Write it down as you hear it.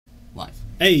live.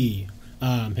 Hey,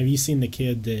 have you seen the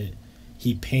kid that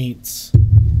he paints?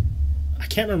 I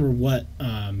can't remember what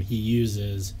he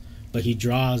uses, but he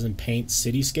draws and paints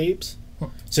cityscapes. Huh.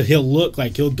 So he'll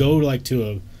go like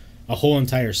to a whole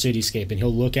entire cityscape, and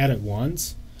he'll look at it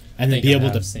once, and then think be I able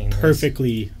have to seen this.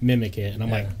 perfectly mimic it. And I'm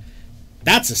like,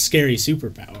 that's a scary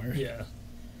superpower. Yeah.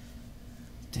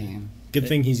 Damn. Good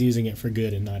thing he's using it for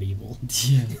good and not evil.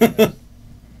 Yeah.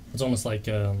 It's almost like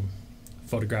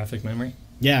photographic memory,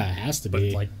 Yeah, it has to but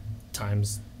be. like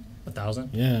times 1,000.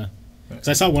 Yeah. Because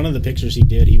I saw one of the pictures he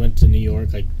did. He went to New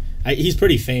York. Like, he's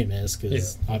pretty famous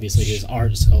because obviously his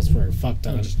art sells for a fuck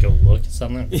ton. Just go look at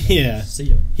something. Yeah. See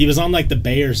ya. He was on like the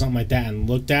Bay or something like that and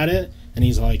looked at it, and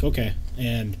he's like, okay,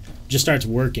 and just starts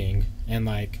working. And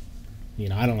like,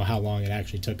 I don't know how long it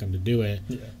actually took him to do it,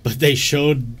 Yeah. but they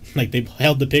showed, like, they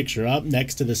held the picture up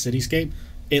next to the cityscape.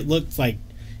 It looked like,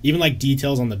 even like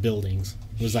details on the buildings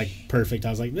was like perfect. I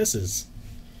was like, this is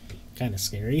kind of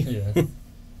scary. Yeah.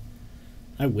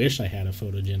 I wish I had a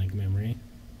photogenic memory.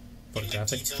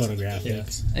 Photographic. Photographic. Yeah.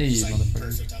 Hey, motherfucker.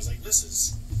 Perfect. I was like, this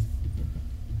is.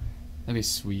 That'd be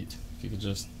sweet if you could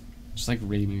just like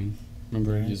Raymond.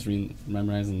 Remember Right. he was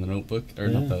memorizing the notebook or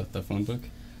Yeah. not the phone book.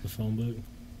 The phone book.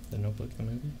 The Notebook, the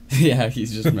movie. Yeah,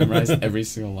 he's just memorized every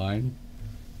single line.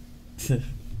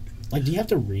 Like, do you have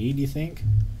to read, you think?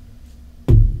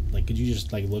 Like, could you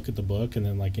just, like, look at the book and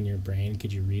then, like, in your brain,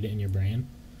 could you read it in your brain?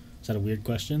 Is that a weird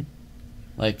question?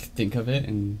 Like, think of it,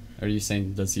 and are you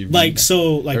saying does he read Like, it?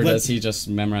 so, like, or let's... does he just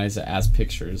memorize it as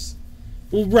pictures?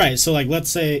 Well, right, so, like, let's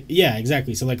say... Yeah,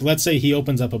 exactly. So, like, let's say he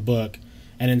opens up a book,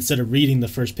 and instead of reading the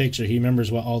first picture, he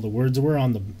remembers what all the words were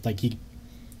on the... Like, he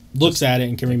looks at it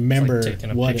and can remember It's like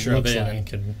taking a what it picture of looks it like. and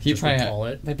can He just probably recall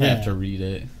it. They probably have Yeah. to read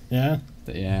it. Yeah?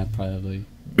 Yeah, probably.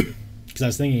 Because I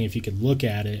was thinking if you could look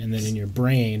at it, and then in your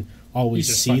brain You always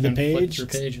just see the fucking flip page. through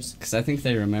pages. Because I think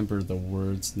they remember the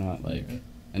words, not like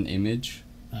an image.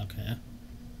 Okay.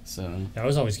 So Yeah, I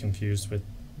was always confused with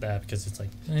that because it's like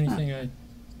anything I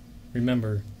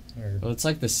remember or well, it's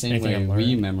like the same Anything way I we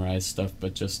learned. memorize stuff,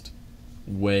 but just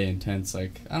way intense.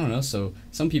 Like I don't know. So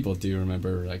some people do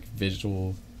remember like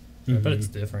visual. but it's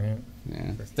Mhm. different.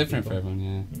 Yeah, For it's different for people.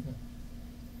 everyone. Yeah.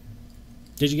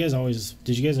 Did you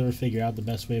guys ever figure out the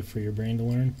best way for your brain to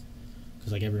learn?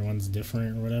 Because, like, everyone's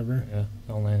different or whatever. Yeah,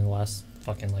 only in the last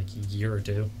fucking like year or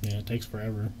two. Yeah, it takes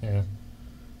forever. Yeah,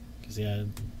 Because, yeah,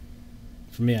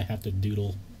 for me, I have to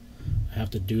doodle. I have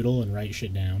to doodle and write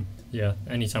shit down. yeah.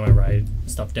 Anytime I write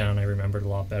stuff down, I remember it a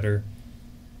lot better.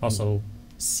 Also,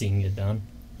 seeing it done.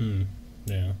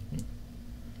 Yeah.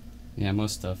 Yeah,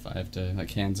 most stuff I have to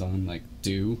like hands-on like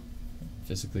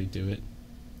physically do it.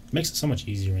 Makes it so much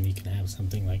easier when you can have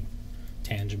something, like,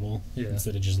 tangible Yeah.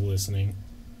 instead of just listening.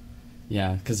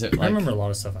 Yeah, because it I like remember a lot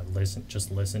of stuff I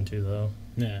listened to though.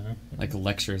 Yeah. like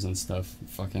lectures and stuff.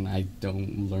 Fucking, I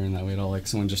don't learn that way at all. Like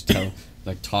someone just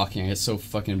like talking, I get so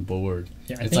fucking bored.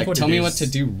 Yeah, I It's think like what tell it me is- what to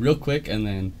do real quick, and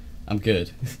then I'm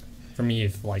good. For me,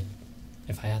 if I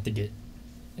had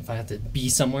to be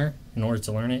somewhere in order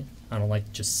to learn it, I don't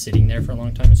like just sitting there for a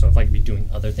long time. So if I could be doing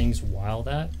other things while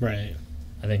that, Right.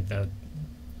 I think that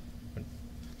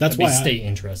That's I'd why stay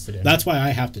interested in. That's why I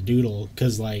have to doodle,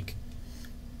 because like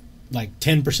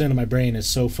 10% of my brain is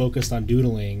so focused on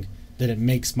doodling that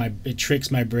it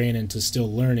tricks my brain into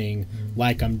still learning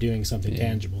like I'm doing something Yeah.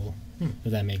 tangible.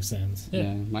 If that makes sense. Yeah.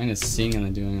 Yeah, mine is seeing and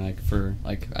then doing like for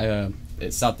like I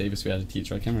at South Davis we had a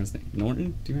teacher. I can't remember his name.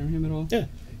 Norton. Do you remember him at all? Yeah.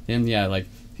 Him. Yeah. Like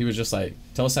he was just like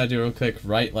tell us how to do it real quick.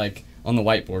 Write like on the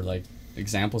whiteboard like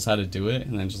examples how to do it,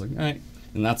 and then just like all right.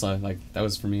 And that's like that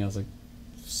was for me. I was like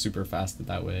super fast at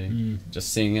that way.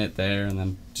 Just seeing it there and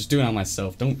then just doing it on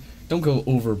myself. Don't go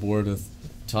overboard with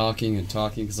talking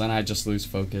because then I just lose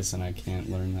focus and I can't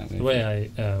learn that way. The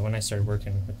way when I started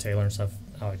working with Taylor and stuff,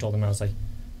 how I told him I was like,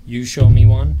 you show me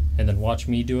one and then watch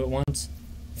me do it once.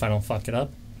 If I don't fuck it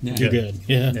up, Yeah. You're good.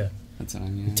 Yeah. yeah, That's how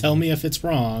I'm. Yeah. Tell me if it's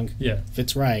wrong. yeah, If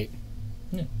it's right.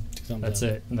 Yeah. Thumbs that's up.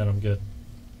 it, and then I'm good.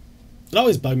 It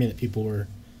always bugged me that people were...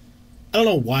 I don't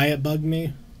know why it bugged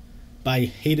me, but I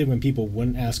hated when people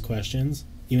wouldn't ask questions,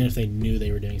 even if they knew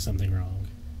they were doing something wrong.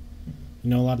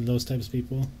 You know a lot of those types of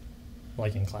people?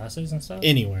 Like in classes and stuff.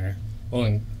 Anywhere. Well,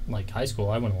 in like high school,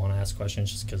 I wouldn't want to ask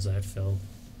questions just because I'd feel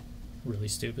really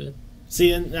stupid.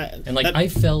 See, and And that- I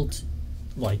felt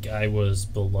like I was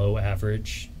below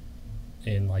average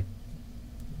in like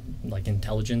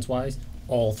intelligence wise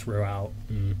all throughout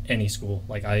any school.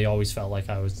 Like I always felt like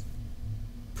I was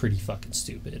pretty fucking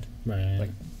stupid. right. Like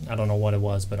I don't know what it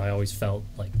was, but I always felt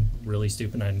like really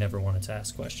stupid and I never wanted to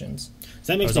ask questions.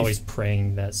 that I makes was me always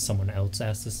praying that someone else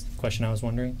asked this question I was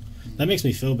wondering. that makes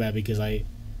me feel bad because I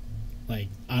like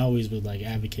I always would like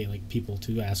advocate like people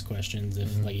to ask questions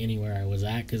if like anywhere I was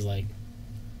at, because like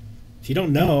if you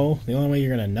don't know, the only way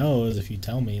you're gonna know is if you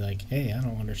tell me like, hey, I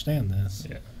don't understand this.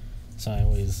 Yeah. So I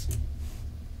always,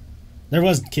 there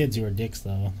was kids who were dicks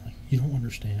though, like, you don't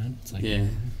understand. It's like, Yeah.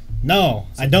 no,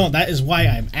 I don't. That is why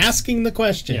I'm asking the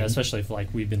question. Yeah, especially if like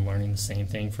we've been learning the same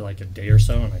thing for like a day or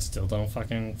so and I still don't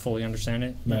fucking fully understand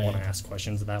it. You Right. want to ask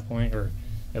questions at that point, or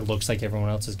it looks like everyone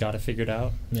else has got it figured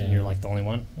out, Yeah. and you're like the only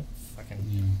one. Fucking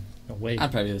Yeah. no way.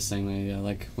 I'd probably be the same way. Yeah.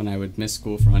 Like when I would miss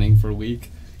school for hunting for a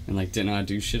week and like didn't know how to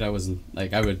do shit, I wasn't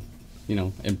like I would,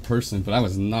 in person, but I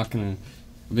was not gonna.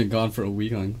 I've been gone for a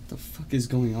week. I'm like, what the fuck is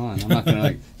going on? I'm not gonna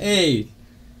like, hey,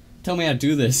 tell me how to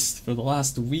do this for the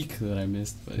last week that I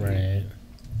missed. But Right.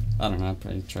 I don't know. I'd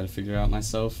probably try to figure it out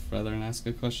myself rather than ask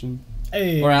a question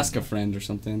Hey. or ask a friend or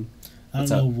something. I don't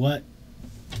What's know up? what.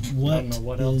 I What don't know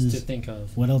what else is- to think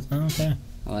of. What else? Oh, okay.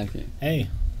 I like it. Hey,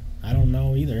 I don't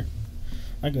know either.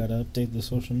 I gotta update the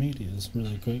social medias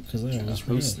really quick because I I'll always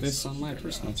post forget. this on my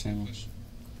personal channel.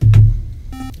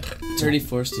 Dirty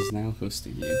Forest is now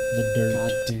hosting you. The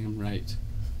dirt. Goddamn right.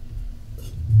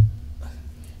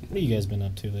 What have you guys been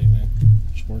up to lately?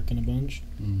 Just working a bunch?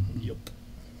 Mhm. Yup.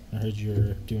 I heard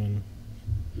you're doing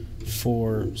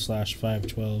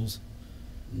 4/5/12s.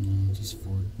 No, just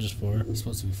 4. Just 4. It's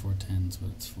supposed to be 4 10s, but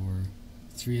it's 4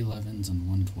 3 11s and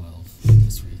 1 12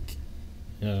 this week.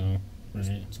 Oh,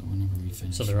 right. So whenever we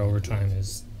finish. So their overtime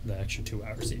is the extra 2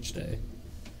 hours each day.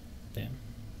 Damn.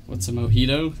 What's a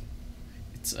mojito?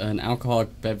 It's an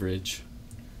alcoholic beverage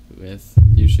with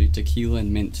usually tequila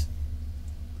and mint.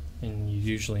 And you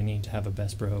usually need to have a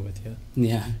best bro with you.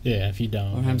 Yeah. Yeah, if you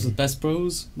don't. What happens then- with best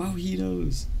bros?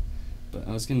 Mojitos. But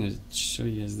I was gonna show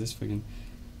you guys this fucking.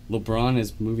 LeBron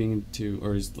is moving to,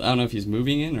 or is, I don't know if he's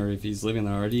moving in or if he's living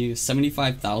there already.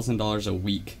 $75,000 a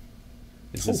week.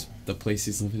 Is this the place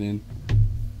he's living in?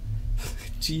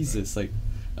 Jesus, like,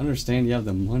 I understand you have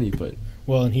the money, but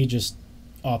Well, and he just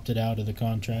opted out of the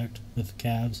contract with the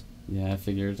Cavs. yeah, I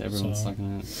figured everyone's So-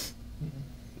 talking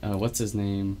about. What's his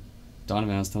name?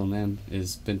 Donovan, I was telling them,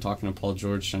 is been talking to Paul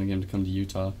George, trying to get him to come to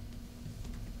Utah.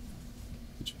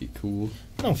 Which would be cool.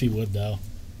 I don't know if he would, though.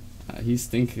 He's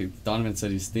thinking. Donovan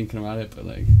said he's thinking about it, but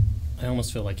like, I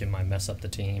almost feel like it might mess up the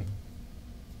team.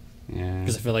 yeah.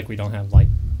 Because I feel like we don't have like,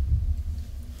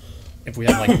 if we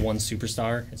have like one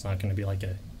superstar, it's not going to be like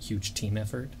a huge team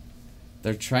effort.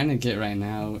 They're trying to get right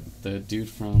now the dude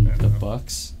from I the know.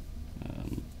 Bucks.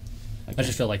 I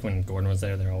just feel like when Gordon was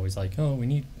there, they're always like, "Oh, we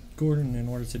need Gordon in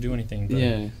order to do anything." But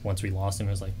Yeah. once we lost him,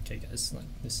 it was like, "Okay, guys, like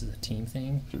this is a team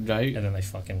thing." Right. And then they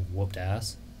fucking whooped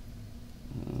ass.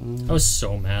 Uh, I was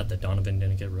so mad that Donovan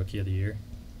didn't get Rookie of the Year.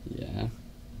 Yeah.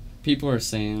 People are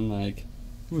saying like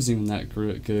he wasn't even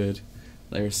that good.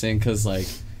 They were saying because like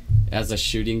as a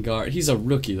shooting guard, he's a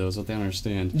rookie though, is what they don't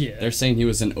understand. Yeah. They're saying he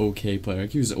was an okay player.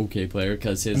 Like, he was an okay player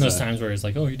because his And those times where it's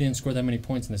like, "Oh, you didn't score that many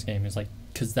points in this game," it's like,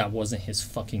 because that wasn't his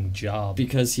fucking job.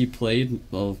 because he played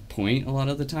point a lot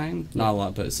of the time, not a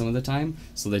lot, but some of the time.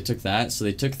 So they took that. So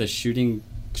they took the shooting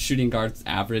guard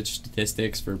average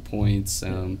statistics for points,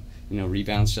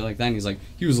 rebounds, shit like that. And he's like,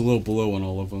 he was a little below on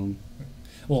all of them.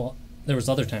 Well, there was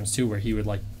other times too where he would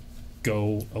like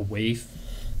go away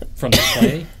from the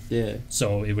play, Yeah.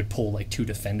 so it would pull like 2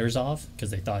 defenders off because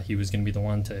they thought he was going to be the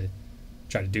one to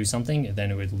try to do something, and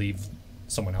then it would leave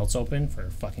someone else open for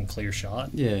a fucking clear shot.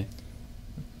 Yeah.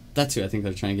 That's who I think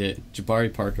they're trying to get.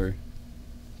 Jabari Parker.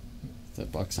 The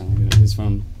Bucks. I don't know who he's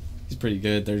from. He's pretty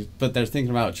good. They're thinking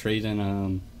about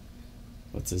trading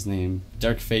what's his name?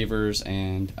 Derek Favors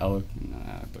and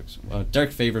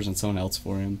Derek Favors and someone else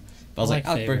for him. But I was like,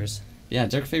 Favors. yeah,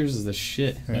 Derek Favors is the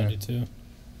shit. I do too.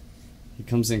 He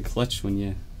comes in clutch when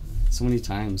you so many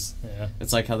times. Yeah.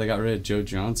 It's like how they got rid of Joe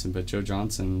Johnson, but Joe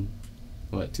Johnson,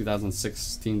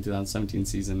 2016, 2017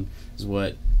 season is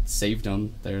what saved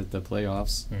them. They're the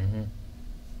playoffs. Mm-hmm.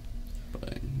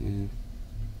 But yeah.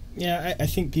 Yeah, I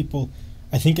think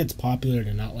I think it's popular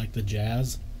to not like the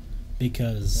Jazz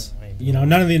because, I know.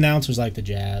 none of the announcers like the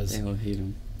Jazz. They all hate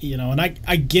him. And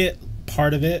I get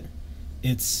part of it.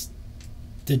 It's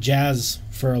the Jazz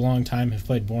for a long time have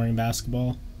played boring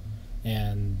basketball,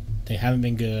 and they haven't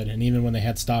been good. And even when they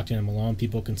had Stockton and Malone,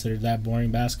 people considered that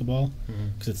boring basketball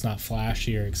because it's not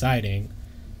flashy or exciting.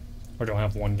 Or don't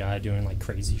have one guy doing like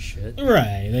crazy shit.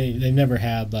 Right. They've never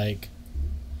had like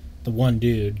the one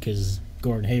dude because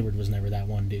Gordon Hayward was never that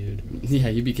one dude. Yeah,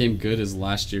 he became good his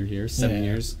last year here, 7 Yeah.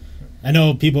 years. I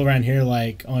know people around here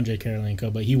like Andre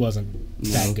Karolinko, but he wasn't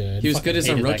that No. good. He was Fucking good as a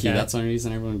hated that rookie. guy. That's the only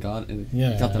reason everyone got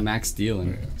Yeah. got the max deal.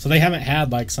 And So they haven't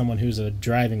had like someone who's a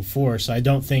driving force. So I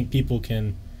don't think people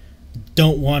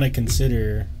don't want to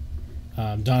consider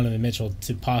Donovan Mitchell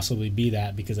to possibly be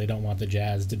that because they don't want the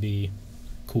Jazz to be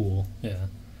cool, Yeah.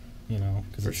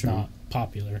 because For it's sure. not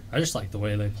popular. I just like the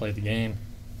way they play the game.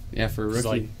 Yeah, for a It's rookie.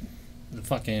 like the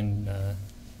fucking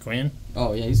Quinn.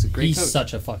 Oh yeah, he's a great He's coach.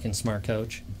 such a fucking smart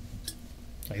coach.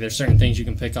 Like, there's certain things you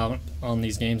can pick on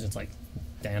these games. It's like,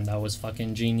 damn, that was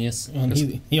fucking genius.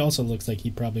 And he also looks like he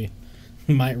probably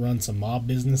might run some mob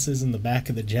businesses in the back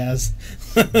of the Jazz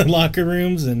locker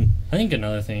rooms. And I think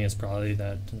another thing is probably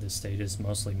that the state is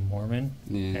mostly Mormon,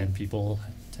 yeah. and people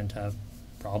tend to have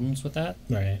problems with that.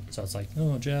 right, So it's like,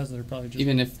 oh, Jazz, they're probably just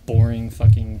Even if boring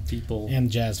fucking people. and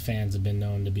Jazz fans have been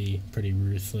known to be pretty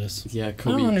ruthless. yeah, I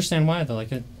Kobe don't understand why though.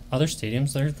 Like, at other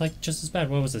stadiums, they're like just as bad.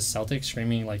 What was it, Celtics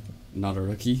screaming like, not a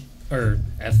rookie. or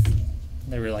F?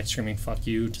 They were like screaming "fuck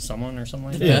you" to someone or something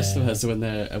like The that. Yeah. best was when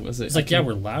the was it? It's like, yeah,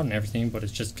 we're loud and everything, but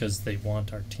it's just because they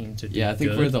want our team to do Yeah, I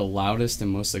think good. we're the loudest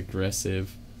and most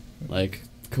aggressive. Like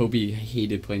Kobe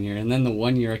hated playing here, and then the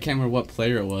one year I can't remember what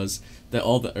player it was that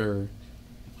who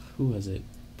was it?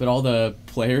 But all the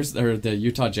players or the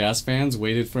Utah Jazz fans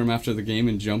waited for him after the game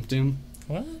and jumped him.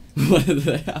 What?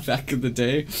 Back in the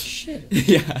day. Shit.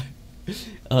 Yeah.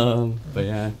 But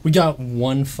yeah. We got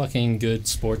one fucking good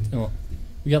sport. Well,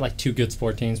 we got like 2 good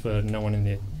sport teams, but no one in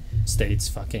the States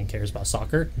fucking cares about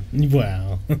soccer.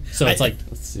 Wow. So it's like,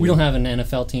 Let's see. we don't have an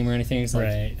NFL team or anything. It's like,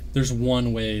 Right. there's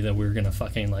one way that we're gonna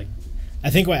fucking like. I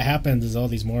think what happens is all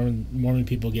these Mormon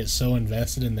people get so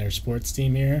invested in their sports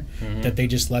team here that they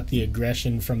just let the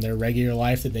aggression from their regular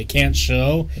life that they can't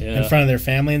show in Yeah. front of their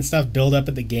family and stuff build up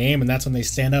at the game, and that's when they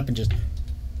stand up and just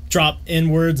drop N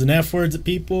words and F words at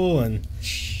people and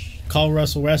call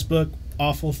Russell Westbrook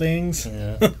awful things.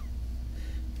 Yeah.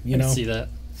 You I know, can see that.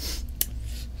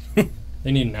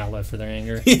 They need an outlet for their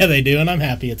anger. yeah, they do, and I'm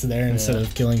happy it's there instead Yeah.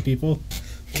 of killing people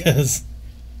because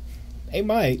they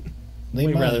might. They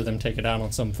We'd might. rather them take it out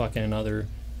on some fucking other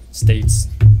state's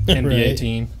NBA Right.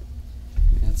 team.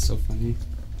 Yeah, it's so funny.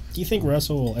 Do you think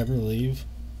Russell will ever leave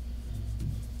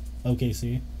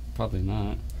OKC? Probably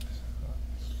not.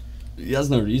 He has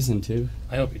no reason to.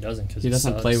 I hope he doesn't, because He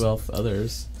doesn't play well with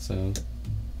others, so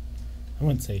I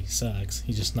wouldn't say he sucks.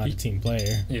 He's just not a team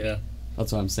player. Yeah.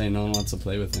 that's what I'm saying. No one wants to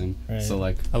play with him. Right. So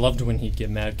like, I loved when he'd get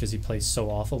mad because he plays so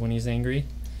awful when he's angry.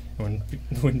 And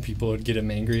when people would get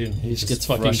him angry and he just just gets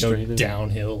fucking go frustrated.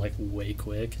 downhill like way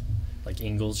quick. Like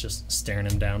Ingles just staring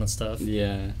him down and stuff.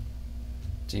 yeah,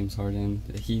 James Harden.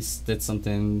 He did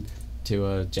something to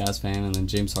a Jazz fan, and then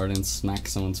James Harden smacked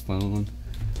someone's phone.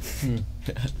 Hmm.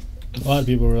 A lot of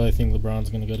people really think LeBron's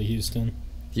going to go to Houston.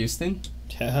 Houston?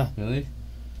 Yeah, Really?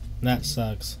 that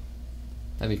sucks.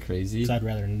 That'd be crazy. 'Cause I'd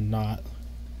rather not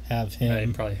have I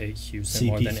him, probably hate Houston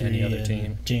more than any CP3, other and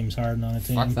team. James Harden on a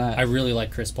team. Fuck that. I really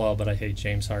like Chris Paul, but I hate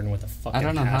James Harden with a fucking I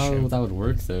don't know passion. how that would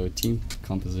work though, team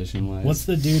composition wise. What's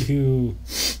the dude who,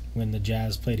 when the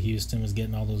Jazz played Houston, was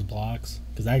getting all those blocks?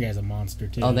 Because that guy's a monster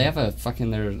too. Oh, they have a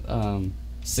fucking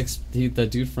the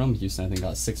dude from Houston I think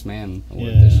got 6-man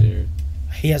award Yeah. this year.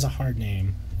 He has a hard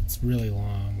name. It's really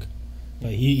long,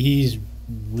 but he's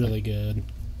really good.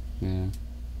 Yeah.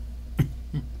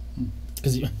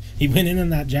 Because he went in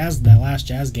that last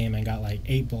Jazz game and got like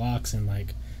 8 blocks in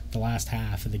like the last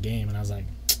half of the game, and I was like,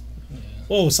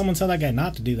 whoa, someone tell that guy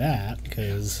not to do that,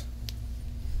 because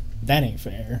that ain't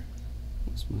fair.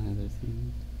 What's my other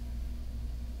thing?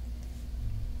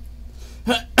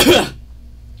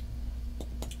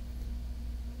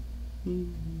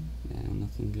 Yeah,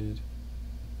 nothing good.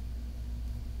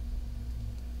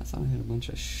 I thought I had a bunch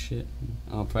of shit.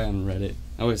 Oh, probably on Reddit.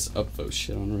 I always upvote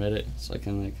shit on Reddit, so I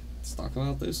can like let's talk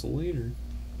about this later.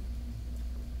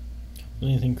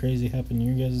 Anything crazy happened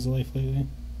in your guys' life lately?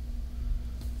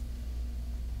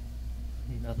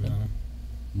 Nothing.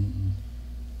 No.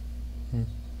 Mm-mm.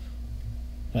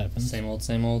 Happens. Same old,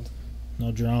 same old.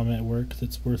 No drama at work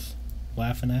that's worth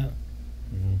laughing at.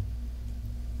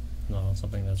 Not on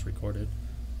something that's recorded.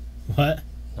 What?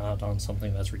 Not on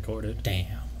something that's recorded. Damn.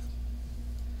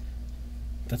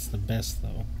 That's the best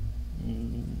though.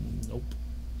 Nope.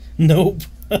 Nope.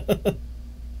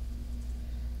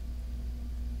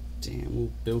 Damn, well,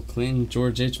 Bill Clinton.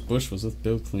 George H. Bush was with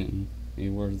Bill Clinton. He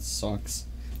wore the socks.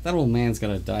 That old man's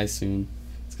gotta die soon.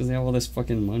 It's because they have all this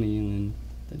fucking money, and then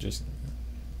they just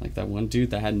like that one dude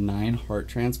that had 9 heart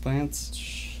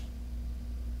transplants.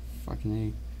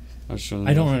 Fucking A. I was showing.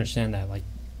 I don't understand that. Like,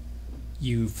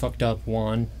 you fucked up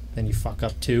one, then you fuck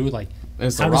up two. Like, It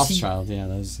was the how does he- Rothschild. Yeah,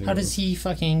 that was. how does he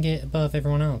fucking get above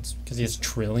everyone else? Because he has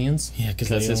trillions. Yeah,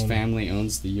 Because his own- family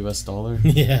owns the U.S. dollar.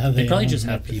 Yeah, They probably own just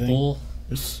have everything. people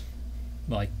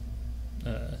like,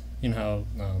 you know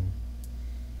how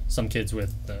some kids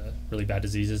with really bad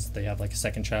diseases, they have like a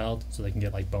second child so they can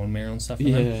get like bone marrow and stuff from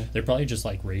Yeah. them. They're probably just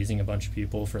like raising a bunch of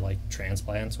people for like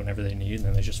transplants whenever they need, and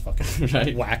then they just fucking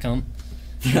Right. whack them.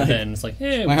 Right. And then it's like,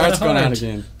 hey, My what a heart's going out heart.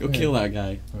 again. Go Yeah. kill that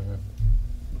guy.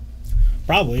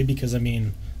 Probably because, I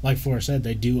mean, like Forrest said,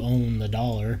 they do own the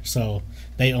dollar, so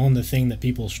they own the thing that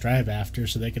people strive after,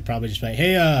 so they could probably just be like,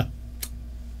 hey,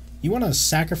 you want to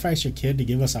sacrifice your kid to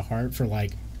give us a heart for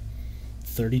like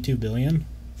 32 billion?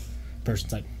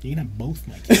 Person's like, you can have both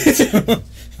my kids.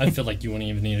 I feel like you wouldn't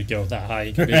even need to go that high.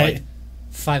 You could be Right. like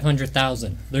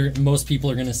 500,000. Most people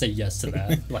are gonna say yes to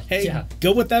that. Like, Hey, yeah,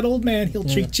 go with that old man. He'll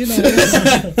Yeah. treat you nice.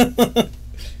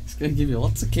 He's gonna give you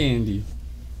lots of candy.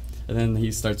 And then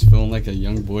he starts feeling like a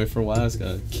young boy for a while. He's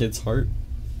got a kid's heart.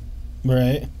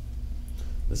 Right.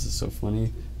 This is so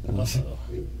funny. Uh-oh.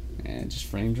 And just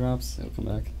frame drops. It'll come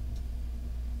back.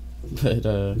 But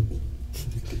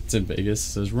it's in Vegas.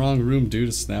 It says wrong room due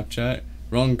to Snapchat.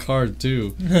 Wrong card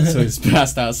too. So he's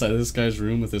passed outside this guy's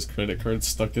room with his credit card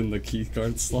stuck in the key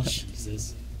card slot.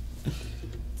 Jesus.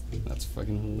 That's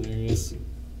fucking hilarious.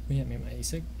 We had me my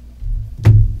ASIC.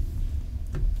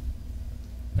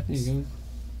 There you go.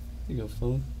 There you go,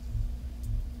 fella.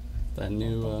 That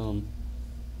new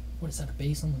What is that, a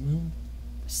base on the moon?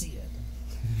 I see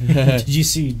it. Did you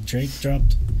see Drake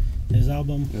dropped his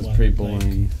album? It was what, pretty like,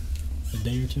 boring. a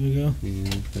day or two ago? Yeah,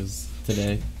 because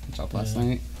today, it dropped last Yeah.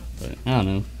 night. But I don't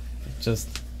know.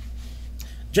 Just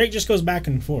Drake just goes back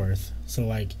and forth. So,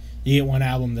 like, you get one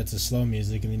album that's a slow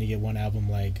music, and then you get one album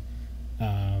like,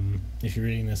 if you're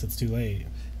reading this, it's too late.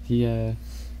 he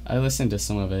I listened to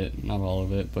some of it, not all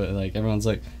of it, but like everyone's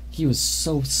like, he was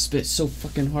spit so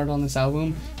fucking hard on this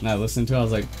album. And I listened to it, I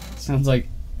was like, sounds like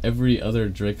every other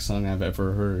Drake song I've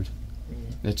ever heard.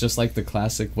 It's just like the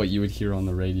classic what you would hear on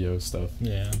the radio stuff.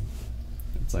 Yeah.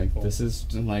 It's like Cool. this is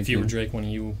like If you were Drake, when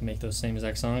you make those same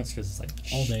exact songs, because it's like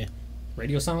All day.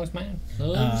 radio songs, man.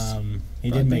 Those. He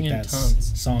Brought did bring make in that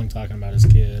tons. song talking about his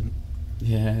kid.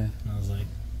 Yeah. And I was like,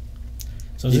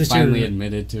 so is He this finally your...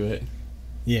 admitted to it.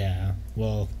 Yeah,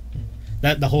 well,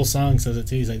 that the whole song says it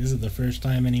too. He's like, this is the first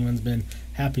time anyone's been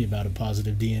happy about a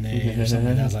positive DNA or something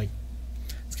like that. I was like,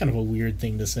 it's kind of a weird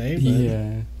thing to say, but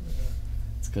Yeah.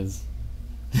 It's because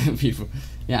people.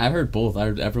 Yeah, I've heard both. I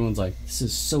heard everyone's like, "This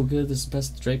is so good. This is the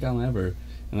best Drake album ever,"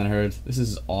 and then I heard, "This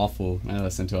is awful." And I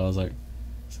listened to it. I was like,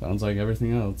 "Sounds like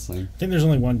everything else." Like, I think there's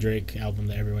only one Drake album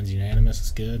that everyone's unanimous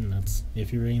is good, and that's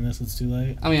If You're Reading This, It's Too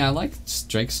Late. I mean, I like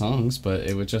Drake songs, but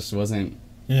it just wasn't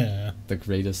Yeah, the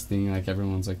greatest thing. Like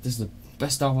everyone's like, "This is the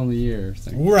best album of the year." It's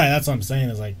like, right. That's what I'm saying.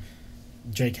 Is like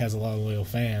Drake has a lot of loyal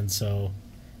fans, so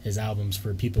his albums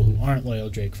for people who aren't loyal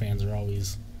Drake fans are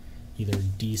always either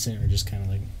decent or just kind of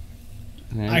like,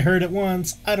 right? I heard it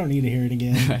once, I don't need to hear it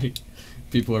again. Right.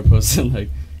 People are posting like,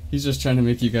 he's just trying to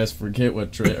make you guys forget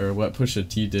what Drake or what Pusha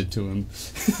T did to him.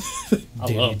 I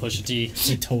Dude, love Pusha T.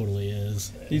 He totally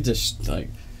is. He just like,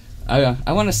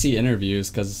 I want to see interviews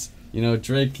because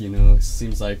Drake,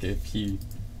 seems like if he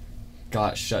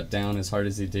got shut down as hard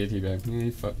as he did, he'd be like,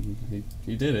 yeah,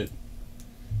 he did it.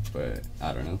 But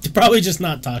I don't know. Probably just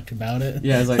not talk about it.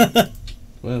 Yeah, it's like,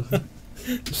 well,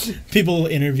 People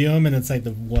interview him, and it's like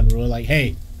the one rule, like,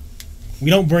 hey, we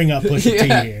don't bring up Pusha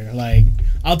Yeah. T here. Like,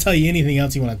 I'll tell you anything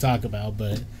else you want to talk about,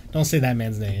 but don't say that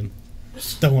man's name.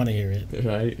 Don't want to hear it.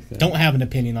 right? Yeah. Don't have an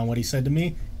opinion on what he said to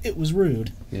me. It was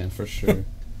rude. Yeah, for sure.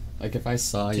 Like if I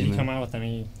saw, Did he come out with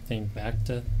anything back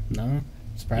to? No,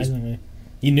 surprisingly.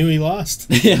 You knew he lost.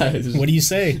 yeah. it's just- What do you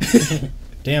say?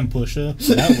 Damn, Pusha.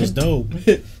 That was dope.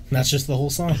 That's just the whole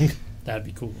song, That'd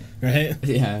be cool. right?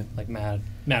 Yeah. Like mad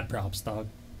props, dog.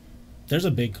 There's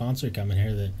a big concert coming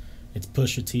here that it's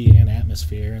Pusha T and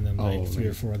Atmosphere, and then like Oh, 3 or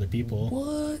man. 4 other people.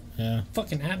 What? Yeah,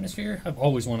 Fucking Atmosphere. I've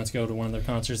always wanted to go to one of their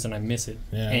concerts, and I miss it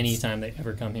Yeah, it's- anytime they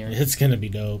ever come here. it's gonna be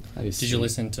dope. Did you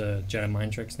listen to Jedi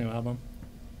Mind Trick's new album?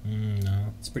 No.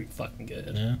 It's pretty fucking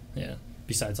good. Yeah. Yeah.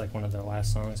 Besides, like one of their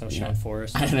last songs, Yeah. Shine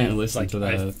Forest. I didn't listen Like, to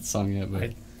that song yet, but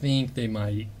I think they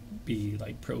might be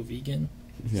like pro-vegan.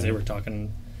 'Cause yeah. They were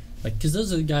talking, like, because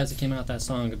those are the guys that came out with that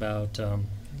song about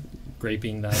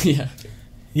graping that. yeah.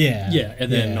 Yeah. Yeah,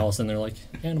 and then Yeah. all of a sudden they're like,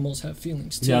 animals have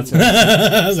feelings too. Yeah, that's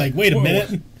I was like, wait a Whoa.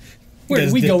 minute. Where You did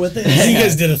guys we did- go with this? You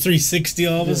guys did a 360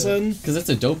 all of a Yeah. sudden? Because it's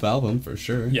a dope album for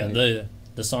sure. Yeah, Like,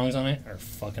 the songs on it are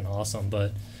fucking awesome.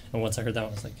 But and once I heard that, I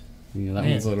was like, yeah, that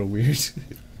Man. one's a little weird.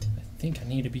 I think I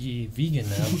need to be vegan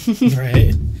now.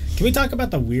 Right. Can we talk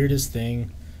about the weirdest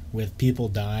thing with people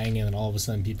dying and then all of a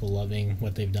sudden people loving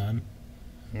what they've done?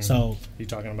 So, You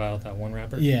talking about that one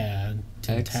rapper? yeah,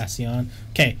 X. Tentacion.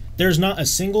 Okay, there's not a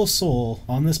single soul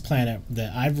on this planet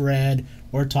that I've read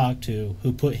or talked to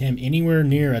who put him anywhere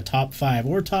near a top 5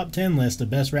 or top 10 list of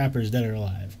best rappers dead or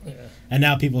alive. Yeah. And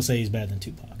now people say he's better than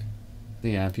Tupac.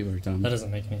 Yeah, people are dumb. That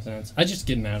doesn't make any sense. I just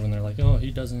get mad when they're like, "Oh,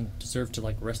 he doesn't deserve to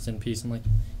like rest in peace." I'm like,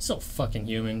 he's so fucking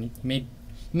human. He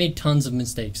made tons of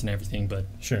mistakes and everything, but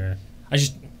Sure.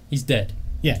 he's dead.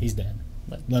 Yeah, he's dead.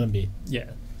 Let him be.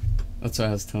 Yeah, That's what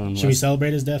I was telling. Should we Wes.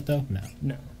 celebrate his death though? No.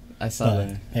 no, I saw But,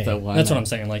 the hey, the one. that's what I'm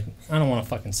saying. Like, I don't want to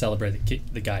fucking celebrate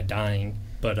the guy dying,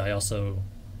 but I also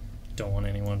don't want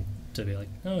anyone to be like,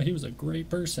 "Oh, he was a great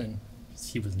person."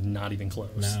 He was not even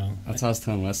close. No. That's what I was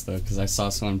telling Wes though, because I saw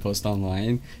someone post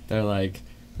online. They're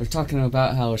talking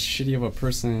about how shitty of a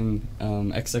person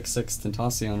XXX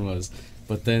Tentacion was,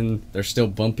 but then they're still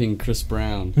bumping Chris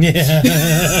Brown.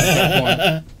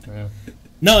 Yeah. Yeah.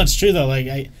 No, it's true though.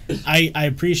 Like I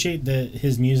appreciate that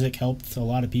his music helped a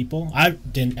lot of people. I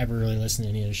didn't ever really listen to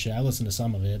any of his shit. I listened to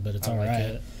some of it, but it's I like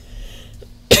alright.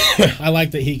 it. I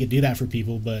like that he could do that for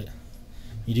people, but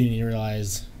you do need to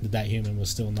realize that human was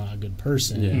still not a good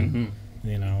person. Yeah. Mhm.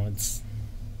 You know, it's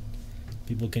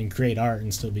people can create art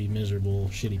and still be miserable,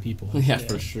 shitty people. Yeah,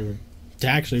 for sure.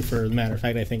 Actually, for the matter of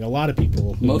fact, I think a lot of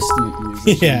people. Most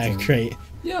musicians. Yeah, are- great.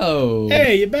 Yo.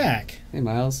 Hey, you're back. Hey,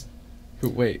 Miles.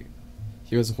 Wait.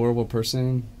 He was a horrible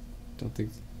person. Don't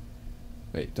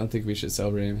think we should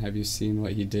celebrate him. Have you seen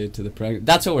what he did to the pregnant?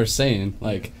 That's what we're saying.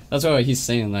 Like, that's what he's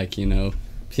saying. Like, you know,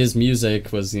 his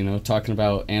music was, you know, talking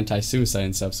about anti-suicide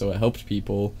and stuff, so it helped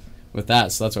people with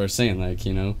that. So that's what we're saying. Like,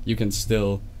 you know, you can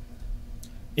still.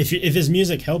 If his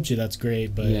music helped you, that's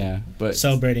great. But Yeah, but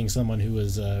celebrating someone who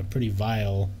was pretty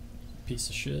vile. Piece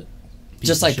of shit. piece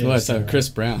just of like shit what is still Chris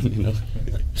Brown, you know.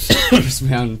 Chris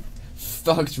Brown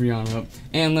fucked Rihanna up,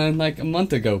 and then like a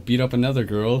month ago beat up another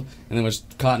girl, and then was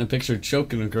caught in a picture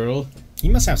choking a girl. He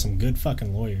must have some good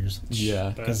fucking lawyers.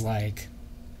 Yeah. Because, like,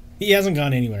 he hasn't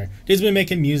gone anywhere. Dude's been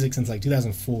making music since, like,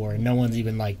 2004, and no one's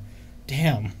even like,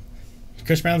 damn,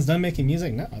 Chris Brown's done making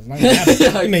music? No, it's not gonna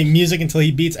happen. He made music until he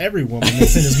beats every woman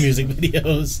that's in his music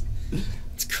videos.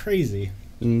 It's crazy.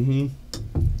 Mm-hmm.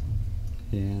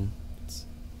 Yeah.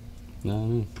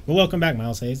 No. Well, welcome back,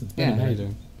 Miles Hayes. It's been Yeah, a how you minute.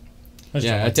 doing? just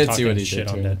Yeah, don't I like did see talking what he shit did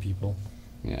on too. dead people.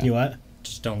 Yeah. You what?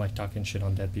 Just don't like talking shit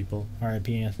on dead people.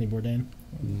 R.I.P. Anthony Bourdain.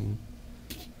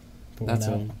 Yeah. Pour That's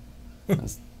one a, out.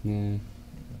 that's, yeah.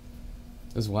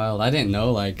 It was wild. I didn't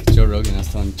know, like, Joe Rogan, I was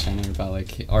telling Chandler about,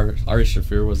 like, Ari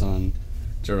Shaffir was on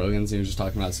Joe Rogan's, and he was just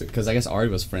talking about, because I guess Ari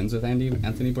was friends with Anthony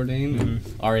Bourdain, and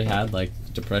Ari had, like,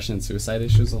 depression and suicide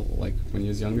issues, like, when he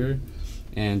was younger,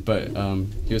 but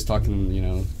he was talking, you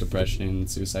know, depression,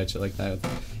 suicide, shit like that,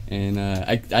 and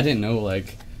I didn't know,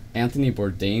 like, Anthony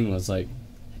Bourdain was, like,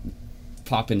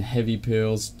 popping heavy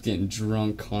pills, getting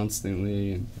drunk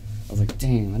constantly, and I was like,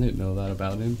 damn, I didn't know that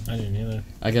about him. I didn't either.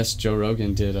 I guess Joe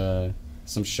Rogan did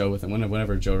some show with him,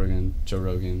 whenever Joe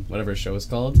Rogan, whatever his show was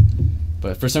called.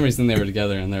 But for some reason they were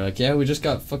together, and they're like, yeah, we just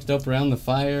got fucked up around the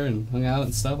fire and hung out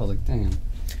and stuff. I was like, damn.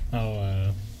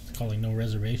 Oh, it's called, like, No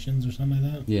Reservations or something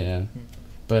like that? Yeah.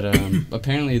 But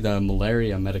apparently the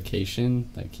malaria medication,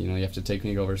 like, you know, you have to take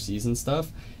when you go overseas and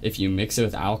stuff, if you mix it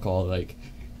with alcohol, like,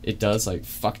 it does, like,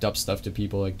 fucked up stuff to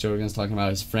people. Like, Joe Rogan's talking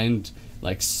about his friend,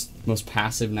 like, most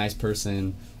passive, nice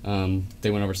person.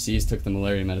 They went overseas, took the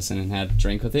malaria medicine, and had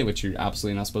drank with it, which you're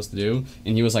absolutely not supposed to do.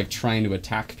 And he was, like, trying to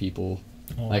attack people,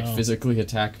 Oh, like, wow. physically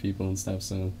attack people and stuff.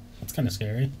 So, That's kind of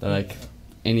scary. that, like,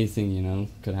 anything, you know,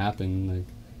 could happen. Like,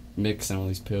 mixing all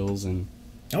these pills and...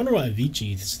 I wonder what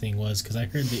Avicii's thing was, because I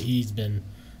heard that he's been,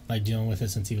 like, dealing with it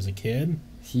since he was a kid.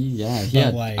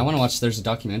 I like- want to watch, there's a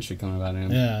documentary coming about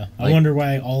him. Yeah. I Like- wonder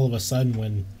why all of a sudden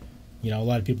when, you know, a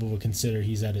lot of people would consider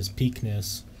he's at his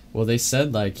peakness. Well, they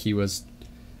said, like, he was...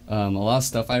 a lot of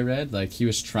stuff I read, like, he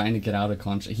was trying to get out of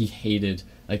contract. He hated...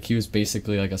 Like, he was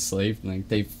basically, like, a slave. Like,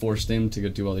 they forced him to go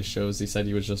do all these shows. He said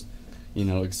he was just, you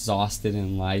know, exhausted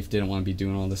in life, didn't want to be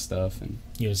doing all this stuff. And,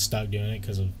 He was stuck doing it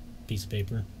because of a piece of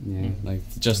paper. yeah, like,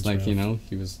 just, That's like, you rough. know,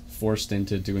 he was forced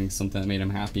into doing something that made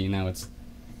him happy. Now it's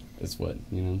what,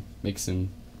 you know, makes him...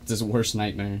 It's his worst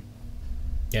nightmare.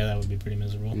 Yeah, that would be pretty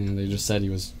miserable. And they just said he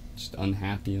was just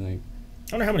unhappy, like...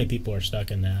 I wonder how many people are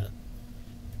stuck in that.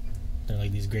 They're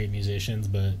like these great musicians,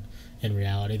 but in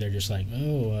reality, they're just like,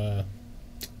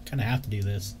 kind of have to do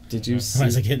this. Did you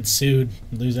Otherwise, see... I get sued,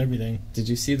 lose everything. Did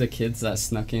you see the kids that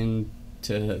snuck in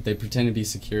to... They pretend to be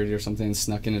security or something and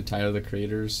snuck in to Tyler, the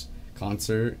Creator's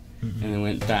concert, and then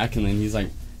went back, and then he's like,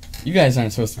 you guys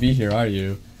aren't supposed to be here, are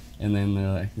you? And then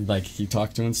they're like he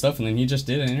talked to him and stuff, and then he just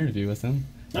did an interview with him.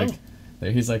 Like,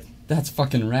 he's like, that's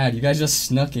fucking rad. You guys just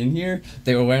snuck in here?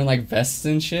 They were wearing, like, vests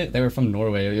and shit. They were from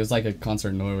Norway. It was like a concert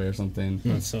in Norway or something.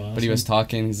 That's so awesome. But he was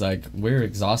talking. He's like, we're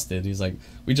exhausted. He's like,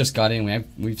 we just got in.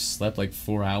 We've slept like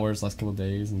 4 hours last couple of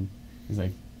days, and he's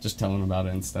like, just telling about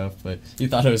it and stuff. But he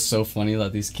thought it was so funny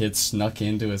that these kids snuck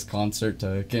into his concert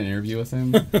to get an interview with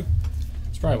him.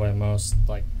 It's probably why most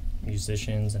like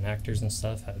musicians and actors and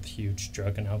stuff have huge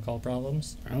drug and alcohol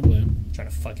problems. Probably. Trying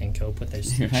to fucking cope with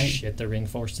this Right. shit they're being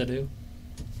forced to do.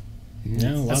 Yeah,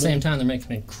 a At lot the of same time, they're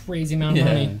making a crazy amount of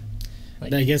Yeah. money.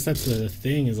 Like, I guess that's the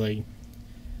thing is like,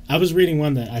 I was reading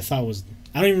one that I thought was,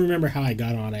 I don't even remember how I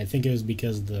got on it. I think it was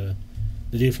because the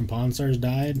dude from Pawn Stars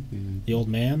died, the old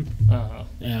man.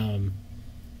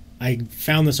 I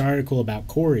found this article about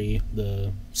Corey,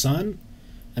 the son,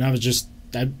 and I was just,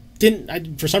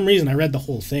 for some reason I read the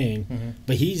whole thing,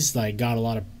 but he's like got a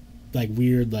lot of like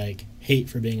weird like hate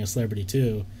for being a celebrity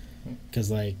too, because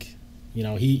like, you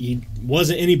know, he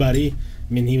wasn't anybody.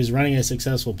 I mean, he was running a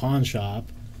successful pawn shop,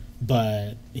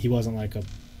 but he wasn't like a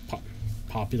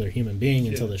popular human being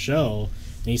until the show.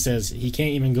 And he says he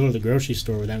can't even go to the grocery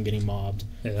store without getting mobbed.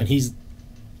 Yeah. And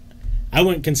I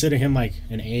wouldn't consider him like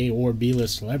an A or B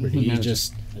list celebrity. He's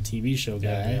just a TV show guy.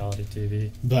 yeah, reality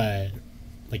TV. But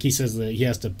like he says that he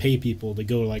has to pay people to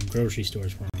go to like grocery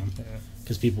stores for him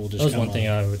because people just. That was come one thing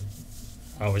up.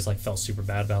 I always like felt super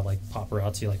bad about, like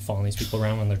paparazzi like following these people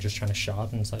around when they're just trying to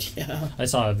shop. And it's like, I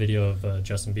saw a video of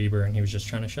Justin Bieber and he was just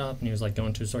trying to shop and he was like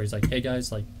going to a store. He's like, hey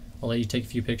guys, like I'll let you take a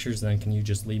few pictures, then can you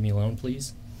just leave me alone,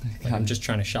 please? Like, I'm just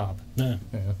trying to shop. Yeah.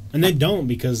 Yeah. And they don't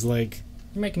because like.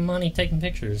 You're making money taking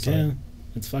pictures. Yeah, Like,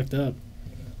 it's fucked up.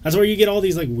 That's where you get all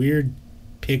these like weird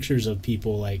pictures of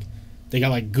people like they got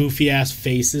like goofy ass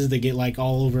faces. They get like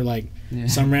all over like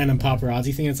some random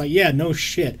paparazzi thing. It's like, yeah, no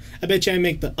shit. I bet you I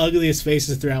make the ugliest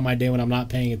faces throughout my day when I'm not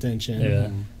paying attention. Yeah.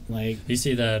 Like you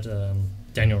see that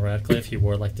Daniel Radcliffe? He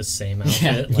wore like the same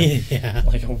outfit like,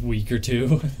 like a week or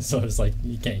two. So it's like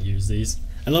you can't use these.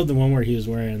 I love the one where he was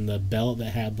wearing the belt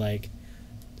that had like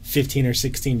 15 or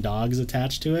 16 dogs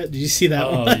attached to it. Did you see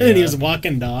that one? Yeah. And he was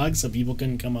walking dogs so people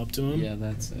couldn't come up to him. Yeah,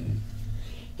 that's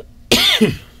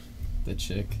the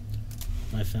chick.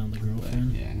 I found the But,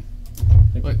 girlfriend. yeah.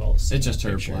 I think we've all seen It's just that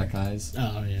her picture. black eyes.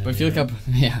 Oh yeah. But if you look up,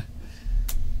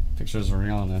 pictures of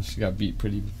Rihanna, she got beat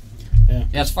pretty. Yeah.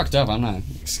 Yeah, it's fucked up. I'm not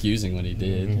excusing what he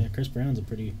did. Yeah, Chris Brown's a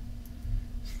pretty.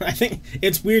 I think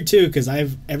it's weird too because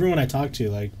everyone I talk to,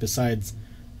 like besides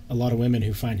a lot of women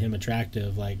who find him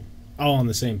attractive, like all on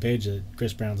the same page that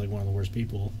Chris Brown's like one of the worst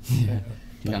people. Yeah.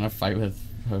 He got in a fight with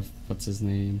what's his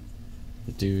name,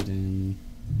 the dude in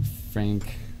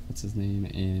Frank. What's his name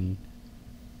in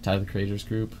Tyler the Creator's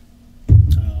group? I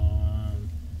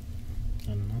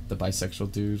don't know. The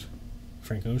bisexual dude.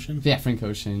 Frank Ocean. Yeah, Frank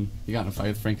Ocean. He got in a fight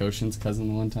with Frank Ocean's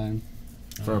cousin one time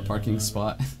for a parking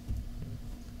spot.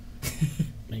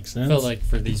 Makes I sense. feel like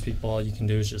for these people, all you can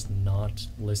do is just not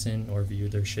listen or view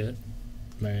their shit.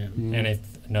 Right. Yeah. And if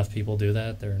enough people do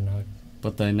that, they're not.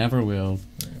 But they never will,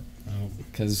 Oh,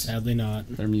 because sadly not.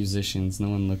 they're musicians. No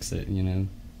one looks at,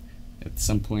 at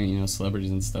some point,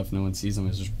 celebrities and stuff, no one sees them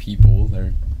as just people.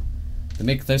 They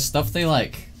make their stuff they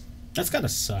like. That's gotta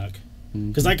suck. Mhm.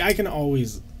 Because like I can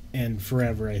always and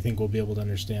forever, I think we'll be able to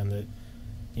understand that.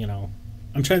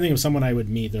 I'm trying to think of someone I would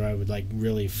meet that I would like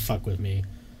really fuck with me,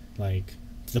 like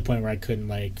to the point where I couldn't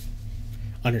like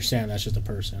understand that's just a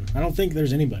person. I don't think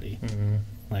there's anybody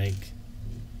like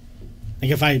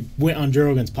if I went on Joe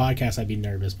Rogan's podcast, I'd be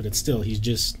nervous, but it's still he's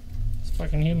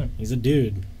fucking human. a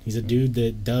dude. He's a dude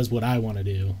that does what I want to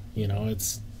do.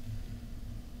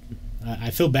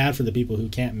 I feel bad for the people who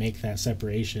can't make that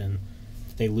separation.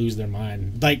 They lose their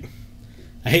mind. Like,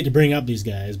 I hate to bring up these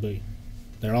guys, but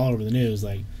they're all over the news.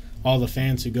 Like, all the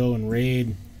fans who go and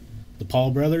raid the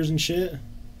Paul brothers and shit.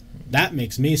 That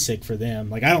makes me sick for them.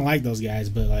 Like, I don't like those guys,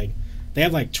 but, like, they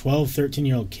have, like, 12,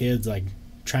 13-year-old kids, like,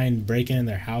 trying to break in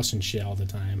their house and shit all the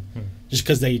time. Just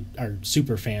because they are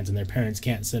super fans and their parents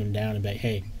can't sit them down and be like,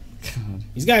 hey, God.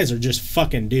 these guys are just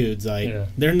fucking dudes. Like,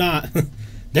 they're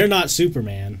not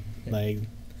Superman. Like,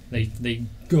 They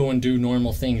go and do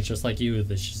normal things just like you.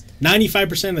 It's just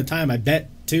 95% of the time, I bet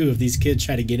too, if these kids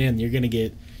try to get in, you're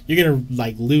gonna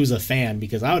like lose a fan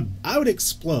because I would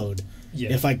explode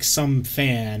if like some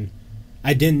fan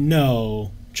I didn't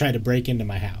know tried to break into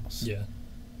my house. Yeah.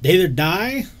 They either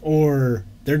die or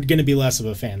they're gonna be less of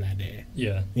a fan that day.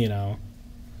 Yeah.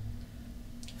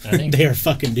 I think they are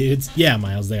fucking dudes. Yeah,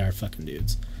 Miles, they are fucking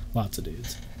dudes. Lots of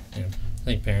dudes. Yeah. I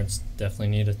think parents definitely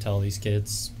need to tell these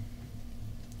kids,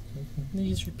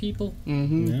 these are people.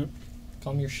 Mm-hmm. Yeah.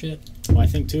 Calm your shit. Well, I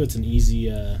think too, it's an easy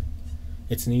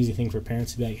thing for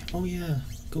parents to be like, oh yeah,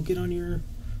 go get on your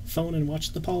phone and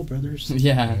watch the Paul brothers,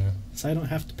 Yeah. so I don't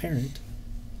have to parent.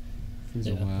 Things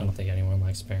are Yeah, I wild. don't think anyone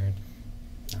likes parent.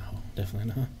 No, definitely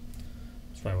not.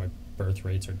 That's probably why birth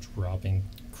rates are dropping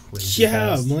crazy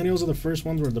Yeah, fast. millennials are the first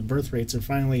ones where the birth rates are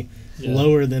finally Yeah.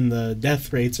 lower than the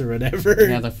death rates or whatever.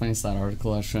 Yeah, that funny that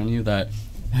article I was showing you that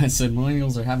said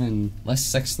millennials are having less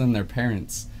sex than their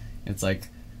parents. It's like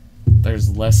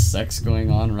there's less sex going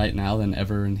on right now than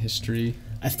ever in history.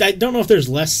 I don't know if there's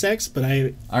less sex, but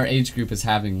Our age group is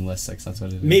having less sex. That's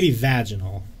what it is. maybe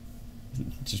vaginal.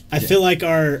 Just, I feel like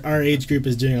our age group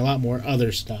is doing a lot more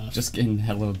other stuff. just getting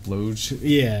hella blowj.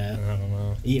 Yeah, I don't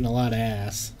know. eating a lot of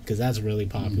ass because that's really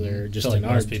popular. I Just feel like in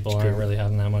our most people aren't group. really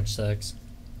having that much sex.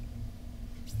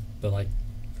 But like,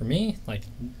 for me, like,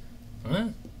 I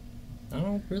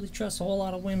don't really trust a whole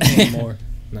lot of women anymore.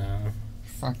 No,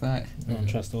 Fuck that. I don't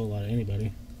trust a whole lot of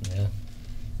anybody. Yeah.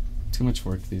 Too much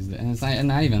work these days. And it's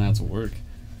not even that's work.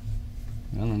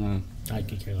 I don't know. I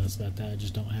could care less about that. I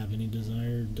just don't have any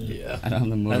desire to. Yeah. I don't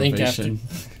have the I think motivation.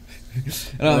 I We're don't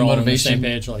have the all on the same motivation.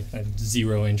 page. Like, I have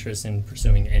zero interest in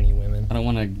pursuing any women. I don't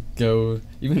want to go,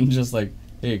 even just like,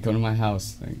 hey, come to my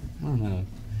house. Like, I don't know.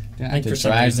 Yeah, I Like, have for to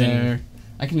some drive reason- there.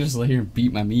 I can just lay here and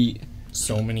beat my meat.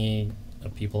 So many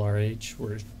of people our age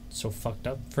were so fucked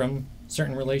up from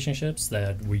certain relationships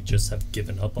that we just have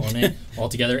given up on it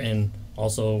altogether, and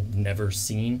also never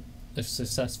seen a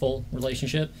successful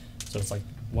relationship. So it's like,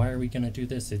 why are we gonna do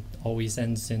this? It always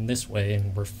ends in this way,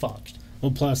 and we're fucked.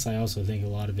 Well, plus I also think a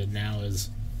lot of it now is,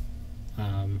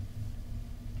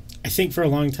 I think for a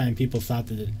long time people thought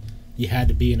that you had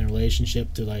to be in a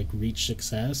relationship to like reach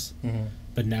success, Mm-hmm.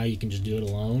 but now you can just do it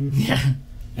alone. Yeah.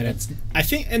 And it's I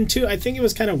think it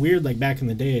was kind of weird like back in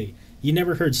the day. You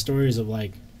never heard stories of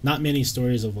like not many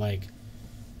stories of like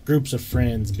groups of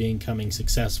friends becoming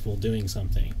successful doing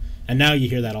something. And now you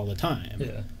hear that all the time.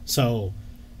 Yeah. So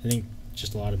I think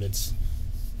just a lot of it's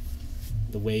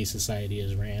the way society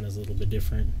is ran is a little bit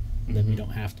different. That we Mhm. don't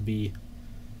have to be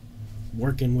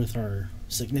working with our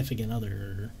significant other,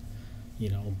 or, you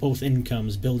know, both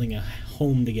incomes, building a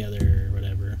home together or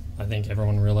whatever. I think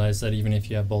everyone realized that even if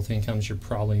you have both incomes, you're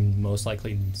probably most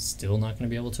likely still not going to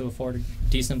be able to afford a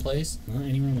decent place. Not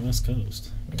anywhere on the West Coast.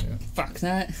 Yeah. Fuck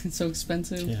that. It's so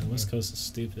expensive. Yeah, the West Coast is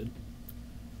stupid.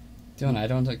 Dude, I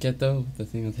don't get though. The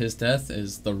thing with his death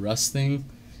is the Russ thing.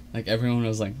 Like everyone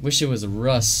was like, wish it was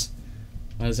Russ.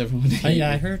 Why does everyone hate Yeah,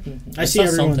 I him? heard. I see saw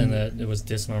everyone- something that it was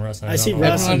dissing on Russ. And I see don't know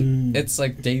Russ why. and- Everyone, it's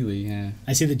like daily, yeah.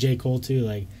 I see the J. Cole too,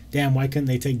 like, damn, why couldn't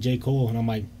they take J. Cole? And I'm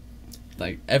like,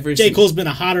 Like every J. Cole's been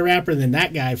a hotter rapper than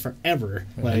that guy forever.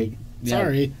 Mhm. Like, Yeah.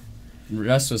 sorry.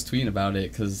 Russ was tweeting about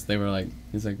it because they were like,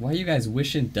 he's like, why are you guys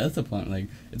wishing death upon? Like,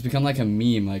 it's become like a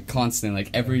meme, like constant, like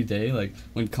every day. Like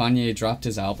when Kanye dropped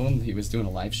his album, he was doing a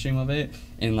live stream of it,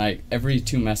 and like every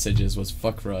 2 messages was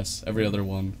fuck Russ. Every other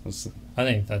one was. I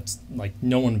think that's like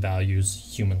no one values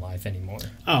human life anymore.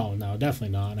 Oh, no,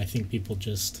 definitely not. I think people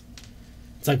just...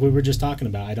 It's like we were just talking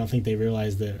about. I don't think they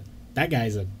realize that that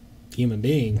guy's a human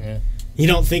being. Yeah. You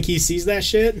don't think he sees that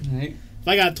shit? Right? If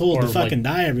I got told Or, to fucking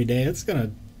like- die every day, it's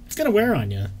gonna wear on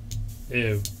you.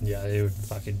 Ew. Yeah, it would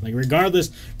fucking. Like regardless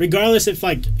if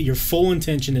like your full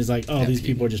intention is like, oh, Yeah, these TV.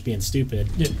 people are just being stupid.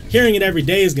 Yeah. Hearing it every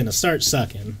day is gonna start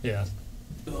sucking. Yeah.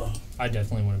 I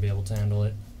definitely want to be able to handle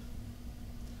it.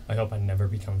 I hope I never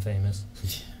become famous.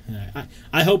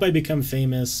 I hope I become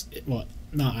famous. Well,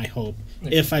 not I hope.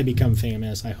 If I become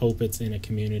famous, I hope it's in a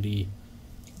community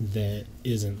that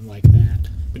isn't like that.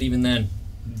 But even then,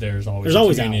 there's always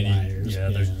a community. outliers. Yeah,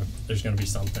 there's going to be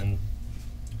something.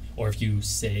 Or if you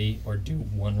say or do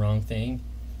one wrong thing,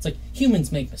 it's like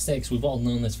humans make mistakes. We've all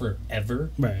known this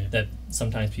forever. Right. That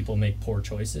sometimes people make poor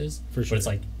choices. For sure. But it's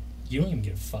like you don't even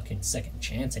get a fucking second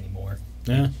chance anymore.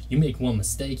 Yeah. You make one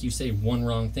mistake, you say one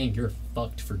wrong thing, you're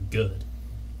fucked for good.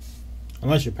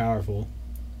 Unless you're powerful.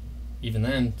 Even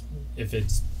then,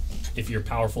 if you're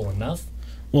powerful enough,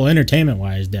 Well, entertainment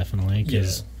wise, definitely, yeah.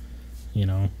 because you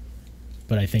know.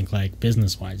 But I think like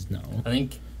business wise, no. I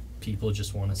think people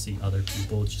just want to see other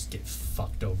people just get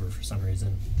fucked over for some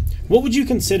reason. What would you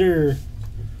consider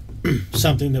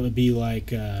something that would be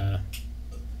like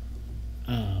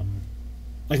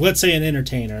let's say an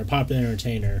entertainer, a popular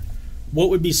entertainer, what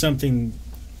would be something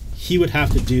he would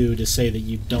have to do to say that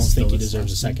you don't Still think he a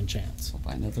deserves a substance. second chance? I'll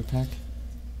buy another pack.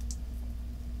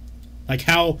 Like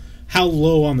how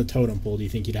low on the totem pole do you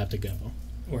think you'd have to go?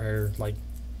 Where like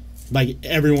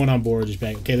Everyone on board just be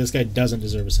like, okay, this guy doesn't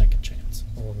deserve a second chance.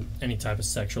 well, any type of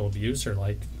sexual abuse or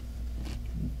like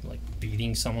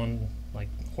beating someone like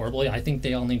horribly, I think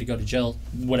they all need to go to jail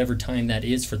whatever time that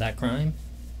is for that crime.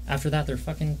 After that, they're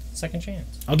fucking second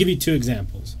chance. I'll give you 2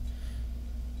 examples.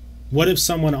 What if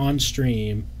someone on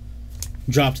stream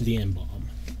dropped the N-bomb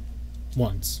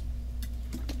once?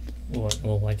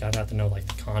 Well, like I'd have to know like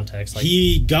the context. Like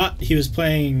He was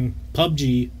playing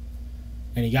PUBG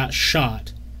and he got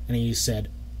shot and he said,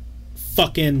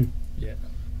 "Fucking." Yeah.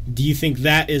 Do you think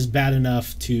that is bad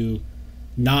enough to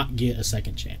not get a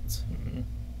second chance? Mhm.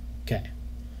 Okay.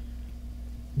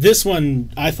 This one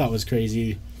I thought was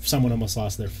crazy. Someone almost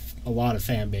lost a lot of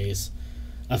fan base.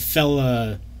 A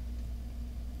fella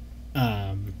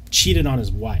cheated on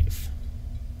his wife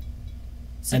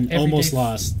It's like and everyday almost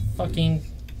lost. Fucking,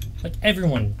 like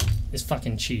everyone is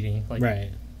fucking cheating. Like, Right.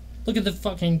 look at the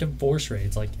fucking divorce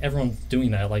rates. Like everyone's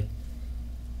doing that. Like,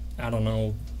 I don't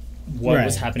know what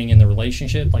was Right. happening in the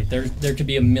relationship. Like there could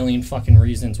be a million fucking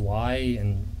reasons why,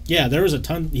 and Yeah, there was a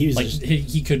ton. He was like just,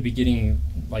 he could be getting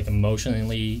like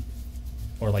emotionally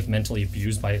or like mentally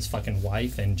abused by his fucking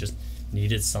wife and just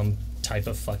needed some type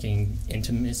of fucking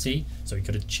intimacy, so he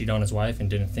could have cheated on his wife and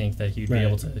didn't think that he'd Right. be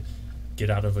able to get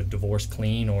out of a divorce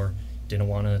clean, or didn't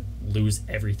want to lose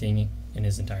everything in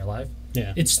his entire life.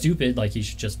 yeah. It's stupid. Like, he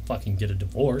should just fucking get a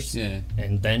divorce Yeah.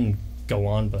 and then go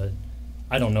on. But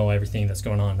I don't know everything that's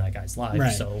going on in that guy's life.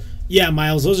 Right. So Yeah,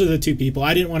 Miles, those are the two people.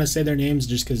 I didn't want to say their names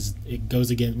just because it goes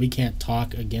against. We can't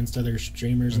talk against other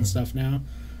streamers and stuff now.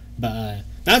 But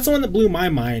that's the one that blew my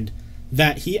mind,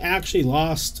 that he actually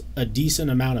lost a decent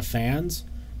amount of fans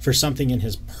for something in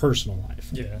his personal life.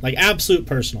 Yeah. Like, absolute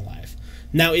personal life.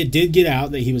 Now, it did get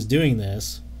out that he was doing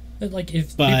this. like,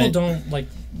 if But- people don't like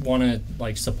want to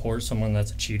like support someone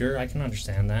that's a cheater, I can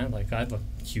understand that. Like, I have a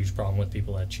huge problem with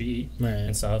people that cheat Right.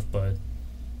 and stuff, but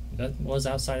that was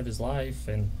outside of his life,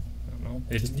 and I don't know,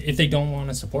 if they don't want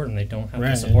to support him, they don't have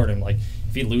Right. to support him. Like,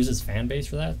 if he loses fan base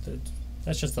for that,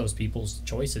 that's just those people's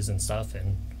choices and stuff,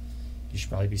 and he should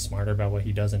probably be smarter about what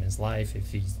he does in his life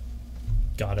if he's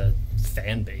got a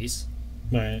fan base.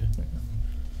 Right.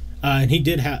 And he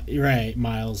did have, right,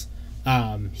 Miles.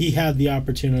 He had the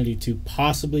opportunity to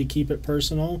possibly keep it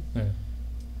personal Yeah.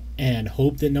 and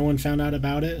hope that no one found out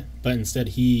about it, but instead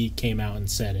he came out and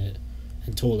said it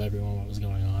and told everyone what was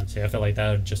going on. See, I feel like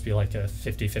that would just be like a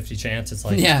 50-50 chance. It's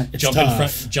like, Yeah. It's jump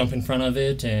tough. jump in front of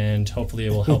it, and hopefully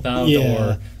it will help out, Yeah.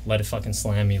 or let it fucking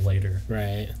slam me later.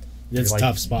 Right. It's a Like,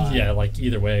 tough spot. Yeah, like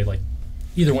either way, like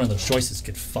either one of those choices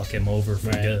could fuck him over for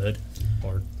Right. good,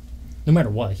 or no matter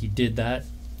what, he did that.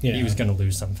 Yeah. He was gonna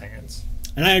lose some fans.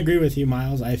 And I agree with you,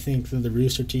 Miles. I think that the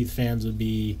Rooster Teeth fans would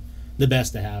be the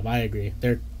best to have. I agree.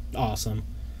 They're awesome.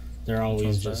 They're always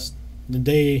one's just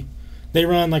they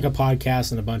run like a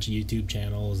podcast and a bunch of YouTube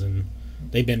channels, and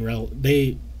they've been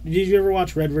did you ever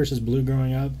watch Red vs. Blue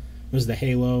growing up? It was the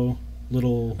Halo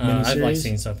little miniseries. I've like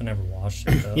seen stuff and never watched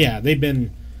it though. Yeah, they've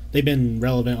been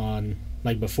relevant on,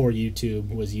 like, before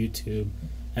YouTube was YouTube,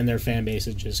 and their fan base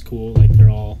is just cool. Like, they're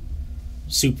all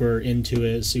super into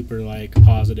it, super like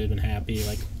positive and happy.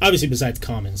 Like, obviously besides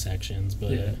comment sections,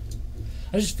 but Yeah.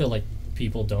 I just feel like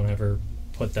people don't ever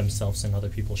put themselves in other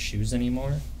people's shoes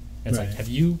anymore. It's Right.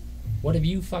 like, what have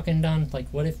you fucking done? Like,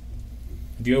 what if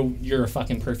you're a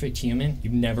fucking perfect human?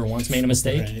 You've never once made a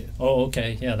mistake? Right. Oh,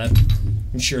 okay, yeah,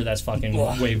 I'm sure that's fucking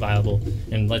way viable.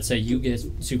 And let's say you get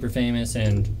super famous,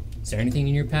 and is there anything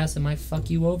in your past that might fuck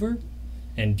you over?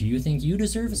 And do you think you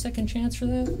deserve a second chance for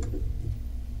that?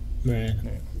 right.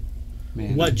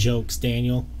 Man. What jokes,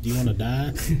 Daniel? Do you want to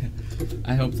die?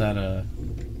 I hope that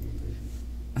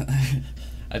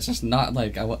it's just not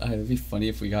like it'd be funny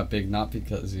if we got big, not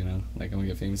because like I'm gonna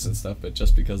get famous and stuff, but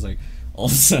just because like all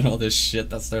of a sudden all this shit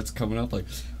that starts coming up, like,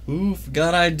 ooh,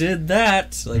 forgot I did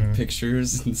that, like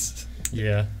pictures and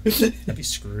Yeah, that'd be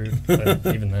screwed. But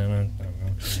even then, I don't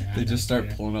know. they just start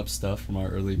pulling up stuff from our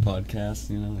early podcasts,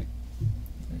 like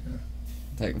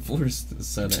Forrest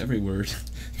said every word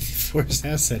Forrest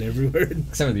has said every word.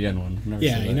 except for the N one. Never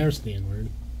Yeah, said you that. never said the N word.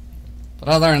 But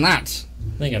other than that,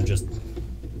 I think I'm just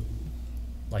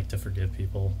like to forgive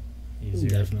people easier.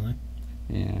 Definitely.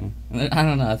 yeah, and I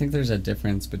don't know. I think there's a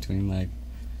difference between like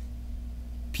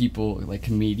people, like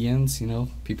comedians,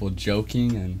 people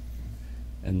joking,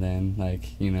 and then like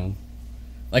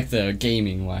like the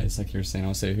gaming wise, like you're saying,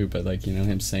 I'll say who, but like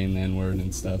him saying the N word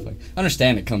and stuff. Like, I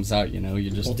understand it comes out, you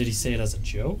just Well, did he say it as a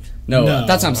joke? no. No.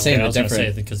 That's what I'm saying. I The was gonna say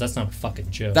difference. because that's not a fucking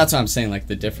joke. That's what I'm saying. Like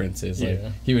the difference is like Yeah.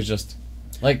 he was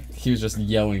just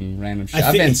yelling random shit. I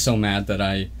I've think- been so mad that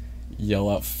I yell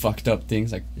out fucked up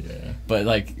things, like, yeah. but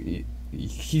like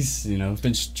he's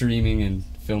been streaming and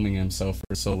filming himself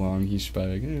for so long. He should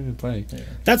probably probably. Yeah.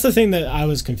 That's the thing that I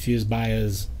was confused by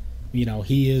is,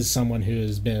 he is someone who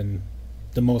has been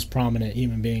the most prominent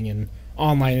human being in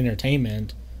online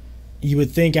entertainment. You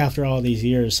would think after all these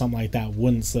years something like that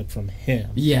wouldn't slip from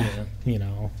him. Yeah.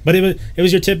 But it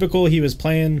was your typical, he was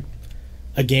playing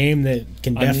a game that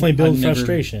can definitely build I've never-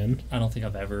 frustration. I don't think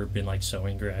I've ever been like so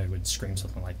angry I would scream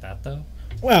something like that though.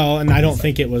 Well, and I don't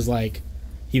think it was like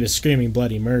he was screaming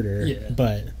bloody murder, Yeah.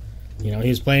 but You know, he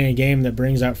was playing a game that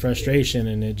brings out frustration,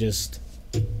 and it just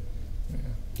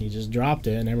he just dropped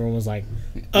it, and everyone was like,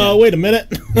 "Oh, wait a minute."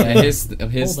 Yeah, his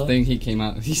Hold up. thing, he came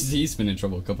out. He's been in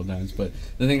trouble a couple times, but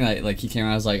the thing that like he came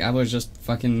out, I was like, I was just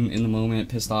fucking in the moment,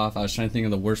 pissed off. I was trying to think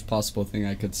of the worst possible thing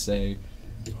I could say.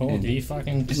 And He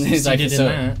fucking he's like, succeeded in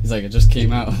that. he's like, it just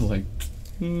came out. I was like,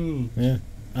 Yeah.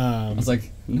 I was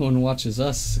like, no one watches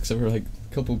us except for like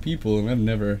a couple people, and I've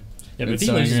never. Yeah, but been if he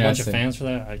so loses a angry, bunch I'd of say- fans for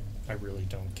that, I really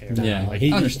don't care. Yeah, like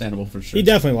he- understandable for sure. He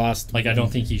definitely lost. Like, I don't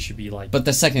think he should be like But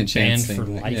the second chance banned thing,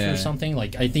 for like, life yeah. or something.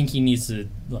 Like, I think he needs to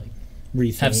like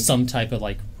Rethink. have some type of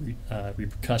like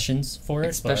repercussions for it,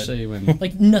 Especially when but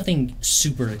like nothing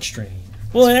super extreme.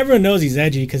 Well, and everyone knows he's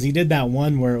edgy because he did that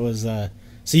one where it was.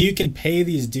 So you can pay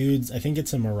these dudes. I think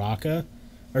it's in Morocco,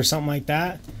 or something like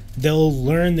that. They'll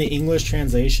learn the English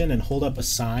translation and hold up a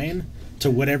sign to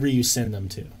whatever you send them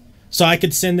to. So I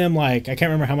could send them like I can't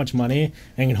remember how much money,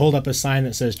 and can hold up a sign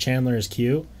that says Chandler is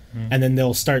cute, and then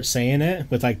they'll start saying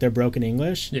it with like their broken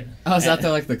English. Yeah, oh, is that the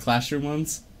like the classroom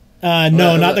ones? No,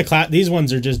 Well, not the class. These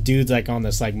ones are just dudes like on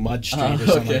this like mud street or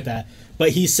something okay. like that. But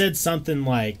he said something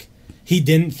like he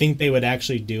didn't think they would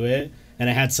actually do it, and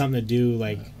it had something to do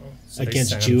like So they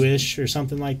against sent- Jewish or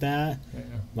something like that. Yeah.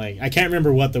 Like I can't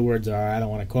remember what the words are. I don't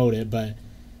want to quote it, but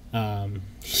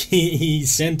he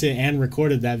sent it and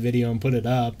recorded that video and put it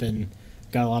up and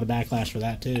got a lot of backlash for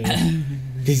that too.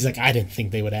 He's like, I didn't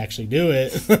think they would actually do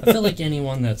it. I feel like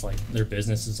anyone that's like their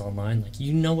business is online, like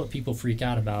you know what people freak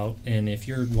out about, and if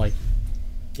you're like,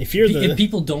 if you're if the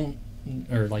people don't,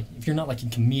 or like if you're not like a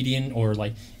comedian or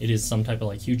like it is some type of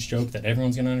like huge joke that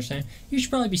everyone's gonna understand, you should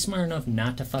probably be smart enough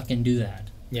not to fucking do that.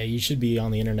 yeah, you should be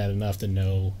on the internet enough to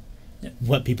know Yeah.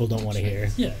 what people don't want to hear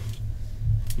Yeah,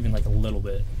 even like a little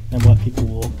bit. and what people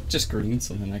will. Just green,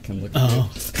 so then I can look at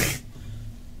Oh. it.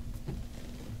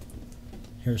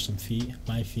 Here's some feet,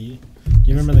 my feet. Do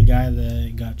you remember the guy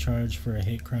that got charged for a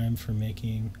hate crime for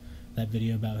making that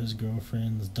video about his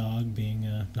girlfriend's dog being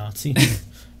a Nazi?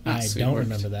 I Sweet don't work.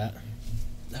 remember that.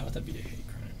 How would that be a hate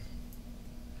crime?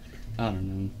 I don't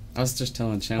know. I was just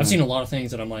telling Chandler. I've seen a lot of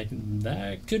things that I'm like,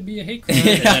 that could be a hate crime,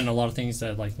 and then a lot of things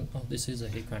that like, oh, this is a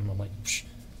hate crime. I'm like, psh,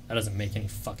 that doesn't make any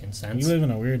fucking We sense. live in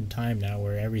a weird time now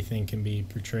where everything can be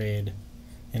portrayed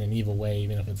in an evil way,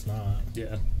 even if it's not.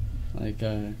 Yeah. Like,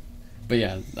 but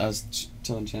yeah, I was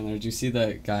telling Chandler, did you see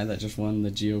that guy that just won the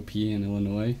GOP in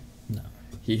Illinois? No.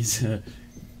 He's a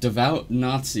devout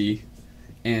Nazi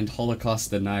and Holocaust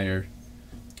denier,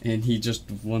 and he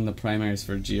just won the primaries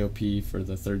for GOP for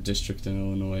the 3rd District in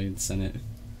Illinois and Senate.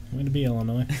 Way to be,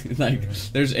 Illinois. Like,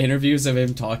 there's interviews of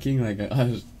him talking,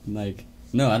 like,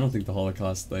 no, I don't think the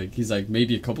Holocaust, like, he's like,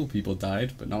 maybe a couple people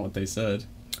died, but not what they said.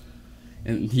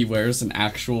 And he wears an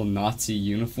actual Nazi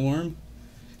uniform,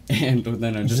 and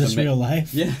then Is this real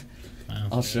life? Yeah. Wow.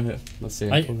 I'll show it. Let's see.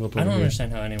 I I'll pull it up don't over here.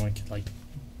 understand how anyone could like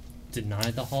deny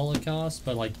the Holocaust,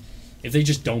 but like if they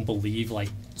just don't believe like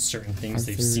certain things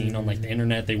they've seen on like the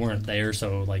internet, they weren't there,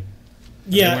 so like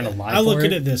they Yeah, weren't alive I look for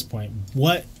at it. it this point.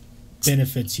 What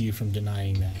benefits you from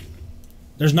denying that?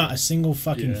 There's not a single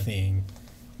fucking Yeah. thing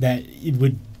that it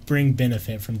would bring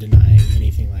benefit from denying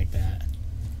anything like that.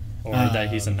 Or that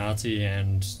he's a Nazi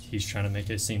and he's trying to make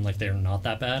it seem like they're not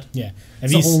that bad. Yeah.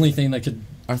 It's the only thing that could.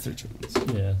 Arthur Jones.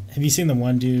 Yeah. Have you seen the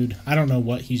one dude? I don't know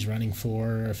what he's running for,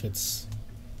 or if it's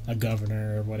a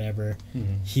governor or whatever.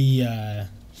 Mhm. He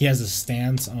has a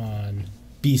stance on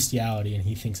bestiality, and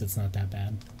he thinks it's not that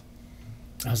bad.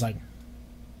 I was like,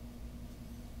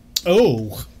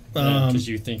 oh, Because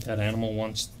you think that animal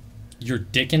wants your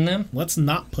dick in them. let's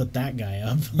not put that guy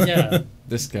up. Yeah.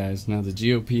 This guy's now the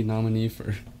GOP nominee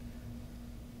for.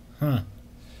 Huh.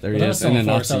 There Well, he that was is in a so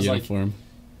far, so I Nazi was like- uniform.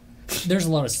 There's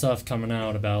a lot of stuff coming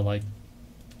out about like.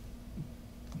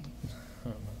 I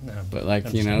don't know. No, But like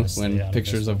I'm you just know, gonna stay when out of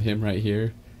pictures this of one. him right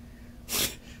here,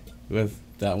 with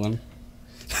that one.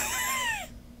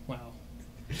 Wow.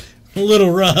 A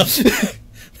little rough.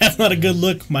 That's not a good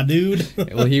look, my dude.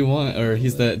 Well, he won, or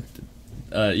he's the,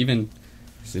 even.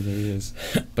 See, there he is.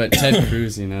 But Ted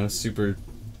Cruz, you know, super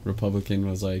Republican,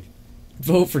 was like,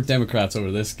 vote for Democrats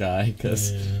over this guy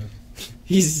because Yeah.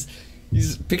 he's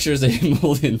pictures of him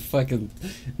holding fucking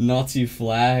Nazi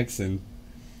flags and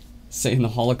saying the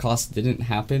Holocaust didn't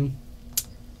happen.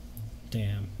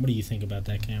 Damn. What do you think about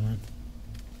that, Cameron?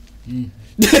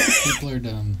 People are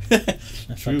dumb. I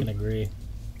fucking agree.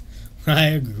 I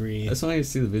agree. That's why I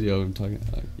see the video of him talking.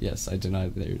 Yes, I deny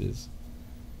it. There it is.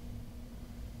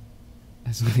 I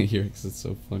just want to hear it because it's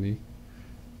so funny.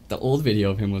 The old video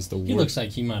of him was the worst. He looks like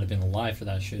he might have been alive for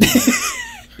that shit.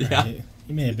 Yeah. Right?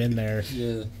 He may have been there.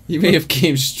 Yeah. He may have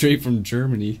came straight from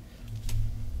Germany.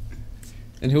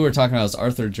 And who we're talking about is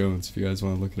Arthur Jones, if you guys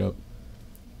want to look it up.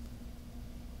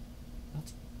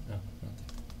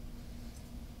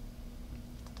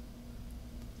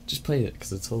 Just play it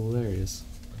because it's hilarious.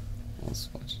 Let's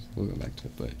watch it. We'll go back to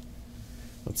it. But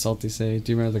what's Salty say?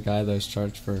 Do you remember the guy that was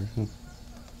charged for?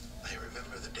 I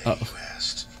remember the day you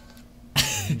asked.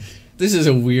 This is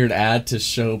a weird ad to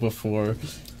show before.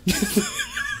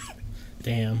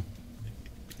 Damn.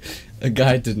 A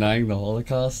guy denying the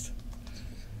Holocaust.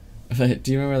 But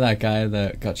do you remember that guy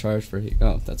that got charged for?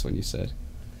 Oh, that's what you said.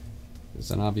 It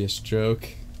was an obvious joke.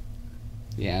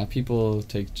 Yeah, people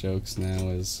take jokes now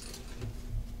as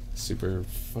super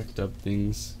fucked up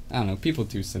things. I don't know. People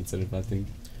too sensitive, I think.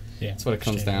 Yeah. That's what it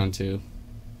comes down to.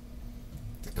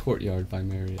 The Courtyard by I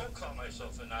Marriott. don't call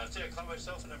myself a Nazi. I call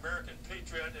myself an American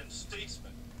patriot and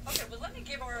statesman. Okay, well, let me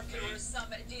give our viewers some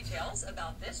details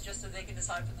about this, just so they can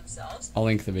decide for themselves. I'll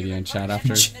link the video in chat after.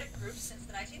 You've been part of groups since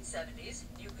the 1970s.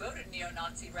 You go to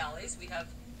neo-Nazi rallies. We have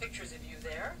pictures of you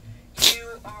there.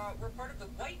 Were part of the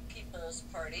White People's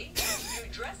Party.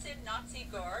 You dress in Nazi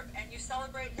garb, and you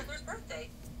celebrate Hitler's birthday.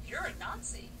 You're a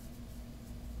Nazi.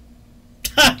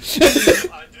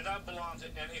 I do not belong to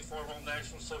any formal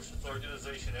National Socialist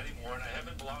organization anymore, and I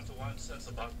haven't belonged to one since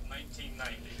about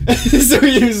 1990. So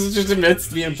he just admits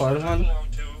to being part of one?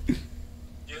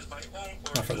 Is my own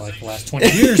Not for like the organization. last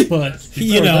 20 years, but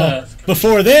You before know, that-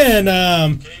 before then,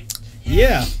 Okay?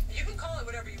 yeah. You can call it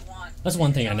whatever you want. That's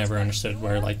one thing I never understood,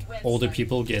 where like older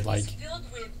people get like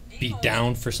beat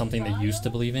down for something they used to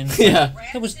believe in. Yeah.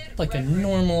 That was like a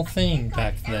normal thing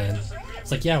back then.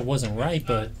 It's like, yeah, it wasn't right,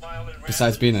 but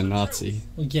Besides being a Nazi.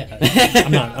 well, yeah,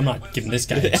 I'm not giving this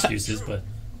guy excuses, but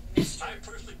I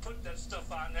personally put that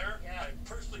stuff on there. I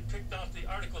personally picked out the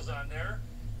articles on there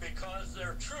because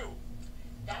they're true.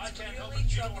 Now, I That's can't help really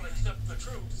it you troubling. don't accept the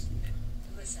truth.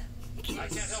 Listen. I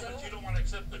can't help it So- you don't want to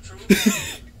accept the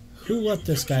truth. Who let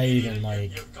this guy even,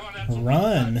 like, You've gone absolutely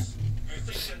run? nuts. You think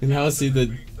that And how is he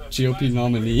the GOP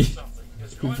nominee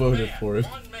It's who one voted man, for it?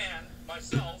 One man,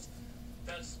 myself,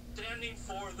 that's standing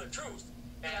for the truth.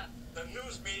 And Yeah. the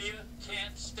news media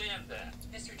can't stand that.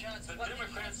 Mr. Jones, The what you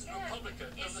Democrats and said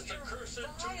Republicans, is it's a your cursed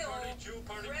vile Jew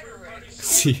party, queer rhetoric. party,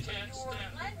 See. can't Your stand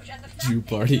it. language and the fact Jew that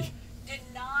party. you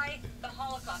deny the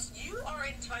Holocaust. You are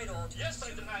entitled. Yes, I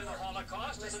to deny the your-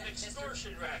 Holocaust. It's an Listen, Mr.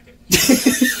 extortion racket. You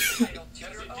are entitled to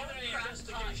If your you own did any crap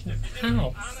investigation, time. if you did How?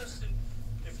 any honest,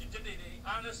 if you did any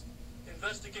honest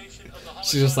investigation of the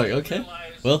Holocaust, She's just like, you okay,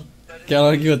 realize well, that it can't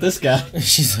argue with this guy.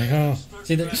 She's like, oh,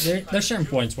 see, there's certain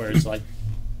points where it's like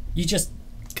you just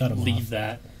cut him leave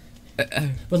off.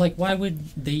 that. But like, why would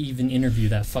they even interview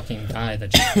that fucking guy? That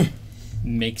just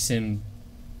makes him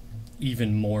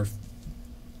even more.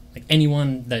 Like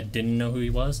anyone that didn't know who he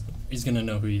was is gonna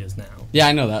know who he is now. Yeah,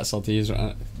 I know that Salty. He's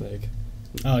like,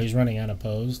 Oh, he's running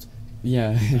unopposed?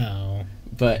 yeah. Oh.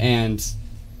 But, and,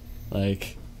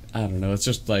 like, I don't know. It's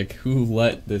just like, who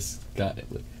let this guy,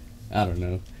 like, I don't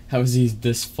know. How is he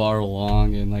this far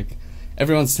along? And, like,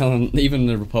 everyone's telling, even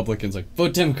the Republicans, like,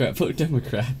 vote Democrat, vote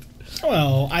Democrat.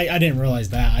 Well, I didn't realize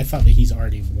that. I thought that he's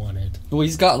already won it. Well,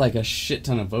 he's got, like, a shit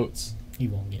ton of votes. He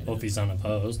won't get Well, if it. he's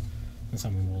unopposed. And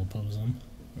someone will oppose him.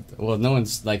 Well, no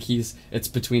one's, like, it's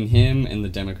between him and the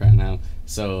Democrat now.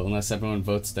 So, unless everyone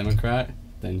votes Democrat,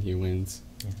 then he wins.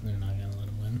 Yeah, they're not gonna let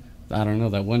him win. I don't know,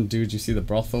 that one dude, you see the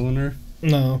brothel owner?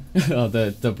 No. Oh,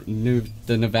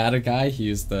 the Nevada guy. He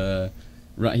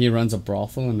runs a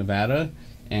brothel in Nevada,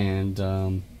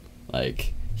 and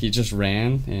like he just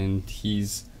ran, and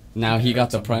now he got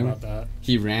the Something primary. about that.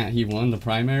 He won the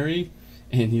primary,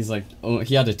 and he's like, oh,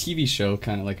 he had a TV show,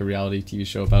 kind of like a reality TV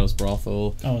show about his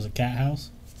brothel. Oh, it was a cat house?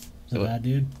 Is What? that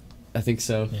dude? I think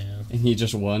so. Yeah. And he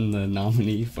just won the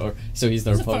nominee for. So he's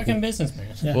the He's a fucking Republican. businessman.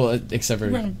 Yeah. Well, except for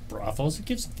He run brothels. Who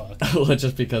gives a fuck? well,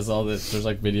 just because there's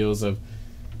like videos of,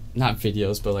 not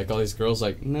videos, but like all these girls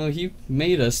like, no, he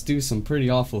made us do some pretty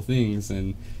awful things,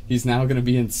 and he's now gonna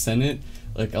be in Senate.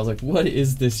 Like, I was like, what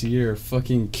is this year?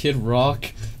 Fucking Kid Rock,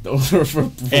 the owner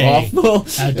for Hey, brothel.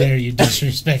 How dare you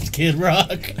disrespect Kid Rock?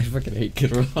 I fucking hate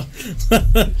Kid Rock.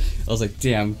 I was like,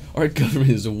 damn, our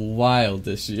government is wild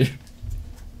this year.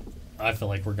 I feel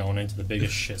like we're going into the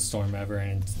biggest shitstorm ever,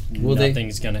 and Well,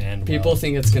 nothing's gonna end People well.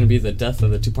 think it's gonna be the death of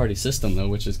the two-party system, though,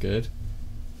 which is good.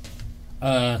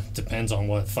 Depends on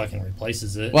what fucking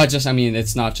replaces it. Well, I mean,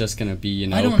 it's not just gonna be, you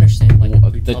know, I don't understand. Like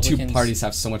the two Republicans- parties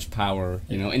have so much power.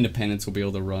 You know, independents will be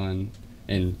able to run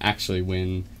and actually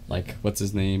win. Like, what's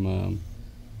his name?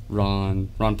 Ron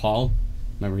Paul.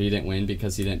 Remember, he didn't win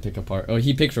because he didn't pick a part. Oh,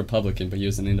 he picked Republican, but he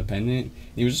was an independent.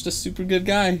 He was just a super good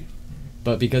guy.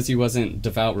 But because he wasn't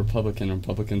devout Republican,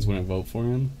 Republicans wouldn't vote for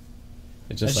him.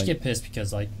 It I just just like, get pissed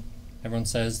because like everyone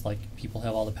says like people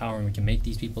have all the power and we can make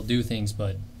these people do things,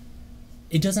 but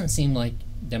it doesn't seem like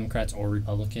Democrats or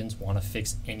Republicans want to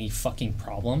fix any fucking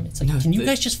problem. It's like, No, can you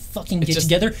guys just fucking get just-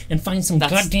 together and find some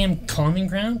that's- goddamn common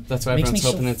ground? That's why Makes everyone's me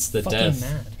so hoping it's the fucking death,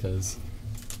 mad. because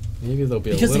maybe there'll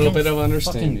be Because a they little don't bit of fucking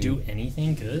understanding. do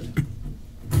anything good.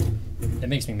 It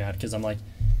makes me mad because I'm like,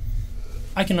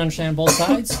 I can understand both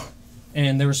sides,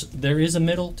 and there is a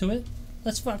middle to it.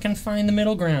 Let's fucking find the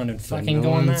middle ground and But fucking no go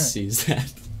on one that. sees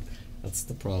that. That's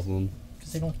the problem.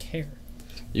 Because they don't care.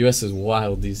 U.S. is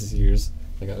wild these years.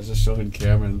 Like I was just showing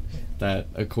Cameron that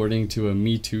according to a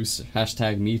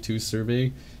hashtag Me Too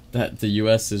survey, that the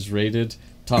U.S. is rated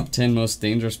top 10 most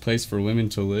dangerous place for women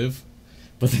to live.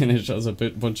 But then it shows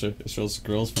it shows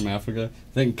girls from Africa.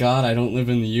 Thank God I don't live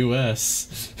in the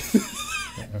U.S.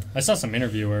 I saw some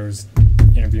interview where it was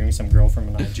interviewing some girl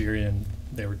from Nigeria, and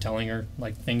they were telling her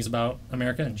like things about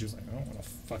America, and she was like, I don't want to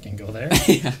fucking go there.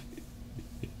 Yeah.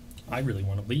 I really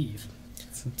want to leave.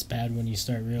 It's bad when you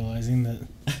start realizing that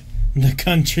the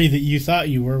country that you thought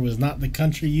you were was not the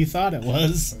country you thought it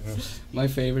was. My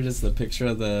favorite is the picture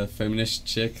of the feminist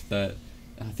chick that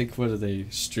I think what are they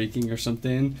streaking or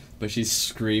something, but she's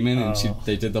screaming and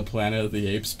they did the Planet of the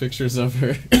Apes pictures of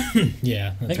her.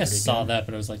 Yeah, I think I saw that,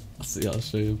 but I was like, I'll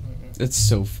show you. It's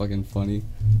so fucking funny.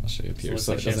 I'll show you up here. looks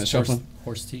So like it she has doesn't show up.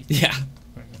 horse teeth. Yeah.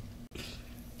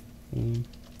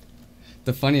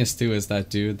 The funniest too is that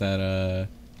dude that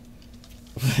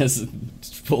has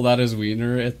pulled out his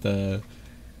wiener at the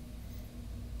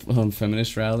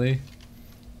feminist rally,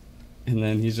 and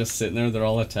then he's just sitting there. They're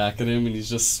all attacking him, and he's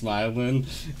just smiling.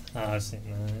 I've seen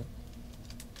that.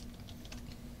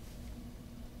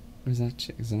 Where's that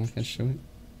chick? Is it not gonna show it?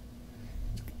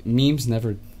 Memes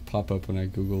never pop up when I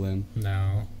Google them.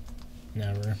 No,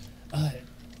 never.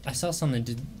 I saw something.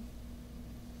 Did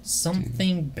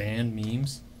something ban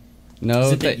memes? No,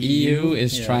 Is it the the EU EU?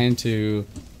 is Yeah. trying to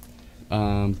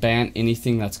ban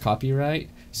anything that's copyright.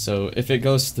 So if it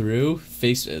goes through,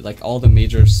 like all the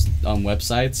major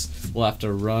websites will have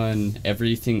to run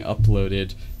everything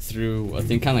uploaded through a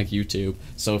thing kind of like YouTube.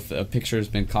 So if a picture has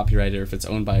been copyrighted or if it's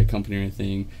owned by a company or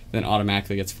anything, then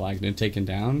automatically gets flagged and taken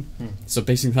down. So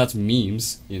basically that's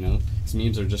memes, you know. 'Cause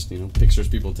memes are just, you know, pictures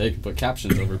people take and put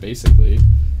captions over basically.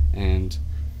 And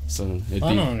so it'd I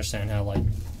be... don't understand how like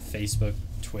Facebook,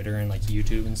 Twitter, and like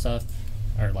YouTube and stuff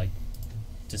are like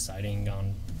deciding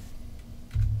on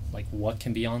like what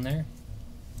can be on there,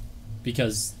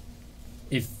 because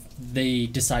if they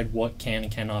decide what can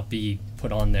and cannot be put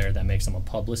on there, that makes them a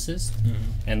publicist,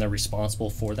 and they're responsible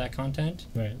for that content.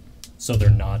 Right. So they're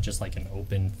not just like an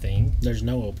open thing. There's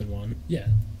no open one. Yeah,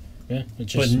 Yeah,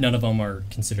 it's but just. none of them are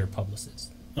considered publicists,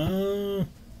 Well,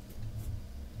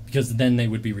 because then they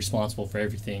would be responsible for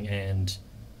everything, and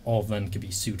all of them could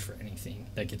be sued for anything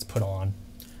that gets put on.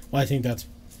 I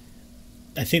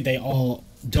think they all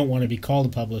don't want to be called a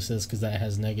publicist because that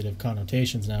has negative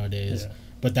connotations nowadays. Yeah.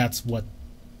 But that's what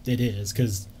it is,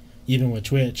 because even with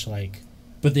Twitch, like,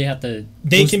 But they have to.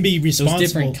 they can be Those responsible.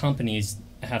 different companies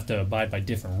have to abide by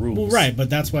different rules. Well, right, but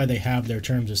that's why they have their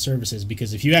terms of services,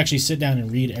 because if you actually sit down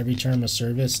and read every term of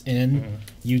service in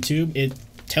YouTube, it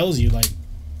tells you, like,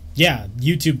 yeah,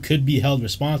 YouTube could be held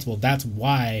responsible. That's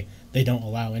why they don't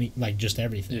allow any, like, just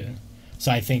everything. Yeah.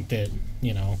 So I think that,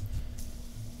 you know,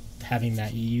 having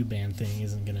that EU ban thing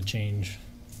isn't going to change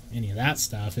any of that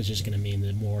stuff. It's just going to mean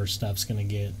that more stuff's going to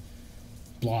get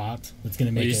blocked. It's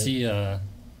going to Well, make you see,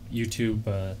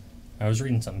 YouTube. I was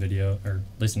reading some video or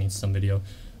listening to some video,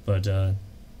 but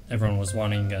everyone was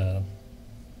wanting to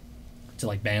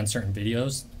like ban certain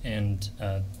videos, and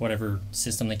whatever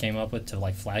system they came up with to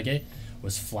like flag it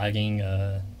was flagging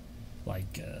what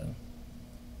do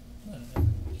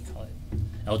you call it,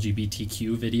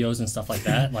 LGBTQ videos and stuff like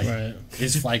that. Like, Right.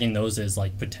 is flagging those as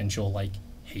like potential like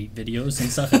hate videos and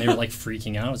stuff, and they were like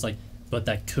freaking out. It's like, but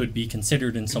that could be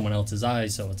considered in someone else's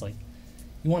eyes, so it's like,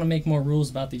 you want to make more rules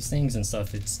about these things and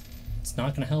stuff. It's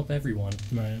not going to help everyone.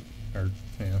 Right. Or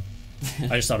yeah,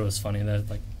 I just thought it was funny that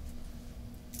like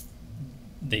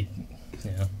they,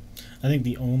 yeah. I think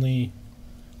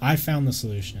I found the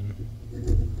solution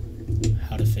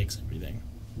how to fix everything.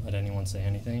 Let anyone say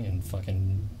anything and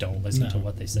fucking don't listen to No.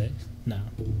 what they say. No.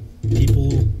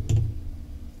 People,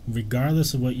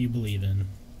 regardless of what you believe in,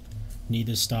 need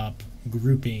to stop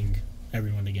grouping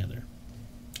everyone together.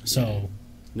 So,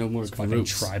 No more It's fucking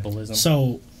groups. tribalism.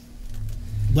 so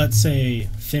let's say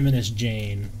feminist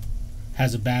Jane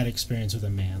has a bad experience with a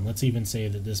man. Let's even say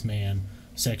that this man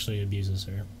sexually abuses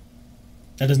her.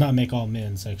 That does not make all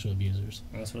men sexual abusers.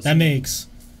 That's what That makes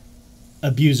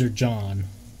abuser John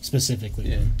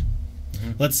specifically. Yeah.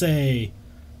 Mhm. Let's say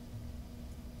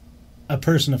a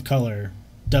person of color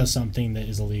does something that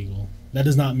is illegal. That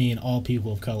does not mean all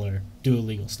people of color do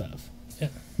illegal stuff. Yeah.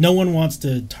 No one wants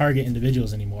to target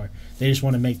individuals anymore. They just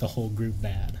want to make the whole group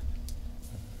bad.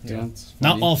 Yeah, it's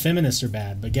Not funny. all feminists are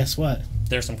bad, but guess what?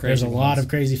 There's some crazy There's a lot ones. of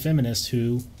crazy feminists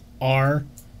who are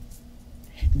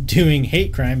doing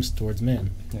hate crimes towards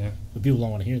men. Yeah. But people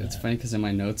don't want to hear It's that. funny because in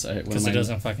my notes, one of Because my it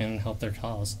doesn't fucking help their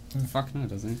cause. fuck no, it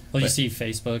doesn't. Well, you But- see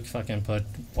Facebook fucking put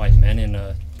white men in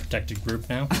a protected group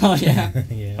now. Oh yeah.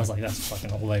 Yeah. I was like, that's fucking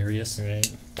hilarious. Right.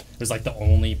 It was like the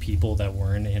only people that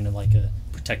weren't in like a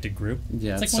protected group.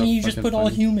 Yeah. It's like, it's why so don't you just fucking put all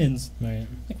funny. humans? Right.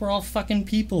 Like, we're all fucking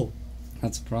people.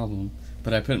 That's a problem.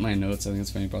 But I put in my notes, I think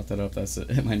it's funny you brought that up. That's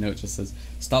it. My note just says,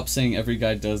 "Stop saying every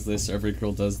guy does this or every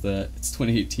girl does that. It's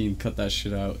 2018. Cut that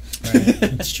shit out." Right.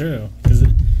 It's true. Because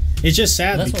it's just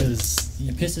sad That's what- because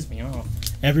It pisses me off.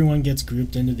 everyone gets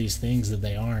grouped into these things that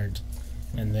they aren't.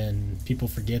 And then people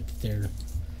forget that they're,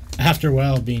 after a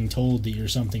while, being told that you're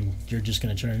something, you're just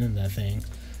going to turn into that thing.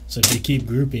 So if you keep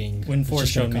grouping, When it's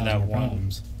Forrest just gonna showed me cause that more one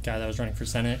problems. guy that was running for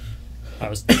Senate, I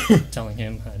was telling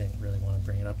him, I didn't really want to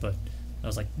bring it up, but I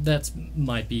was like, that's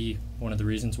might be one of the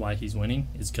reasons why he's winning,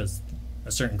 is because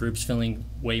a certain group's feeling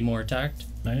way more attacked,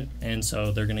 Right? and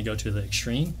so they're going to go to the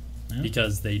extreme Yeah.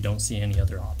 because they don't see any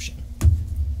other option.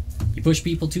 You push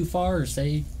people too far, or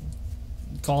say,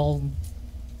 call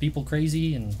people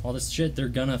crazy and all this shit, they're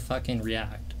gonna fucking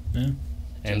react. Yeah.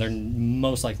 And they're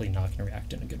most likely not gonna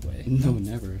react in a good way. No,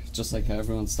 never. Just like how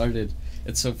everyone started.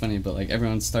 It's so funny, but like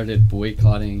everyone started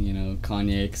boycotting,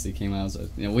 Kanye because he came out as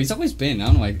well, he's always been. I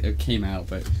don't know why it came out,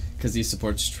 but because he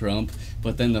supports Trump.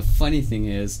 But then the funny thing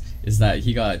is that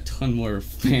he got a ton more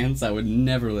fans that would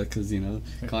never look, because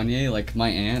Kanye, like my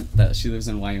aunt, that she lives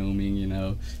in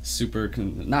Wyoming, super, I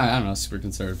don't know, super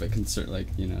conservative,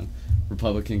 but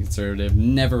Republican conservative,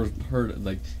 never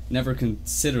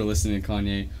consider listening to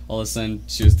Kanye. All of a sudden,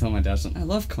 she was telling my dad, I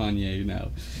love Kanye now.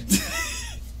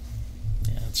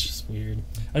 Yeah, it's just weird.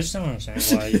 I just don't understand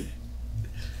why,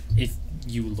 if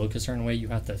you look a certain way, you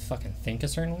have to fucking think a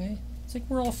certain way. It's like,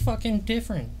 we're all fucking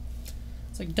different.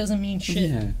 It's like, it doesn't mean shit.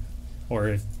 Yeah. Or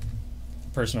if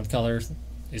a person of color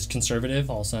is conservative,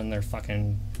 all of a sudden they're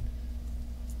fucking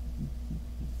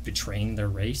betraying their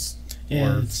race.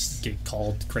 Yeah, or it's- get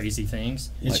called crazy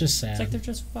things. It's just sad. It's like they're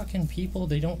just fucking people.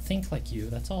 They don't think like you.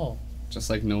 That's all. Just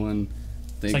like no one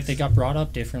thinks. It's like they got brought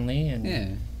up differently, and Yeah.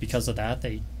 because of that,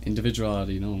 they.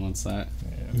 Individuality, no one wants that.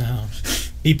 No.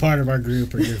 Be part of our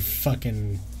group or you're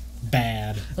fucking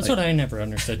bad. That's what I never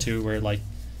understood too. Where like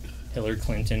Hillary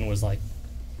Clinton was like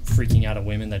freaking out at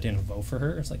women that didn't vote for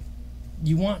her. It's like,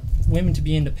 you want women to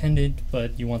be independent,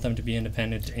 but you want them to be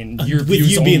independent in your with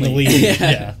views you being the only. leader.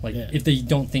 Yeah, like Yeah. if they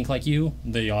don't think like you,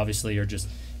 they obviously are just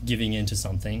giving in to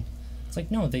something. It's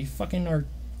like, no, they fucking are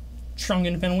strong,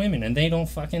 independent women, and they don't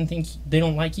fucking think they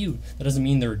don't like you. That doesn't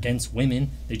mean they're against women.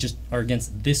 They just are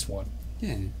against this one.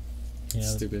 Yeah. Yeah.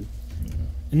 Stupid.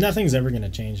 And nothing's ever going to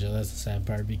change, though. That's the sad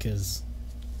part, because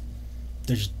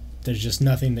there's just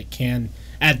nothing that can.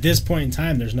 At this point in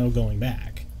time, there's no going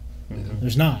back.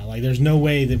 There's not. Like, there's no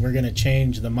way that we're going to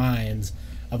change the minds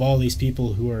of all these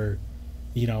people who are,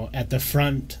 at the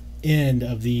front end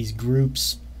of these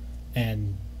groups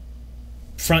and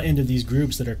front end of these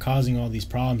groups that are causing all these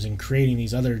problems and creating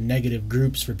these other negative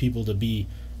groups for people to be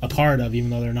a part of, even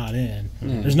though they're not in.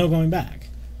 Yeah. There's no going back.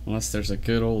 Unless there's a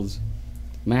good old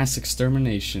mass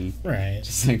extermination. Right.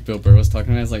 Just like Bill Burr was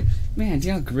talking about. He's like, man, do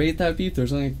you know how great that would be if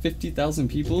there's only like 50,000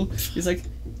 people? He's like,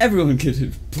 everyone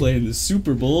could play in the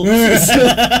Super Bowl.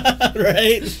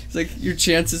 Right? It's like, your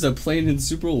chances of playing in the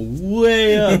Super Bowl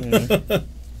way up.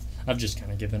 I've just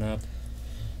kind of given up.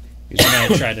 And I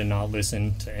try to not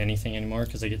listen to anything anymore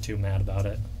because I get too mad about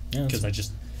it. Yeah, Because I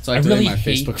just, So I I have to really delete my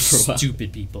hate Facebook for a while.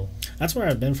 stupid people. That's where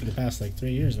I've been for the past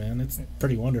 3 years, man. It's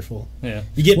pretty wonderful. Yeah.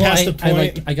 You get past the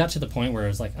point. I got to the point where I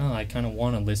was like, oh, I kind of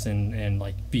want to listen and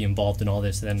be involved in all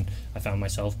this. And then I found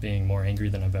myself being more angry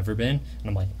than I've ever been. And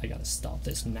I'm like, I got to stop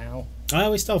this now. I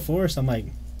always tell Forrest, I'm like,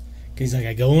 because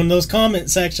I go in those comment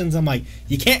sections. I'm like,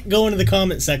 you can't go into the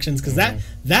comment sections because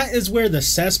that is where the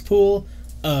cesspool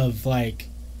of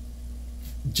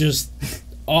just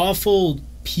awful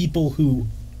people who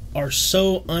are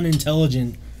so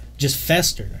unintelligent just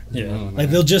fester. Yeah. Like,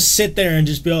 they'll just sit there and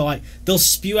just be all like, they'll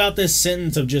spew out this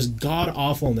sentence of just god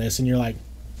awfulness, and you're like,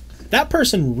 that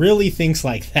person really thinks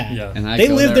like that. Yeah. And I They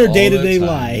go live there their all day to the day time.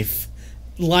 life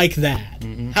like that.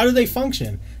 Mm-hmm. How do they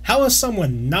function? How has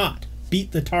someone not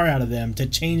beat the tar out of them to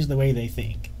change the way they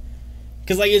think?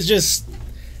 Because it's just,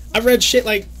 I've read shit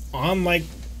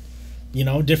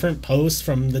on different posts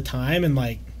from the time, and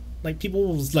like people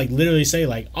will literally say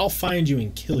I'll find you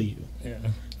and kill you. Yeah.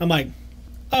 I'm like,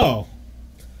 oh,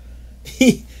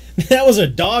 that was a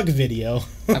dog video.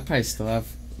 I probably still have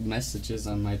messages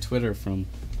on my Twitter from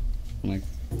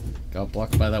got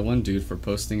blocked by that one dude for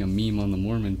posting a meme on the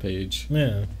Mormon page,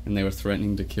 Yeah. and they were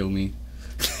threatening to kill me.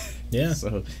 Yeah.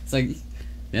 So it's like,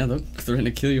 yeah, they'll threaten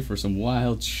to kill you for some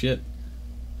wild shit.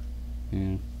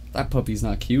 Yeah, that puppy's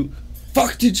not cute.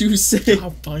 Fuck did you say? I'll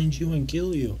find you and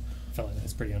kill you. I feel like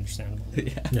that's pretty understandable.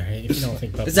 Yeah. Right. If you don't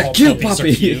think Is puppies. that All cute puppies are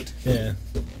puppy? cute. Yeah.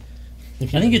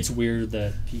 If you I think don't- it's weird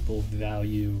that people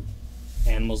value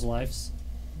animals' lives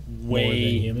More than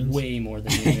humans? way more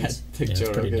than humans. I think Yeah, it's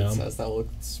Joe pretty Rogan dumb. says that.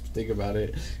 Let's think about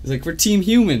it. He's like, we're team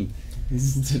human.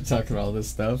 To talk about all this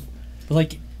stuff. But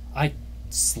like, I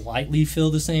slightly feel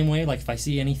the same way. Like, if I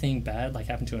see anything bad like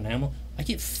happen to an animal, I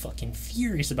get fucking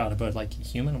furious about it. But like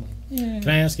human, I'm like, yeah. Can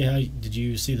I ask you did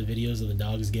you see the videos of the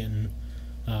dogs getting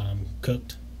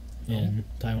cooked in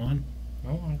Taiwan?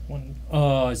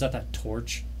 Oh, is that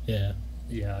torch? Yeah.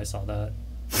 Yeah, I saw that.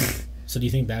 So do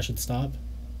you think that should stop?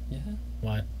 Yeah,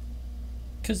 Why?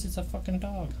 because it's a fucking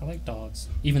dog. I like dogs,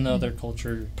 even though their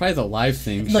culture. Probably the live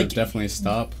thing should Like- definitely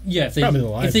stop. Yeah, if they Probably the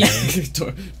live if they,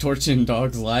 thing. Torching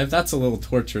dogs live, that's a little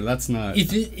torture. That's not.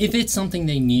 if it's something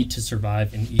they need to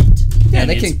survive and eat, Yeah, and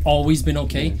they it's can- always been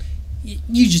okay.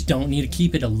 You just don't need to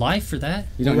keep it alive for that.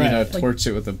 You don't Right. need to Like- torch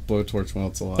it with a blowtorch while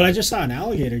it's alive. But I just saw an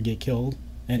alligator get killed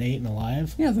and eaten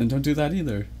alive. Yeah, then don't do that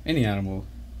either. Any animal.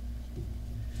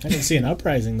 I didn't see an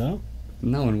uprising though.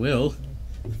 No one will.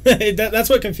 That's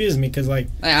what confused me because like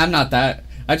I'm not that.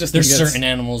 I just There's think it's- certain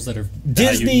animals that are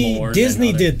valued more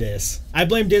Disney than did this. I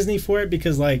blame Disney for it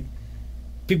because like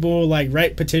people will like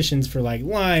write petitions for like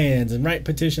lions and write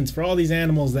petitions for all these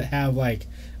animals that have like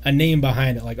a name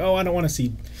behind it. Like, oh, I don't want to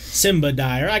see Simba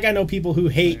die, or like I know people who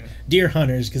hate deer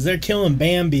hunters because they're killing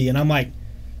Bambi, and I'm like,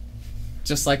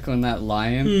 just like when that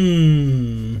lion,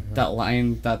 hmm. that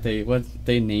lion that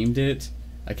they named it.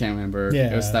 I can't remember. It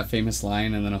Yeah. was that famous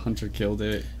lion, and then a hunter killed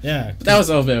it. Yeah. But that was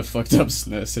a little bit of a fucked up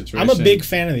situation. I'm a big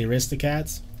fan of the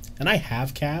Aristocats, and I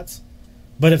have cats.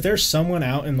 But if there's someone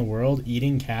out in the world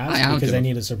eating cats I don't because give they a-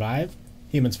 need to survive,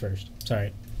 humans first.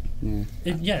 Sorry.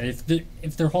 Yeah.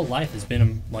 if their whole life has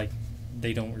been like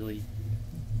they don't really,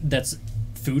 that's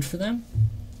food for them.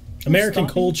 American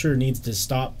Stop. culture needs to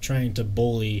stop trying to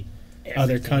bully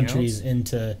other Everything countries else.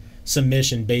 into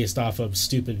submission based off of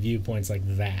stupid viewpoints like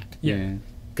that. Yeah.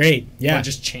 Great. Yeah. Or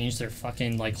just change their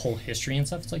fucking like whole history and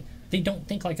stuff. It's like they don't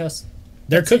think like us.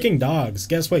 They're That's cooking dogs.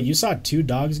 Guess what? You saw 2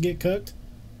 dogs get cooked?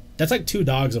 That's like 2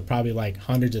 dogs of probably like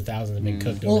hundreds of thousands have been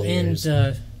cooked over Well, the and years.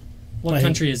 what Like-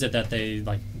 country is it that they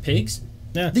like pigs?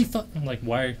 Yeah. They like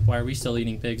why are we still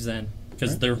eating pigs then?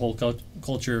 Because their whole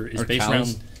culture is Or based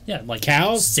cows. around like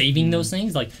Cows? saving those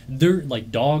things. Like they're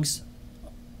like dogs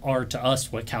are to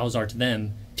us what cows are to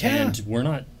them, Yeah. and we're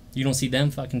not. You don't see them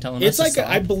fucking telling It's us. like, to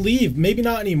I stop. believe, maybe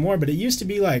not anymore, but it used to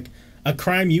be like a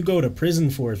crime you go to prison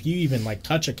for if you even like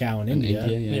touch a cow in In India.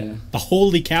 India, Yeah. The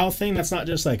holy cow thing, that's not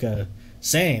just like a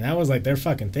saying. That was like their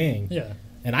fucking thing. Yeah.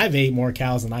 And I've ate more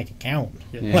cows than I can count,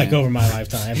 Yeah. like over my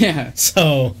lifetime. Yeah.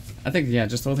 So, I think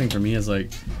just the whole thing for me is like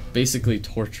basically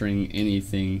torturing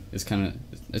anything is kind of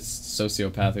it's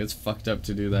sociopathic. It's fucked up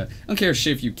to do that. I don't care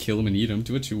shit if you kill them and eat them,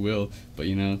 do what you will, but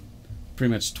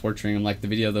pretty much torturing them. Like the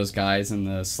video of those guys in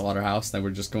the slaughterhouse that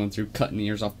were just going through cutting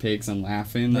ears off pigs and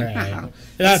laughing. Like, right.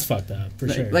 That's fucked up, for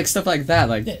sure. like stuff like that.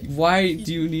 Like Yeah. why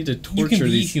do you need to You torture can be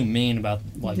these? humane about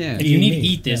like Yeah. if you need to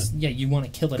Humane, eat this, yeah, you want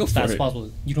to kill it Go as for fast as it.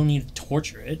 possible. You don't need to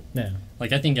torture it. yeah.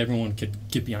 Like I think everyone could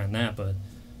get behind that, but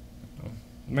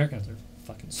Americans are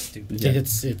fucking stupid. Yeah.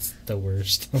 It's the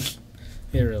worst.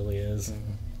 It really is. And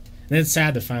it's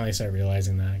sad to finally start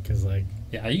realizing that because, like,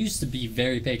 Yeah, I used to be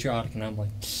very patriotic, and I'm like,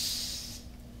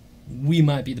 we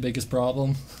might be the biggest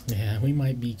problem. yeah, we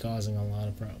might be causing a lot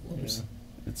of problems.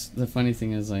 It's the funny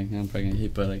thing is like I'm probably gonna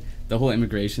hate, but like the whole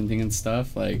immigration thing and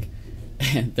stuff. Like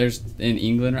there's in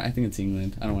England, I think it's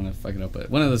England. I don't want to fuck it up, but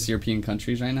one of those European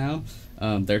countries right now,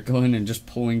 they're going and just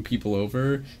pulling people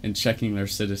over and checking their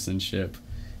citizenship,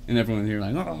 and everyone here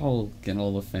like getting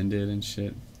all offended and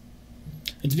shit.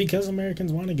 It's because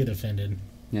Americans want to get offended.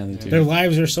 Yeah, they do. Their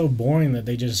lives are so boring that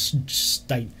they just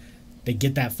like they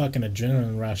get that fucking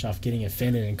adrenaline rush off getting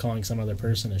offended and calling some other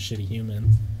person a shitty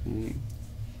human.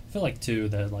 I feel like too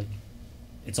that like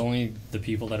it's only the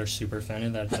people that are super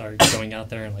offended that are going out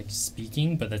there and like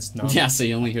speaking, but that's not. Yeah, so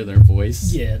you only hear their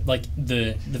voice. Yeah, like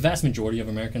the vast majority of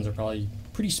Americans are probably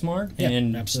pretty smart Yeah,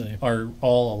 and absolutely. are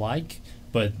all alike,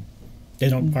 but They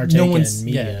don't partake no one's in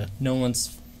media.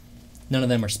 none of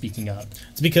them are speaking up.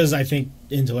 It's because I think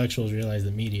intellectuals realize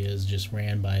that media is just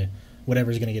ran by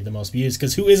whatever's going to get the most views.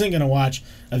 Because who isn't going to watch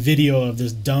a video of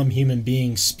this dumb human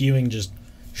being spewing just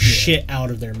shit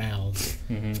out of their mouths?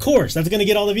 Mhm. Of course, that's going to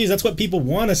get all the views. That's what people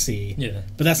want to see. Yeah,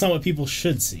 But that's not what people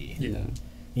should see. yeah.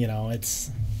 You know, it's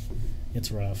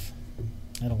rough.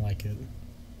 I don't like it.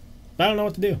 But I don't know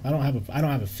what to do. I don't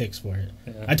have a fix for it.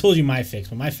 Yeah. I told you my fix,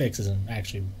 but my fix isn't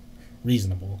actually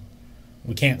reasonable.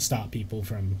 We can't stop people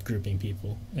from grouping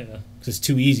people Yeah. because it's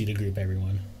too easy to group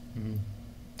everyone. Mm.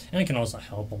 And it can also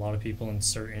help a lot of people in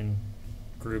certain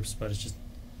groups, but it's just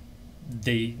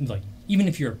they like even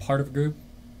if you're a part of a group,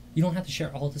 you don't have to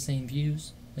share all the same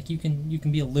views. Like you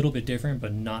can be a little bit different,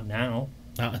 but not now.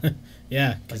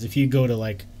 Yeah, because if you go to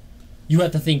like, You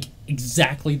have to think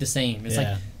exactly the same. It's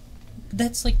yeah, like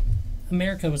that's like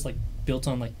America was like built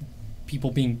on like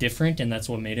people being different, and that's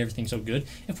what made everything so good.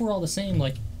 If we're all the same,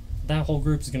 like that whole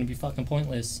group is gonna be fucking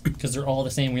pointless because they're all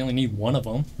the same. We only need one of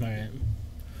them. right.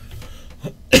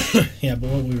 Yeah, but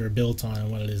what we were built on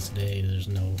and what it is today, there's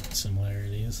no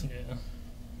similarities. Yeah.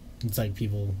 It's like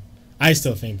people. I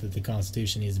still think that the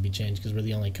Constitution needs to be changed because we're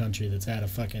the only country that's had a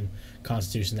fucking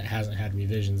Constitution that hasn't had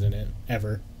revisions in it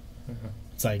ever. Uh-huh.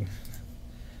 It's like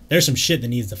there's some shit that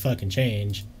needs to fucking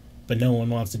change, but no one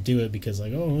wants to do it because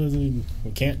like, oh,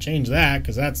 we can't change that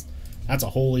because that's a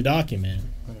holy document.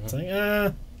 It's like,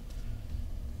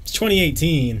 it's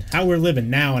 2018. How we're living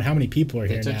now and how many people are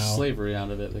They here took now? slavery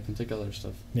out of it. They can take other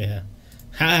stuff. Yeah.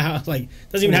 How like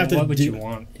doesn't even have to. What would do, you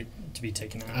want it to be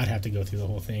taken out? I'd have to go through the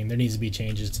whole thing. There needs to be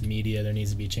changes to media. There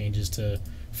needs to be changes to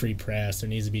free press. There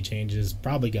needs to be changes,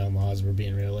 probably gun laws. We're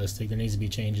being realistic. There needs to be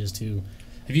changes to.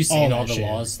 Have you seen all that the shit.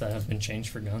 laws that have been changed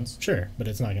for guns? Sure, but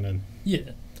it's not gonna.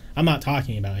 Yeah. I'm not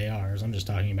talking about ARs. I'm just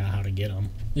talking about how to get them.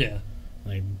 Yeah.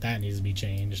 Like that needs to be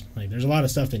changed. Like there's a lot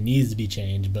of stuff that needs to be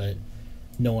changed, but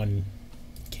no one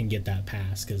can get that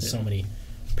passed because so many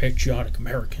patriotic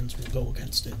Americans will go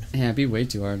against it. Yeah, it'd be way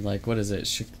too hard. Like, what is it?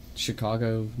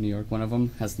 Chicago, New York, one of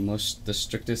them has the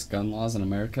strictest gun laws in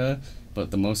America,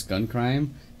 but the most gun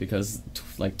crime because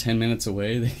like 10 minutes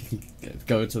away they can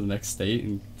go to the next state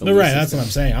and. But right, that's what I'm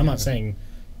saying. I'm not saying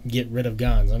get rid of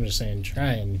guns. I'm just saying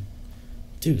try and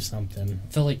do something.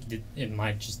 I feel like it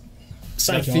might just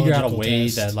gotta figure out a way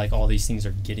that like all these things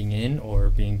are getting in or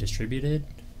being distributed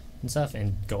and stuff,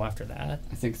 and go after that.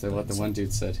 I think that what the one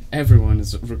dude said. Everyone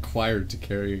is required to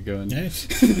carry a gun. Yeah,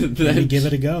 Then give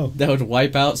it a go. that would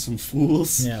wipe out some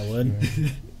fools. Yeah, it would.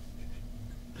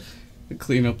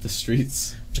 Clean up the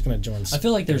streets. I'm just gonna join. I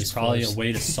feel like there's Space probably Force. a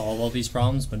way to solve all these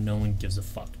problems, but no one gives a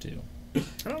fuck to.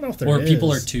 I don't know if there Or is.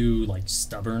 people are too like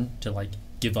stubborn to like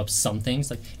give up some things.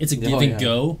 Like it's a give Oh, and yeah.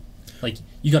 go. Like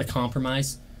you got to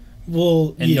compromise,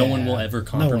 Well, and no one yeah. will ever No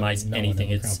compromise one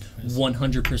anything. ever It's compromise.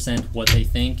 100% what they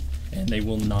think, and they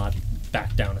will not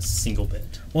back down a single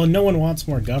bit. Well, no one wants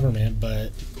more government,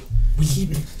 but We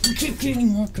keep getting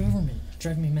more government.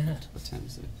 Driving me mad. What time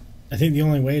is it? I think the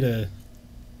only way to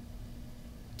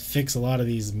fix a lot of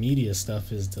these media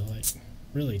stuff is to like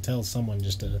really tell someone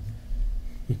just to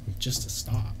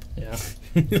stop. Yeah.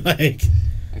 Like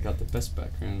I got the best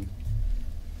background.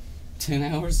 10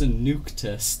 hours of nuke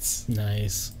tests.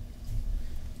 nice.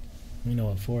 We know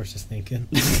what Forrest is thinking.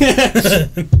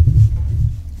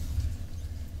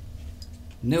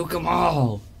 Nuke 'em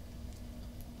all!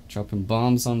 Dropping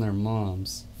bombs on their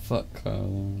moms. Fuck Kyle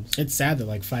Williams. It's sad that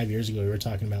like 5 years ago we were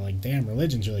talking about like, damn,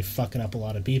 religion's really fucking up a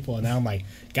lot of people, and now I'm like,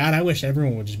 God, I wish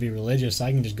everyone would just be religious so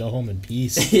I can just go home in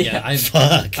peace. Yeah,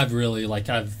 Fuck. I've really like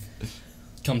I've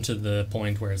come to the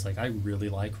point where it's like I really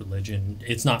like religion.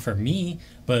 It's not for me,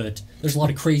 but there's a lot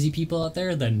of crazy people out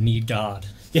there that need God.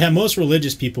 Yeah, most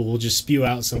religious people will just spew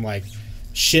out some like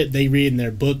shit they read in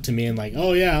their book to me and like,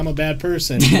 oh yeah, I'm a bad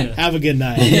person. Have a good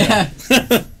night. Yeah.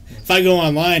 If I go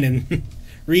online and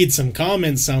read some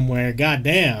comments somewhere,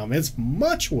 goddamn, it's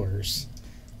much worse.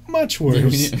 Much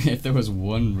worse. If there was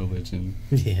one religion,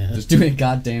 Yeah. just doing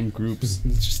goddamn groups.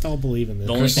 Just all believe in this.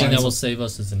 The only thing that Christians- will save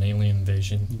us is an alien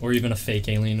invasion, or even a fake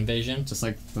alien invasion. Just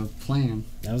like the plan.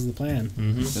 That was the plan.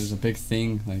 Mm-hmm. There's a big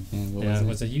thing. Like, what Yeah, was it?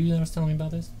 was it you that was telling me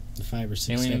about this? The 5 or 6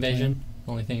 Alien step invasion? plan.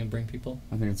 Only thing that bring people?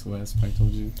 I think it's Wes. I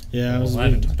told you. Yeah, Well, it was I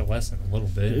haven't talked to Wes in a little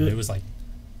bit. It was like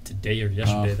today or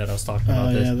yesterday Oh. that I was talking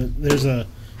about this. yeah, there's a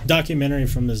documentary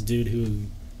from this dude who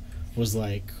was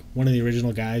like one of the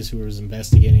original guys who was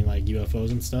investigating like UFOs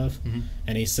and stuff, Mhm.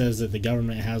 and he says that the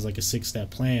government has like a 6-step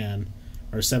plan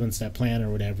or a 7-step plan or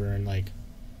whatever, and like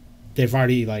they've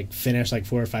already like finished like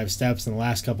 4 or 5 steps, and the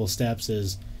last couple steps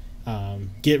is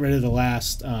get rid of the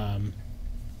last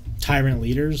tyrant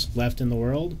leaders left in the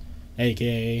world,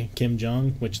 aka Kim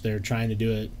Jong, which they're trying to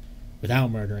do it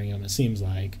without murdering him, it seems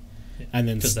like. And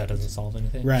then Because that doesn't solve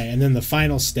anything. right, and then the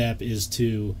final step is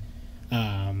to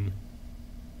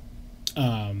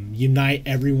unite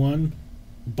everyone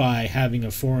by having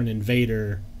a foreign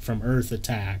invader from Earth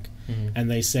attack. Mhm. And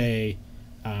they say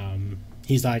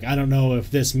he's like, I don't know if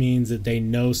this means that they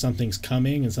know something's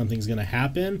coming and something's going to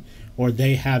happen, or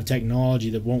they have technology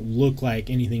that won't look like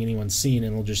anything anyone's seen,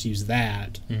 and they'll just use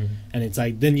that. Mhm. And it's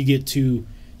like, then you get two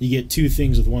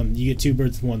things with one. You get two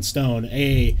birds with one stone.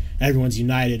 A, everyone's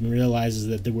united and realizes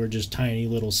that we're just tiny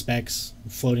little specks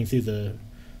floating through the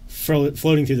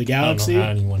galaxy. I don't know how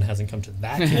anyone hasn't come to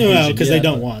that conclusion. Well, because they yet,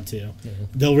 don't but- want to. Yeah.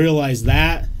 They'll realize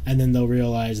that, and then they'll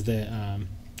realize that,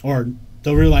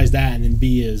 they'll realize that, and then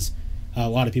B is a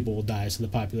lot of people will die, so the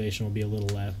population will be a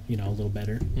little less, a little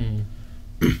better. Mm.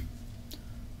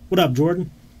 What up,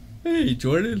 Jordan? Hey,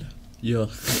 Jordan. Yeah.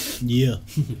 Yeah.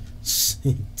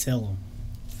 Tell him.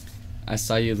 I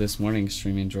saw you this morning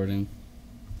streaming, Jordan.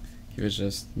 He was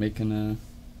just making a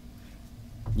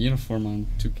uniform on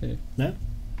 2K. Yeah.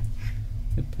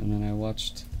 Yep, and then I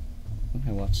watched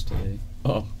today.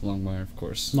 Oh, Longmire, of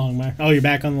course. Longmire. Oh, you're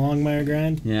back on the Longmire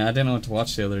grind? Yeah, I didn't know what to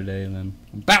watch the other day, and then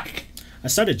I'm back! I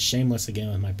started Shameless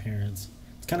again with my parents.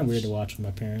 It's kind of weird to watch with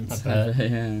my parents. I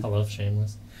bet. Yeah. I love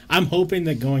Shameless. I'm hoping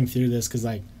that going through this, because,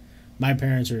 like, my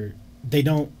parents they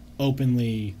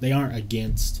aren't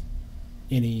against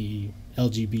any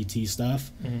LGBT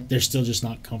stuff. Mhm. They're still just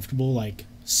not comfortable, like,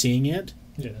 seeing it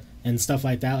Yeah. and stuff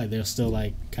like that. Like, they're still,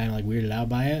 like, kind of, like, weirded out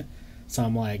by it. So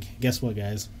I'm like, guess what,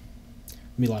 guys?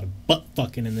 There'll be a lot of butt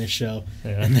fucking in this show.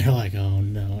 Yeah. And they're like, oh,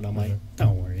 no. And I'm like,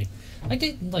 don't worry. I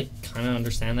did kind of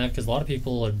understand that because a lot of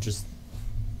people are just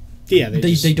Yeah,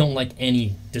 they don't like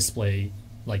any display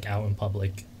like out in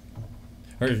public.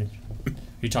 Or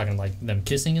you're talking like them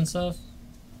kissing and stuff.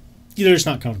 they're just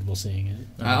not comfortable seeing it.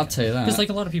 I'll tell you that. Because like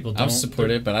a lot of people don't. I'll support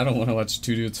it, but I don't want to watch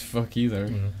two dudes fuck either.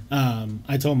 Mm.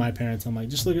 I told my parents, I'm like,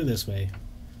 just look at it this way.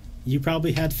 You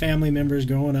probably had family members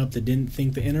growing up that didn't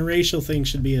think the interracial thing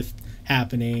should be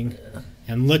happening,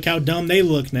 and look how dumb they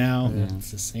look now. Yeah.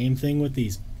 It's the same thing with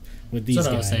these That's what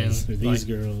I was guys saying. or these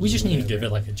Like, girls. We just or need to whatever. give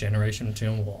it like a generation or two,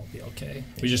 and we'll all be okay.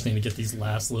 We just need to get these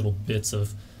last little bits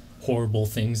of horrible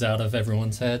things out of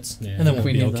everyone's heads, Yeah. and then we'll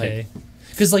We be need, okay.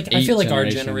 Because like I 8 feel like our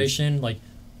generations. generation, like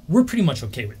we're pretty much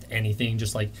okay with anything.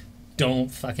 Just like don't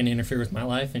fucking interfere with my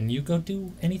life, and you go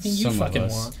do anything you Some of fucking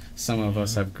us. want. Some of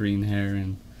us have green hair,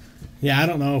 and Yeah, I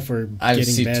don't know if we're I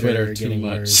getting see better Twitter or too getting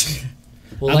much. worse.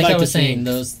 Well, I'd like like I to was saying,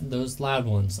 think- those loud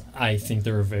ones, I think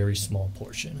they're a very small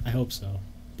portion. I hope so,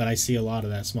 but I see a lot of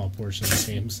that small portion. It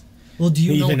seems. Well, do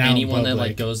you Even know out in anyone that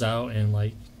like public. goes out and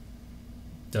like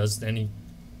does any?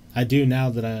 I do now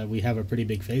that we have a pretty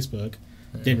big Facebook.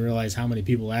 Didn't realize how many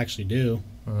people actually do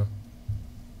Uh,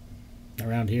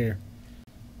 around here.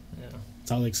 yeah.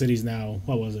 Salt Lake City's now,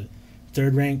 what was it?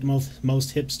 Third ranked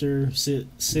most hipster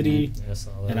city. Yeah, I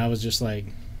saw that. And I was just like,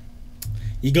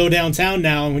 you go downtown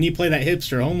now, and when you play that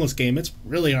hipster homeless game, it's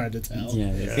really hard to tell.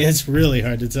 yeah, they- It's really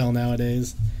hard to tell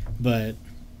nowadays. But,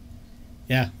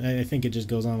 yeah, I think it just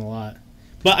goes on a lot.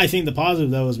 But I think the positive,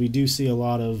 though, is we do see a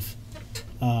lot of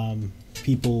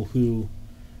people who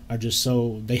are just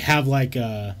so... They have, like,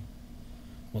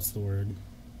 what's the word?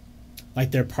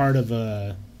 Like, they're part of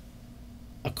a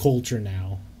culture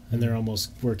now, and they're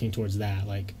almost working towards that.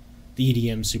 Like, the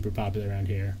EDM's super popular around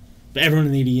here. But everyone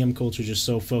in the EDM culture is just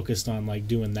so focused on, like,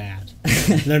 doing that.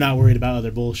 They're not worried about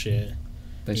other bullshit.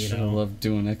 They You sure know. love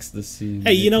doing ecstasy. and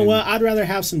Hey, you know making- what? I'd rather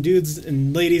have some dudes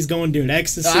and ladies going doing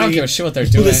ecstasy. I don't give a shit what they're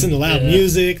doing. Listen to loud Yeah.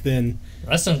 music than...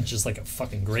 That sounds just like a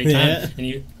fucking great time. Yeah. And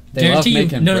you They love guarantee you,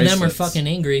 making none of them are bracelets. fucking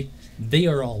angry. They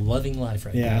are all loving life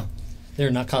right Yeah. now.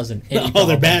 They're not causing any All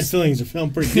their bad problems. feelings are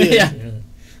feeling pretty good. Yeah.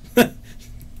 Yeah.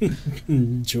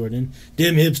 Jordan.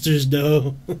 Them hipsters,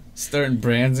 though. Starting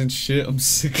brands and shit. I'm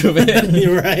sick of it.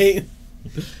 You're right.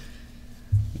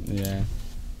 Yeah.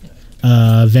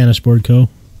 Vanish Board Co.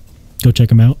 Go check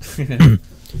them out.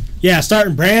 Yeah,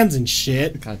 starting brands and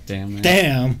shit. God damn it.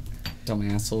 Damn. Dumb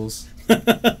assholes.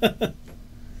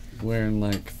 Wearing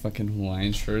like fucking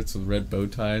Hawaiian shirts with red bow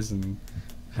ties and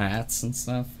hats and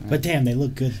stuff. But damn, they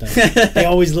look good, though. They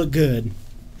always look good.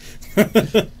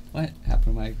 What happened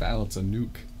to Mike Battle? It's a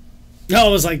nuke. I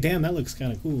was like, damn, that looks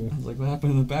kind of cool. I was like, what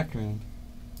happened in the background?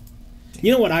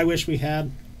 You know what I wish we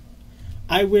had?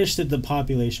 I wish that the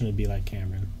population would be like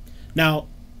Cameron. Now,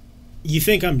 you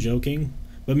think I'm joking,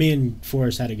 but me and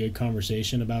Forrest had a good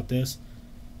conversation about this,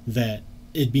 that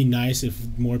it'd be nice if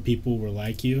more people were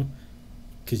like you,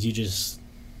 because you just...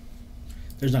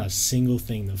 There's not a single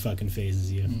thing that fucking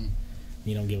phases you. Mm.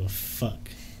 You don't give a fuck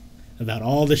about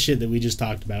all the shit that we just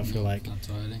talked about for No, like... That's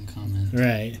why I didn't comment.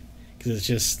 Right. Because it's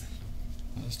just...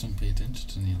 I just don't pay attention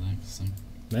to any of that. So.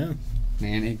 No.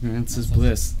 Man, ignorance is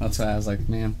bliss. That's why I was like,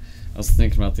 man, I was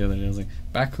thinking about the other day. I was like,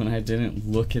 back when I didn't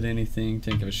look at anything,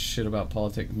 didn't give a shit about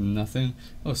politics, nothing,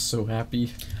 I was so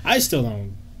happy. I still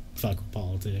don't fuck with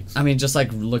politics. I mean, just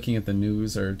like looking at the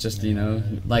news or just, you know,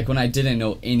 like when I didn't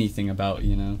know anything about,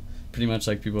 you know, pretty much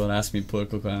like people would ask me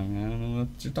political questions. I don't know what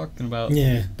you're talking about.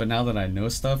 Yeah. But now that I know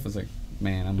stuff, it's like,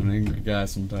 man, I'm an angry guy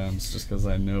sometimes just because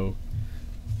I know.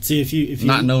 See, if you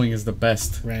Not knowing is the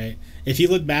best. right, if you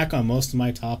look back on most of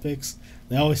my topics,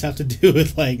 they always have to do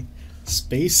with like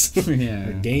space Yeah.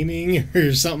 or gaming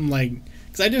or something like.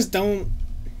 Because I just don't.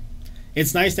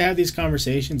 It's nice to have these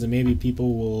conversations, and maybe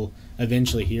people will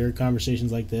eventually hear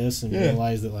conversations like this and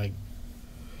realize that like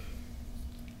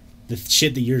the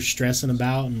shit that you're stressing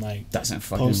about and like Doesn't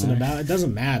fucking posting matter. about, it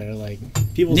doesn't matter. Like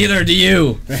people, Neither do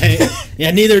you. right?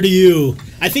 Yeah, neither do you.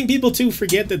 I think people too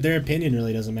forget that their opinion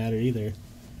really doesn't matter either,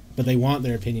 but they want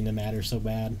their opinion to matter so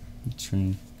bad.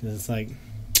 True. 'Cause it's like,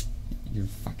 You're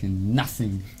fucking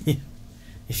nothing.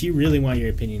 if you really want your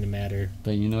opinion to matter,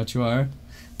 But you know what you are?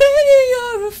 Baby,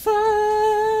 you're a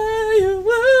firework.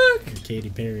 you're Katy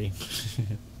Perry.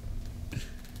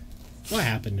 What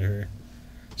happened to her?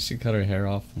 She cut her hair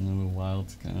off and a little wild,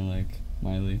 kind of like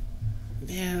Miley.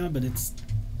 Yeah, but it's.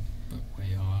 But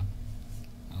way hot.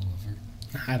 I love her.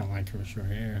 I don't like her with short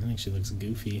hair. I think she looks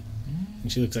goofy.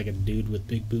 And she looks like a dude with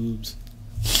big boobs.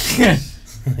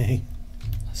 Like,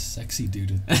 A sexy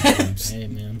dude with boobs. hey,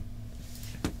 man.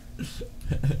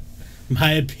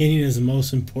 My opinion is the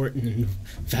most important and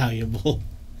valuable.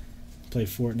 Play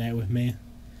Fortnite with me.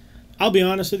 I'll be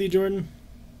honest with you, Jordan.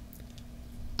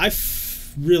 I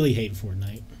really hate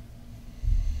Fortnite.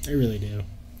 I really do.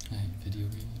 I hate video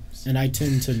games. And I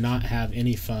tend to not have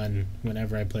any fun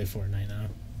whenever I play Fortnite now.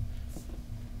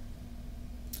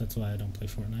 That's why I don't play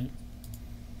Fortnite.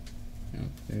 I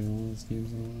don't play all those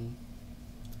games in a while.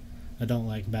 I don't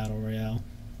like Battle Royale.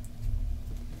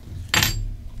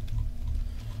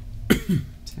 10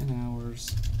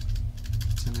 hours.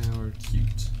 10-hour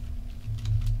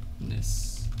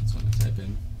cuteness. That's what I type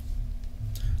in.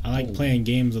 I like playing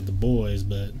games with the boys,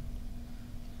 but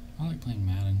I like playing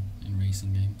Madden and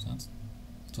racing games. That's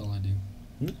all I do.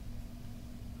 Hmm.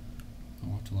 I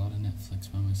watch a lot of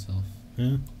Netflix by myself. yeah.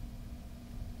 You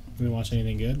been watch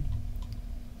anything good?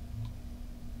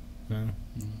 No.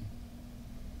 Mm,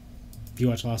 You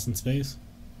watch Lost in Space?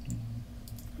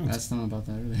 mm. Asked them about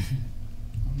that earlier.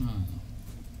 I'm not.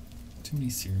 Too many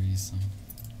series.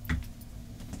 Like,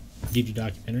 Did you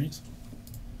documentaries?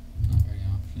 not very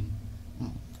often.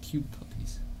 Oh, cute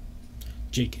puppies.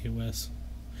 J.K. West.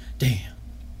 Damn.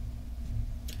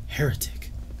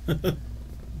 Heretic. I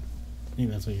think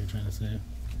that's what you're trying to say.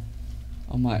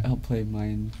 I'll play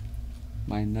mine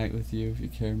night with you if you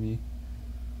carry me.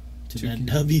 To Two that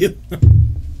kids. W.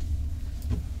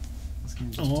 Let's go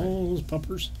just Oh, those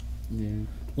puppers. type- yeah.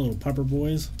 Little pupper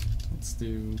boys. Let's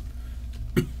do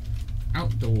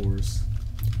outdoors.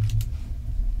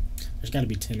 There's got to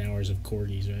be 10 hours of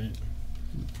corgis, right?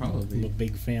 Probably. I'm a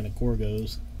big fan of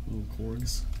corgos. Little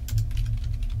corgs.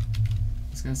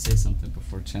 I was gonna say something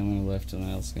before Chandler left, and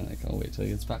I was gonna I'll wait till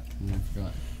he gets back, and I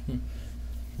forgot.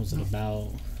 Was it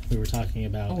about? We were talking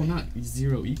about. Oh, not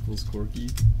 0 equals Corky.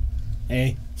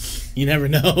 Hey, you never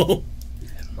know.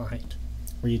 Right.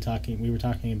 We were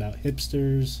talking about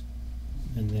hipsters,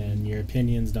 and then your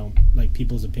opinions don't, like,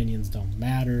 people's opinions don't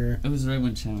matter. It was right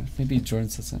when Chandler. Maybe Jordan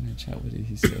said something in chat. What did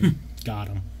he say? Got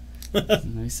him.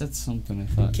 No, he said something. I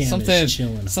thought Cam is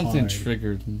chilling something hard.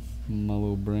 triggered my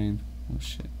little brain. Oh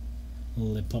shit.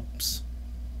 Lip ups.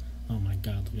 Oh my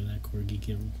god, look at that corgi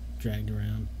getting dragged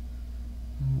around.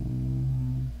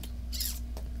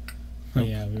 Oh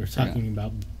yeah, we were talking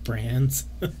about brands.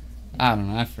 I don't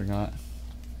know. I forgot.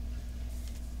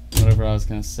 Whatever I was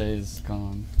gonna say is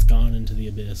gone. It's gone into the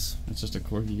abyss. It's just a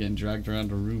corgi getting dragged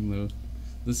around a room, though.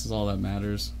 This is all that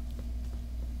matters.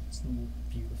 It's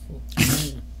beautiful.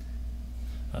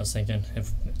 I was thinking,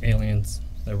 if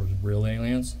there were real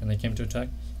aliens, and they came to attack,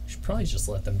 we should probably just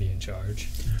let them be in charge.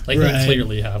 Like, Right. they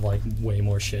clearly have, like, way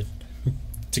more shit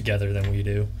together than we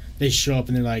do. They show up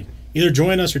and they're like, either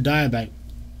join us or die. I'm like,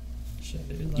 Shit,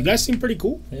 dude, you guys seem pretty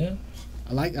cool. Yeah.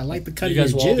 I like the cut You guys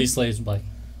of will your all be jib. slaves, like,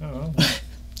 I don't know.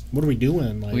 What are we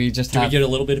doing? Like, We just Do we have. get a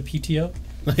little bit of PTO?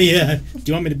 yeah. Do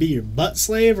you want me to be your butt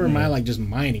slave, or am I like just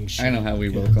mining shit? I know how we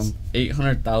Yes. welcome.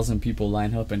 800,000 people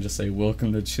line up and just say,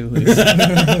 "Welcome to Chili's,"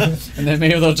 and then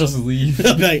maybe they'll just leave.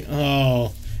 They'll be like,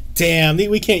 oh, damn,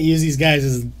 we can't use these guys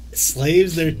as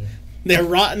slaves. They're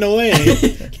rotting away.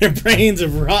 Their brains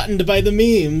have rotted by the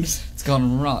memes. It's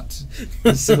gone rot.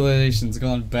 The civilization's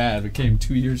gone bad. It came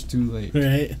 2 years too late.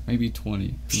 Right? Maybe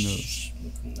 20. Who knows?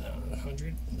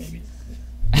 100, maybe.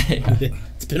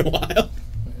 It's been a while.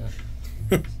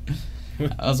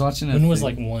 I was watching it. When was,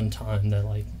 like, one time that,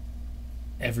 like,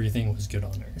 everything was good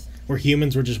on Earth? Where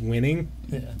humans were just winning.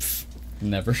 Yeah.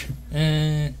 Never.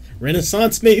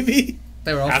 Renaissance, maybe?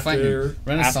 They were all fighting.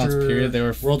 Renaissance period. They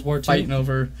were World War II. fighting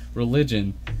over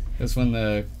religion. That's when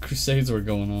the Crusades were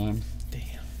going on. Damn.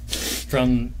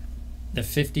 From the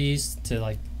 50s to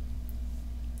like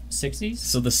 60s.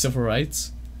 So the civil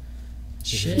rights.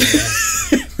 Shit.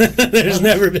 There's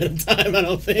never been a time, I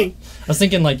don't think. I was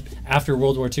thinking like after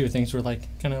World War II, things were like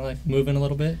kind of like moving a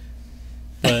little bit.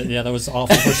 But yeah, that was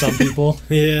awful for some people.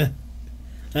 Yeah.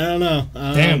 I don't know.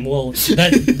 Damn. Well,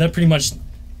 that pretty much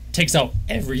takes out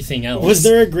everything else. Was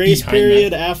there a grace behind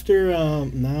period that. after?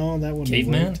 No, that wouldn't have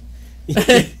Caveman?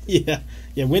 worked.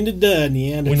 Yeah. When did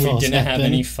Neanderthals When we didn't have happen?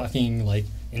 any fucking like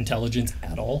intelligence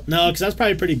at all. No, because that's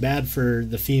probably pretty bad for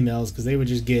the females because they would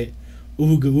just get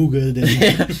ooga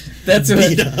and That's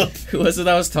beat what. up. Who was it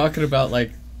that was talking about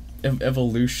like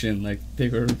evolution? Like they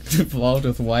were involved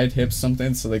with wide hips,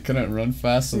 something, so they couldn't run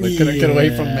fast, so they couldn't get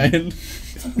away from Yeah. men.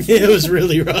 It was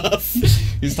really rough.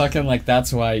 He's talking like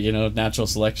that's why natural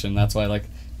selection. That's why like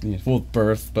well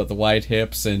birth, but the wide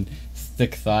hips and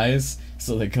thick thighs,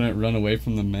 so they couldn't run away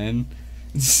from the men.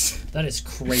 That is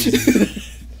crazy.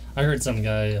 I heard some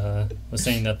guy was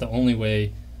saying that the only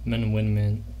way men and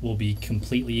women will be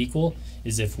completely equal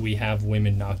is if we have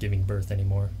women not giving birth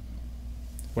anymore,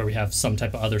 where we have some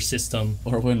type of other system,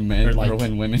 Or when men, Or, like- or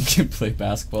when women can play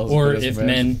basketball. as or good as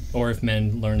if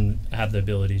men have the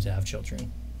ability to have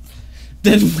children.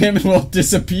 then women won't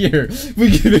disappear.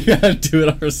 We gotta do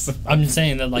it ourselves. I'm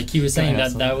saying that like he was saying Yeah,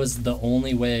 that that was the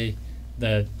only way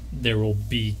that there will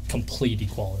be complete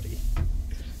equality.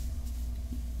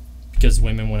 Because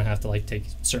women wouldn't have to like take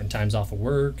certain times off of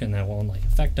work, and that won't like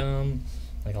affect them,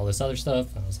 like all this other stuff.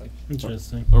 And I was like,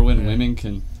 Interesting. Or when Yeah. women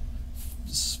can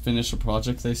finish a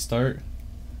project they start.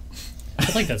 I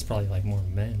feel like that's probably like more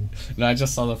men. No, I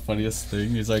just saw the funniest thing.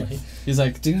 He's like,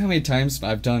 Like- do you know how many times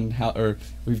I've done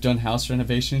we've done house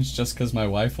renovations just because my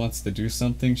wife wants to do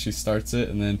something, she starts it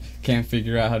and then can't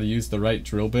figure out how to use the right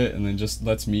drill bit and then just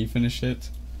lets me finish it.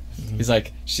 He's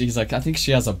like, she's like, I think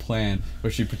she has a plan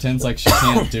where she pretends like she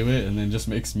can't do it and then just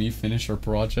makes me finish her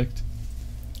project.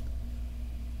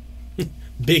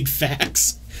 Big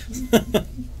facts.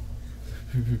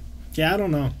 Yeah, I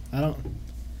don't know.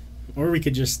 Or we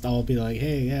could just all be like,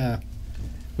 hey, yeah.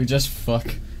 We just fuck.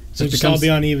 So Just just all becomes- be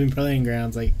on even playing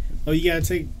grounds. Like, oh, you gotta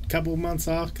take a couple of months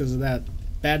off because of that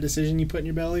bad decision you put in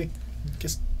your belly?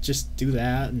 Just do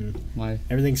that and my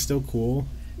everything's still cool.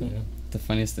 Yeah. The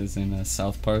funniest is in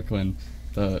South Park when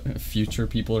the future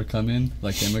people are coming,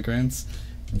 like immigrants,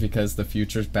 because the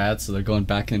future's bad, so they're going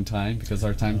back in time because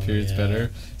our time Oh, period's yeah.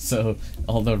 better. So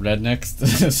all the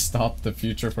rednecks stop the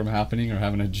future from happening or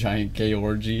having a giant gay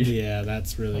orgy. Yeah,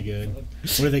 that's really good. What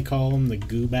do they call them? The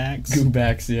goobacks?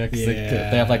 Goobacks, yeah, 'cause they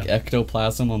have like Yeah.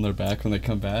 ectoplasm on their back when they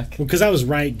come back. Well, because I was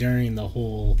right during the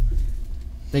whole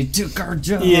They took our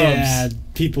jobs. yeah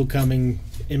people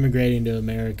immigrating to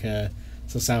America.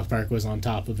 So South Park was on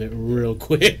top of it real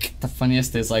quick. The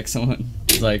funniest is like someone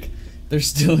is like, they're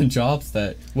still in jobs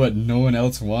that no one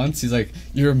else wants. He's like,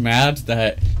 you're mad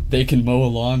that they can mow a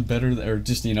lawn better, or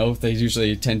just they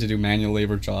usually tend to do manual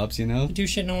labor jobs, Do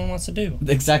shit no one wants to do.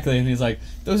 Exactly, and he's like,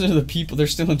 those are the people. They're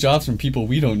still in jobs from people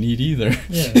we don't need either.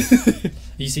 Yeah.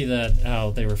 You see that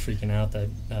how they were freaking out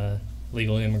that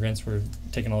legal immigrants were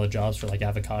taking all the jobs for like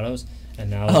avocados, and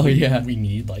now Oh, yeah. we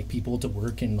need like people to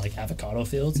work in like avocado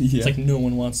fields. Yeah. It's like no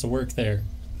one wants to work there.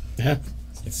 Yeah.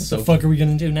 It's like, what So the fuck are we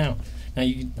gonna do now? Now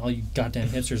all you goddamn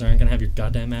hipsters aren't gonna have your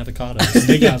goddamn avocados.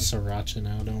 They got sriracha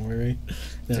now, don't worry.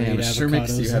 They don't Damn, need it sure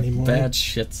makes you avocados have anymore. bad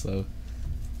shits though.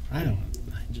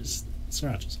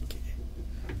 Sriracha's okay.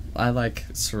 I like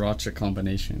sriracha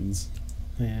combinations.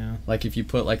 Yeah. Like if you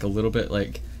put like a little bit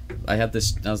like. I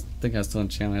was telling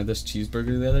Chandler, I had this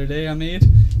cheeseburger the other day I made,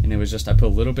 and it was just I put a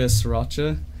little bit of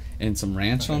sriracha and some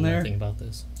ranch I on know there. nothing about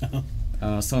this.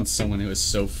 I was telling someone it was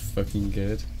so fucking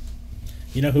good.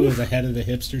 You know who was ahead of the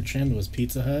hipster trend was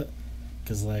Pizza Hut?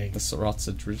 Because, like, The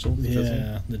sriracha drizzle.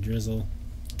 yeah, the drizzle.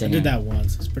 Damn. I did that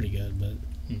once. It's pretty good,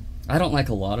 but I don't like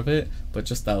a lot of it, but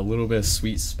just that little bit of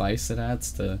sweet spice it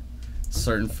adds to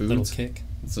certain Little foods. kick.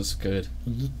 It's just good.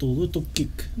 a little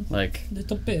kick. Like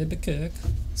Little baby kick.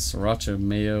 sriracha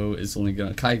mayo is only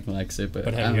gonna. Kai likes it, but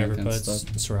But I have you don't ever like put that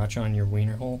stuff. sriracha on your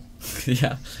wiener hole?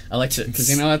 Yeah, I like to because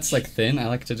it's like thin. I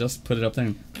like to just put it up there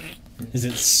and Does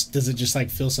it just, like,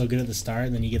 feel so good at the start,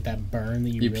 and then you get that burn that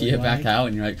you you really pee it back like? out,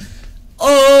 and you're like,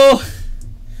 oh.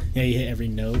 Yeah, you hit every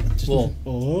note. Just, Well-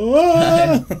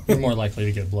 oh! You're more likely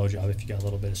to get a blowjob if you got a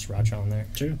little bit of sriracha on there.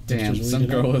 True. Damn, Just some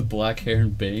really good. girl with black hair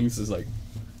and bangs is like.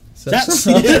 That's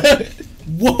whoa!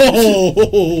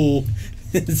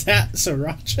 Is that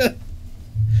sriracha?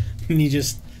 And you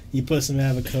just You put some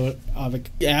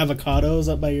avocados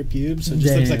up by your pubes, so it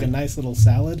just looks like a nice little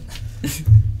salad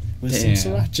with some Damn.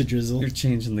 sriracha drizzle. You're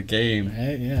changing the game.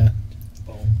 Right? Yeah.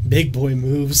 Boom. Big boy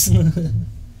moves. Can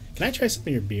I try some of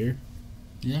your beer?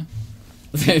 Yeah.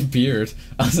 Beard.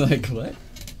 I was like, what?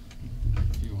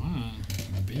 If you want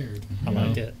a beard. I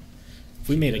like it. If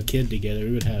we made a kid together,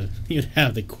 we would have you'd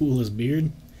have the coolest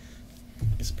beard.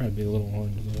 It's probably a little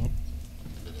orange though.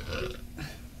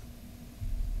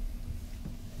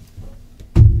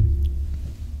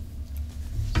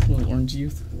 Little orange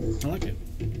youth. I like it.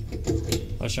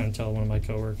 I was trying to tell one of my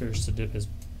coworkers to dip his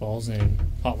balls in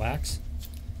hot wax.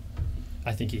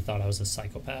 I think he thought I was a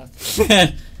psychopath.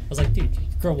 I was like, dude, your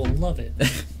girl will love it.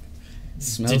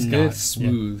 Smells Did good, not,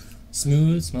 smooth.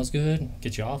 Smooth, smells good,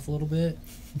 get you off a little bit.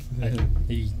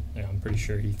 I'm pretty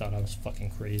sure he thought I was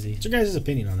fucking crazy. What's your guys'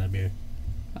 opinion on that beer?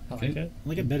 I like it. I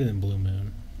like it better than Blue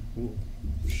Moon. Ooh,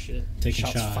 shit. Taking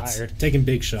Shots shots. fired. Taking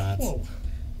big shots. Whoa.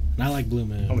 And I like Blue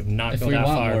Moon. I would not If go we that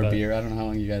want far, more but beer, I don't know how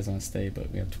long you guys want to stay,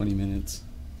 but we have 20 minutes.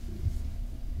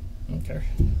 I don't care.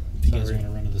 If you guys Sorry. want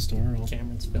to run to the store, I'll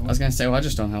Cameron's I filming. was gonna say, well, I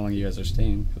just don't know how long you guys are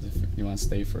staying. Because if you want to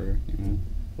stay for,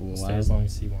 a little Stay while, as long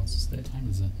as he wants to stay. What time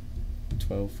is it?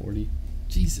 12:40.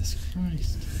 Jesus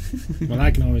Christ. Well,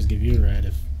 I can always give you a ride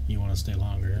if you want to stay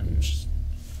longer. And just,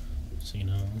 so you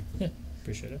know.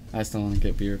 Appreciate it. I still want to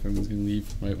get beer if everyone's gonna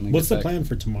leave right when I What's get the back. plan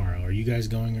for tomorrow? Are you guys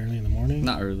going early in the morning?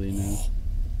 Not early, no.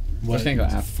 What? I think go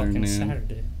Fucking afternoon.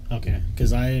 Saturday. Okay,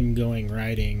 because I am going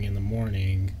riding in the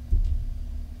morning.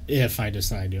 If I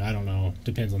decide to, I don't know.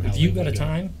 Depends on how. If you late got we a go.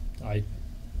 time, I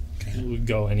Okay. would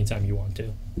go anytime you want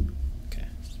to. Okay.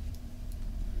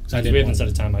 So we haven't set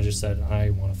a time. I just said I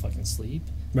want to fucking sleep.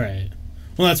 Right.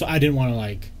 Well, that's what I didn't want to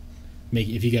like make.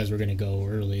 If you guys were gonna go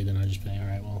early, then I just be all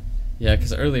right. Well, Yeah,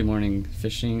 because early morning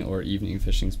fishing or evening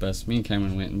fishing's best. Me and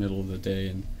Cameron went in the middle of the day,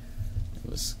 and it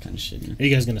was kind of shitty. are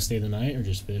you guys gonna stay the night or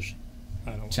just fish?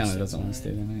 I don't. wanna Chandler stay doesn't want the to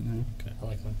stay the night now. night. I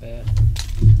like my bed.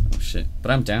 Oh shit!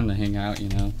 But I'm down to hang out.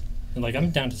 And like I'm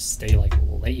down to stay like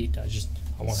late.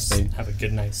 I want Stay. to have a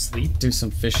good night's sleep. Do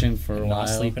some fishing for a And while. not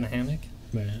sleep in a hammock.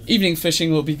 Right. Evening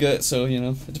fishing will be good. So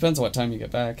it depends on what time you get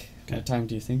back. Okay. What time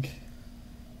do you think?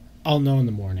 I'll know in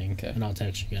the morning, Okay. and I'll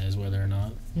text you guys whether or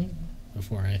not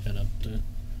before I head up to.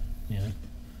 Yeah.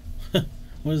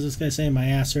 What does this guy say? My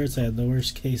ass hurts. I had the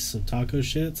worst case of taco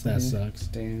shits. That Yeah. sucks.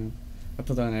 Damn. I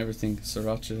put on everything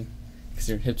sriracha. Because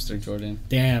you're a hipster, Jordan.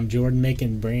 Damn, Jordan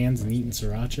making brands and eating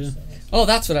sriracha. Oh,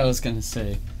 that's what I was gonna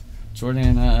say.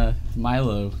 Jordan,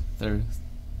 Milo.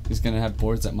 He's gonna have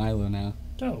boards at Milo now.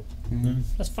 Dope. Yeah.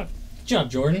 That's fucking. Good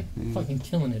job, Jordan. Yeah. Fucking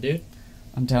killing it, dude.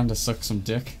 I'm down to suck some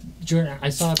dick. Jordan, I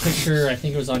saw a picture. I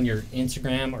think it was on your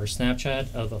Instagram or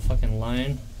Snapchat of a fucking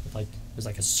lion. Like it was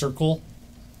like a circle,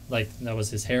 like that was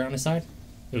his hair on his side.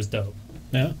 It was dope.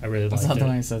 Yeah. I really I liked thought the it.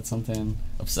 one I said something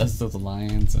obsessed with the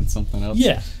lions and something else.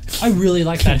 Yeah, I really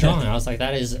like that drawing. I was like,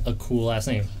 that is a cool ass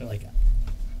name. Like,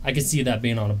 I could see that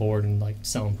being on a board and like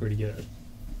selling pretty good.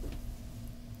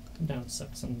 I'm down to suck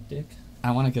some dick. I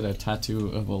want to get a tattoo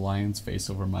of a lion's face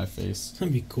over my face.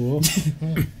 That'd be cool.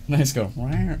 Nice go.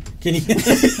 "Rawr." Can you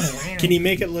can you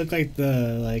make it look like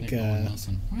the Like Owen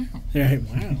Wilson. right,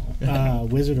 wow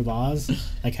Wizard of Oz,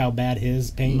 like how bad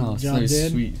his paint No, it's job really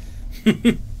did?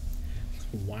 sweet.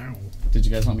 Wow. Did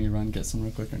you guys want me to run get some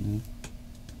real quick or no?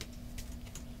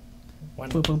 Why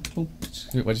Boom, not? boom,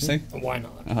 boom. What'd you say? Why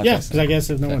not? Oh, Yeah, okay, because I guess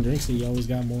if no Okay. one drinks it, you always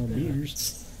got more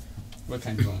beers. What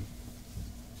kind do you want?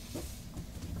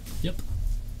 Yep.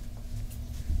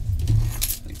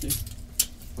 Thank you.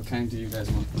 What kind do you guys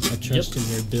want? I trust in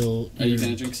your bill. Are you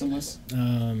gonna drink some less?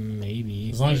 Maybe.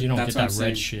 As long as you don't That's get what that I'm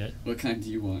red saying. shit. What kind do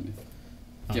you want?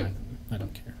 Oh, Yeah. I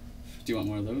don't care. Do you want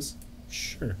more of those?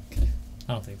 Sure.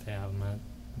 I don't think they have them at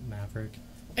Maverick.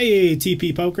 Hey,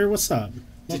 TP Poker, what's up? Did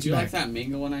Welcome you back. like that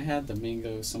mango one I had? The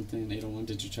mango something 801.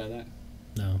 Did you try that?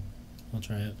 No, I'll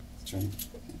try it. Let's try it.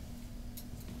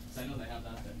 I know they have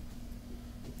that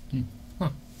there. Huh.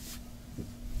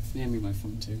 Hmm. Hand me my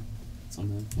phone too. It's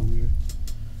on the phone here.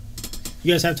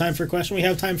 You guys have time for a question? We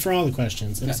have time for all the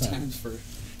questions. Got What's up? times for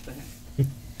that. A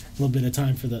little bit of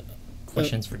time for the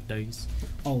Questions for days.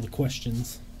 all the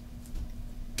questions.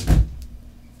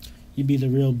 You'd be the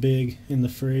real big in the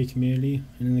furry community,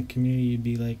 and in the community you'd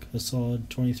be like a solid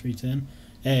 2310.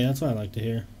 Hey, that's what I like to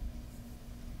hear.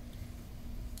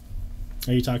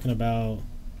 Are you talking about?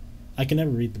 I can never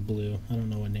read the blue. I don't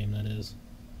know what name that is.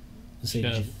 Let's say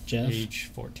Jeff. Age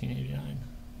 1489.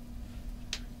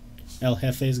 El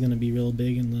Jefe is going to be real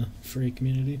big in the furry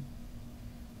community.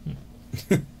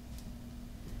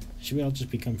 Should we all just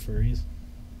become furries?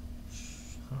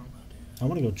 I don't know, dude. I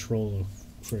want to go troll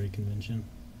a furry convention.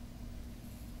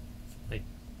 Like,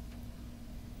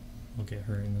 I'll get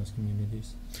hurt in those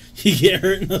communities. You get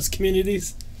hurt in those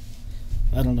communities?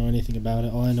 I don't know anything about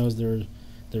it. All I know is there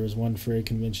was one furry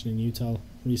convention in Utah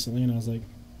recently, and I was like,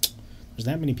 there's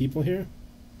that many people here?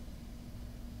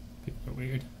 People are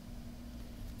weird.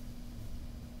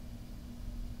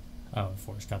 Oh,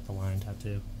 Forrest got the lion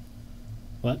tattoo.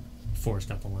 What? Forrest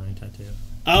got the lion tattoo.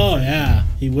 Oh, yeah.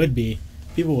 He would be.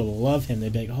 People would love him.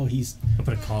 They'd be like, oh, he's... I'll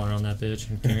put a collar on that bitch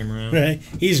and carry him around. Right?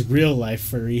 He's real life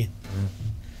furry.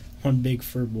 One big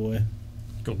fur boy.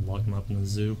 Go lock him up in the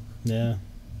zoo. Yeah.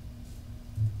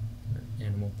 Or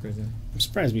animal prison. I'm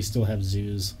surprised we still have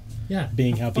zoos. Yeah.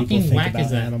 Being how fucking people think whack about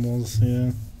is that? animals.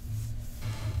 Yeah.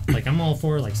 Like, I'm all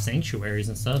for, like, sanctuaries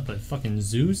and stuff, but fucking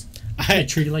zoos? I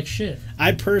treat it like shit.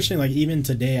 I personally, like, even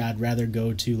today, I'd rather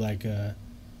go to, like,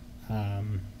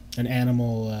 an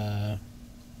animal,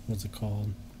 what's it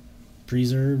called?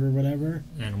 Preserve or whatever.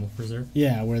 Animal preserve?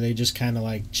 Yeah, where they just kind of,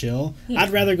 like, chill. Yeah.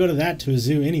 I'd rather go to that to a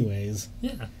zoo anyways.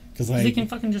 Yeah. Because, They like, can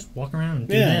fucking just walk around and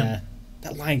do yeah, them.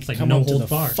 that lion It's could like come no up to the holds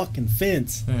barred. fucking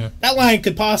fence. Yeah. That lion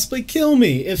could possibly kill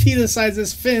me if he decides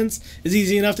this fence is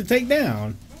easy enough to take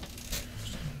down.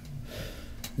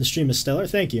 The stream is stellar.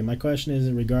 Thank you. My question is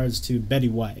in regards to Betty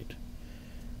White.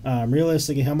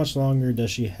 Realistically, how much longer does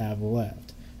she have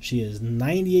left? She is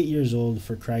 98 years old,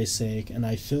 for Christ's sake, and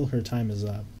I feel her time is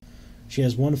up. She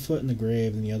has one foot in the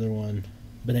grave and the other one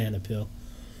banana peel.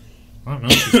 I don't know.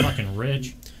 She's fucking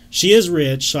rich. She is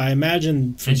rich, so I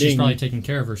imagine for And she's being probably taking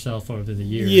care of herself over the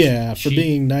years. yeah, for She-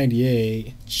 being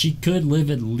 98. She could live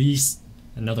at least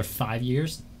another 5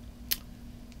 years.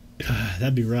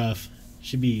 That'd be rough.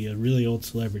 She'd be a really old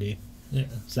celebrity. Yeah.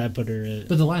 So that put her at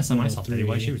But the last time I saw Betty 103.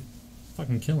 White, she was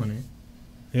fucking killing it.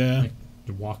 yeah. Like,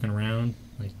 walking around,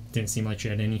 like, didn't seem like she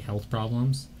had any health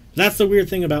problems. That's the weird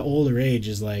thing about older age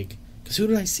is like, because who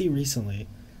did I see recently?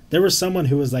 There was someone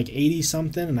who was like 80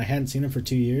 something, and I hadn't seen him for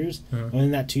 2 years. Huh. And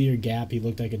in that 2 year gap, he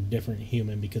looked like a different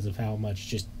human because of how much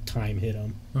just time hit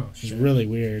him. Oh, It's shit. really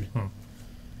weird. Huh.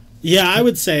 Yeah, I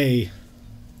would say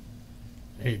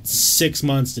It's, 6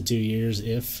 months to 2 years,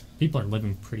 if. people are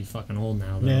living pretty fucking old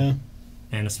now, though. Yeah.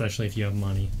 And especially if you have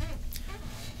money.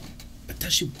 But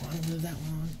does she want to live that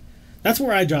long? That's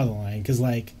where I draw the line, because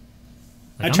like,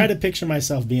 I Like, try I'm- to picture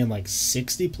myself being like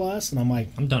 60 plus, and I'm like,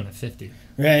 I'm done at 50.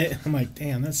 right? I'm like,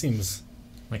 damn, that seems.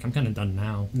 Like, I'm kind of done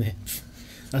now. I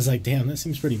was like, damn, that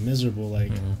seems pretty miserable,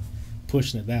 like Yeah.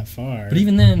 pushing it that far. But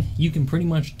even then, you can pretty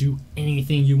much do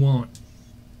anything you want.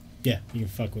 yeah, you can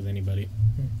fuck with anybody.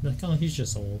 Like, oh, he's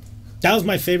just old. That was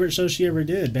my favorite show she ever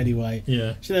did, Betty White.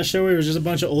 Yeah. See that show where it was just a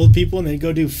bunch of old people and they'd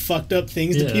go do fucked up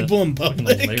things to Yeah. people in Fucking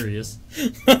public. hilarious.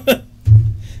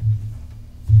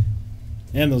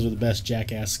 And those were the best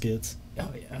Jackass skits, Oh,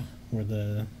 yeah. where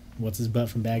the what's his butt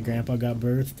from Bad Grandpa got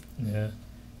birthed. Yeah.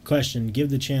 Question: give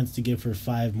the chance to give her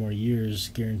 5 more years,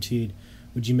 guaranteed.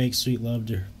 Would you make sweet love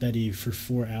to Betty for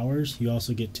 4 hours? You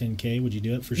also get 10K. Would you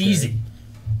do it for sure? Easy.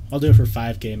 I'll do it for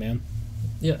 5K, man.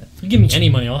 Yeah. You give me any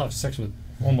money, I'll have sex with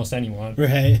almost anyone.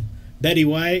 Right. Betty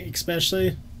White,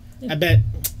 especially. Yeah. I bet.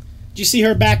 Did you see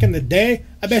her back in the day?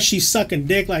 I bet she's sucking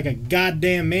dick like a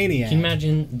goddamn maniac. Can you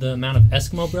imagine the amount of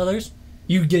Eskimo brothers?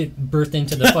 You get birthed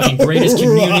into the fucking greatest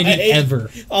community Right. ever.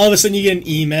 All of a sudden, you get an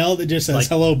email that just says, Like-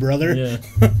 "Hello, brother."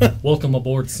 Yeah. Welcome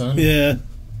aboard, son. Yeah.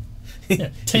 Yeah,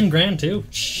 10 grand too.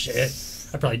 Shit.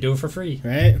 I'd probably do it for free.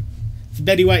 Right. If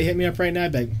Betty White hit me up right now,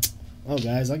 I'd be like, "Oh,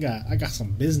 guys, I got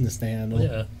some business to handle."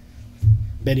 Yeah.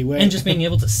 Betty White. And just being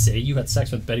able to say you had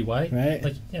sex with Betty White. Right.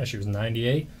 Like, yeah, she was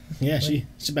 98. yeah,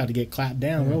 she's about to get clapped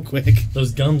down real quick.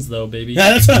 Those gums, though, baby. Yeah,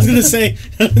 that's what I was gonna say.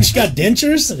 She got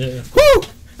dentures. Yeah. Woo!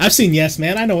 I've seen Yes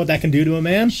Man. I know what that can do to a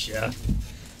man. Yeah.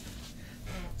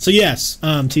 So yes,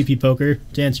 TP Poker.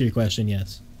 To answer your question,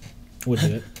 yes, would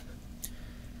do it.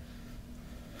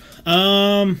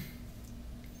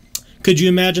 Could you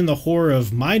imagine the horror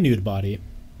of my nude body?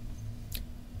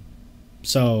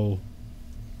 So,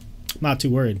 not too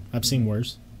worried. I've seen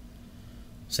worse.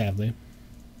 Sadly,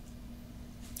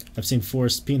 I've seen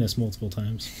Forrest's penis multiple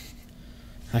times.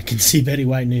 I can see Betty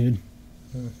White nude.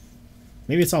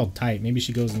 Maybe it's all tight. Maybe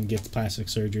she goes and gets plastic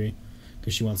surgery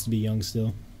because she wants to be young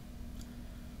still.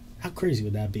 How crazy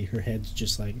would that be? Her head's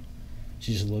just like,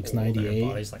 she just looks Her 98.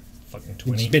 body's like fucking She's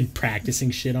 20. been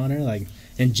practicing shit on her, like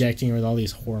injecting her with all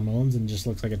these hormones, and just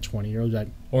looks like a 20-year-old. Like,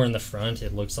 Or in the front,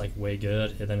 it looks like way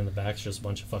good. And then in the back, it's just a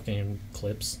bunch of fucking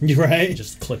clips. you right?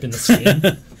 Just clipping the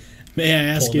skin. May I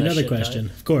ask pulling you that another shit question?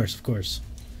 tight. Of course, of course.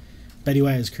 Betty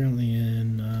White is currently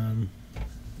in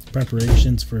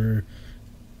preparations for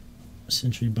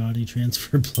Century Body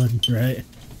Transfer Blood, right?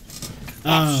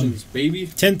 Options, baby.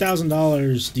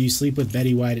 $10,000. Do you sleep with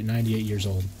Betty White at 98 years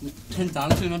old?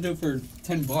 10,000. I'll do it for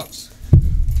 $10.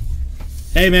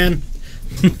 Hey, man.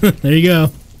 There you go.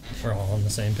 We're all on the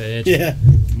same page. Yeah.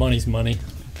 Money's money.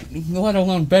 Let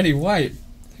alone Betty White.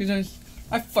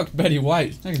 I fucked Betty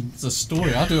White. It's a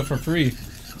story. I'll do it for free.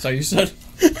 Is that what you said?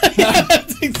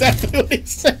 That's exactly what he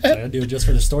said. I do it just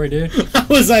for the story, dude. I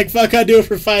was like, fuck, I'd do it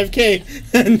for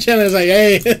 5K. And Jenna's like,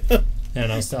 hey.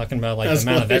 And I was talking about like That's the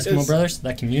amount of hilarious. Eskimo brothers,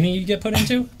 that community you get put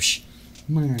into. Psh,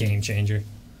 game changer.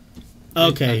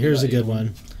 Okay, here's a good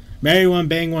one. Marry one,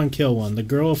 bang one, kill one. The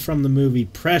girl from the movie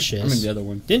Precious. I'm in the other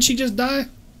one. Didn't she just die?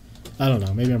 I don't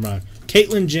know. Maybe I'm wrong.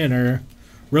 Caitlyn Jenner,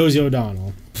 Rosie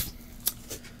O'Donnell.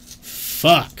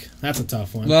 Fuck. That's a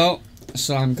tough one. Well,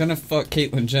 so I'm gonna fuck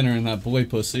Caitlyn Jenner and that boy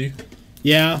pussy.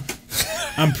 Yeah.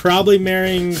 I'm probably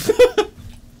marrying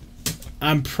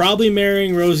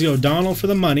Rosie O'Donnell for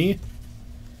the money.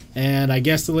 And I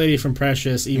guess the lady from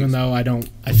Precious, even though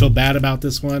I feel bad about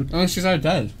this one. Oh, she's already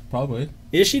dead. Probably.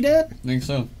 Is she dead? I think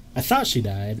so. I thought she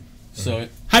died. So,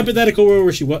 Hypothetical world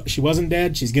where she wasn't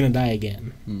dead, she's gonna die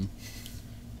again. Hmm.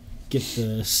 Get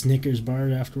the Snickers bar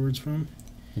afterwards from.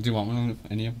 do you want one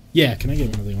of any of them? Yeah, can I get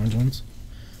one of the orange ones?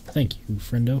 Thank you,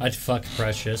 friendo. I'd fuck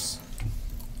Precious,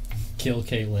 kill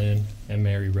Caitlyn, and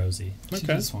marry Rosie. She Okay.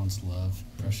 just wants love.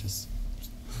 Precious.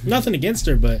 Nothing against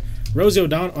her, but Rosie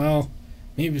O'Donnell. Well,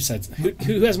 maybe besides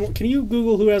who has more? Can you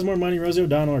Google who has more money, Rosie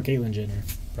O'Donnell or Caitlyn Jenner?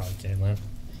 Probably Caitlyn.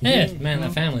 Hey, man,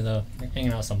 that family though. You're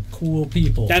hanging out with some cool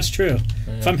people. That's true.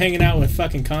 Yeah. If I'm hanging out with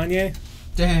fucking Kanye,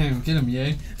 Damn, get him,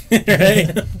 yay.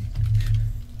 right?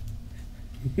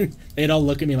 They'd all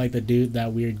look at me like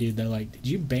that weird dude. They're like, "Did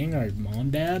you bang our mom,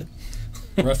 dad?"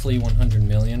 Roughly 100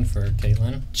 million for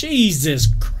Caitlyn. Jesus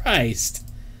Christ!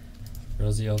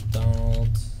 Rosie O'Donnell.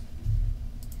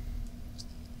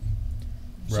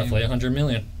 Roughly 100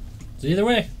 million. So either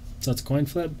way. So it's a coin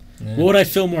flip. Yeah. What would I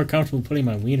feel more comfortable putting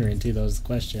my wiener into? That was the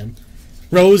question.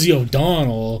 Rosie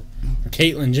O'Donnell or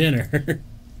Caitlyn Jenner?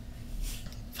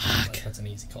 Fuck. That's an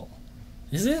easy call.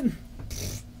 Is it?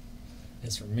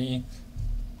 It's for me.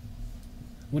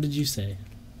 What did you say?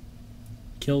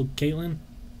 Kill Caitlyn?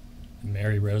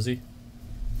 Marry Rosie.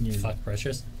 You're Fuck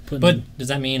Precious. putting- But does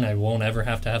that mean I won't ever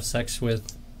have to have sex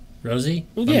with Rosie?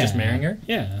 Well, I'm yeah. just marrying her?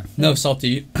 Yeah. No,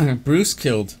 Salty. Bruce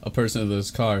killed a person with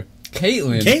his car.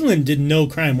 Caitlyn did no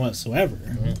crime whatsoever.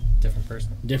 Different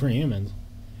person. Different humans.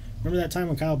 Remember that time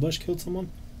when Kyle Busch killed someone?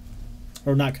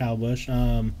 Or not Kyle Busch.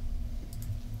 Who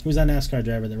was that NASCAR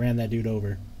driver that ran that dude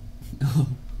over?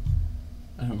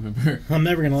 I don't remember. I'm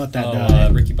never gonna let that die.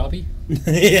 Ricky Bobby?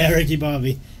 Yeah, Ricky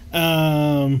Bobby.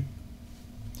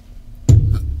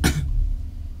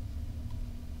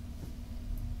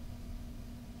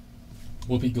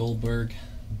 Whoopi Goldberg,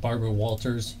 Barbara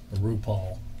Walters, or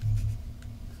RuPaul.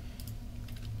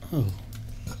 Oh,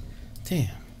 damn.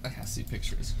 I gotta see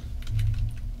pictures.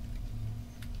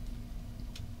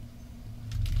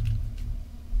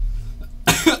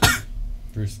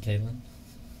 Bruce Caitlyn.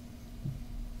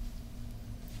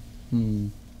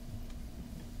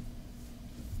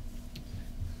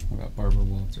 What about Barbara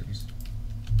Walters?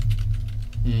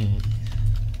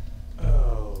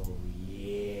 Oh,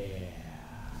 yeah.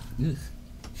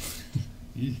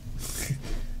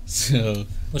 So,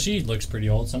 Well, she looks pretty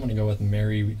old, so I'm going to go with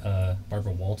Mary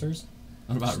Barbara Walters.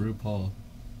 what about RuPaul?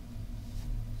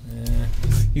 Yeah.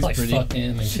 He's Like pretty. fuck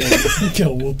him and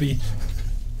kill Whoopi.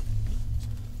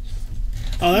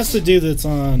 Oh, that's the dude that's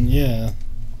on, yeah.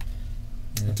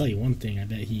 Yeah. I'll tell you one thing, I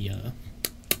bet he,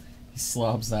 He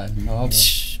slobs that knob.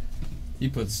 He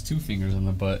puts 2 fingers in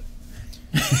the butt.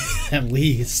 at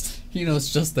least. He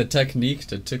knows just the technique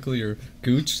to tickle your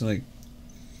gooch. Like,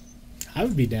 I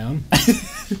would be down. I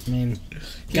mean,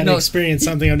 gotta knows- experience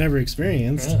something I've never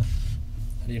experienced. Yeah.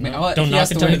 How do you man, know? what- Don't he knock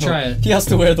has it to till wear you the- try it. He has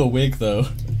to wear the wig though,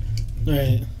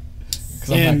 Right.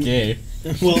 because I'm And- not gay.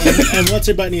 Well, and what's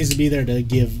her butt needs to be there to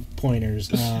give pointers.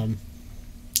 Tyra.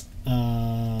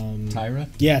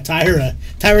 Yeah, Tyra.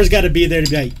 Tyra's got to be there to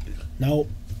be like, nope,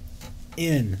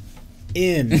 in.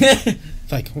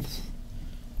 It's like,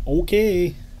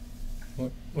 okay.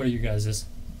 What are you guys'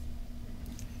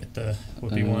 Get the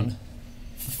Whoopi one.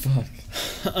 Fuck.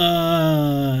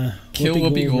 Whoopi Kill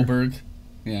Whoopi Goldberg.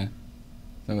 Yeah. Is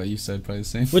that what you said? Probably the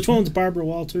same. Which one's Barbara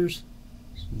Walters?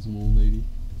 She's an old lady.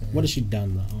 What has she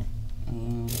done though?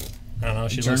 I don't know.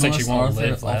 She looks like she Journalist, won't author,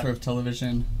 live author that. of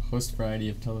television, host variety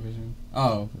of television.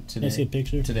 Oh, Can I see a today.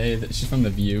 picture? Today, she's from The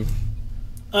View.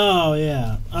 Oh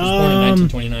yeah. She was born in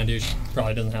 1929, dude. She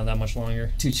probably doesn't have that much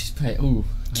longer. Dude, she's probably. Ooh.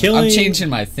 Killing- I'm changing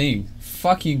my thing.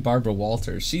 Fucking Barbara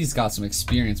Walters. She's got some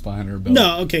experience behind her belt.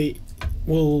 No, okay.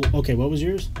 Well, okay. What was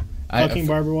yours? Fucking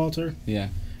Barbara Walter. Yeah.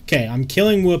 Okay, I'm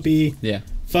killing Whoopi. Yeah.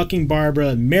 Fucking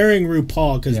Barbara, marrying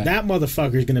RuPaul because Yeah. that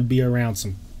motherfucker's gonna be around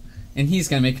some. And he's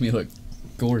gonna make me look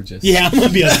gorgeous. Yeah, I'm gonna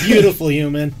be a beautiful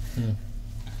human.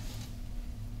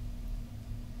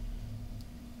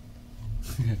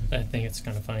 I think it's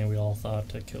kind of funny. We all thought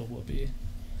to kill Whoopi.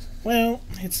 Well,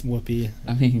 it's Whoopi.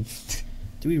 I mean,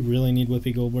 Do we really need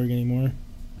Whoopi Goldberg anymore?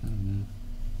 I don't know.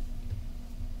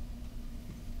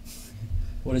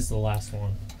 What is the last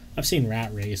one? I've seen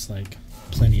Rat Race like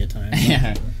plenty of times.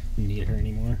 Yeah. I don't need her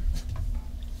anymore.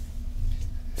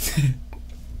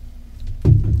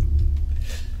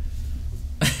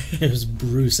 It was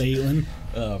Bruce Aitlin.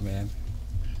 Oh man.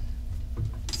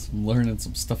 I'm learning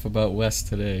some stuff about Wes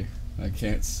today. I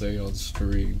can't say on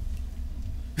stream.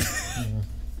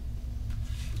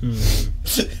 Do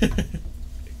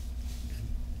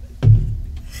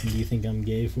you think I'm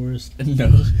gay, Forrest? No.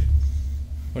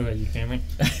 What about you, Cameron?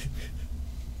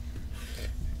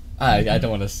 I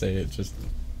don't want to say it. Just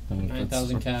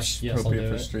 9,000 cash. Yes, I'll appropriate do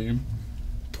for it. stream.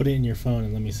 Put it in your phone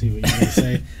and let me see what you're going to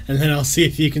say. And then I'll see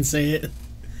if you can say it.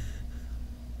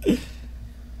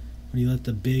 When you let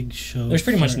the big show... There's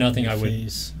pretty much fart in nothing your I would-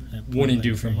 face at point Wouldn't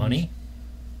do blank for range. money.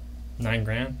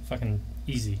 $9,000, fucking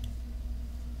easy.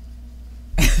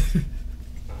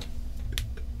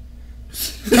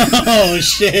 Oh,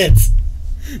 shit.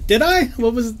 Did I?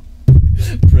 What was...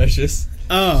 Precious.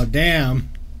 Oh, damn.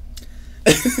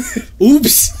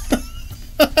 Oops.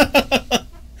 I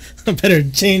better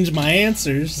change my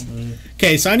answers.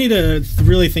 Okay, so I need to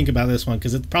really think about this one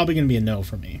because it's probably going to be a no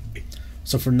for me.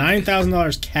 So for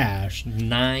 $9,000 cash,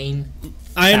 9.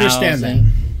 I understand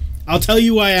that. I'll tell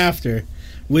you why after.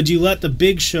 Would you let the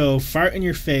big show fart in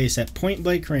your face at point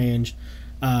blank range,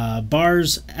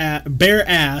 bare-assed,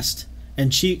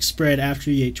 and cheeks spread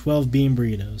after you ate 12 bean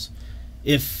burritos?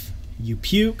 If you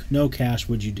puke, no cash,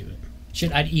 would you do it?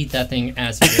 Shit, I'd eat that thing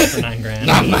as it is for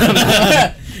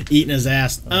 $9,000. Eating his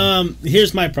ass.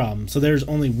 Here's my problem. So there's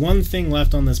only one thing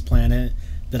left on this planet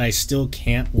that I still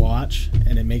can't watch,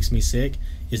 and it makes me sick,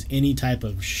 is any type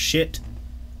of shit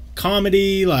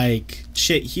comedy, like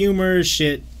shit humor,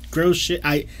 shit gross shit.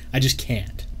 I just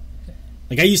can't.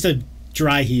 Like, I used to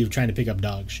dry heave trying to pick up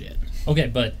dog shit. Okay,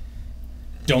 but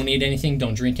don't eat anything,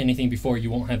 don't drink anything before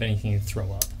you won't have anything to throw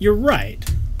up. You're right.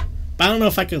 But I don't know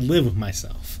if I could live with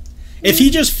myself. If he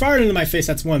just farted into my face,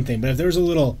 that's one thing. But if there was a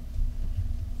little...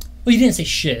 Well, you didn't say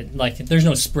shit. Like, there's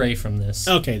no spray from this.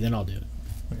 Okay, then I'll do it.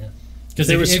 Because If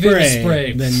there if, was if it was spray,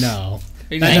 spray, then no.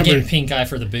 I That get number, pink eye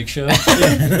for the big show.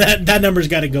 that number's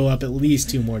got to go up at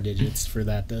least 2 more digits for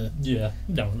that to... Yeah,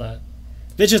 I'm done with that.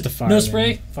 If it's just a fart. No then-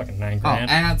 spray? Fucking $9,000. Oh,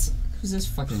 ads. Who's this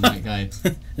fucking white guy?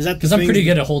 Is that Because I'm pretty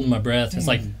good at holding my breath. It's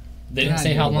like, they didn't Yeah,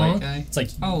 say you're how a white long. guy. It's like,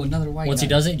 Oh, another white once guy. he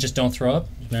does it, just don't throw up.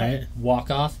 Right.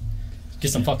 Walk off. Get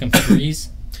some fucking Febreze.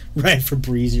 Right,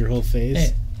 Febreze your whole face.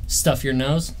 Hey, stuff your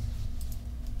nose.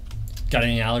 Got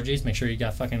any allergies? Make sure you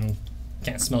got fucking...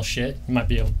 Can't smell shit. You might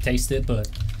be able to taste it, but...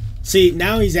 See,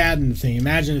 now he's adding the thing.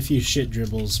 Imagine if you shit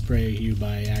dribbles spray you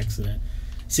by accident.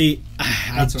 See,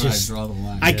 That's I where just... I draw the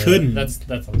line. I couldn't. That's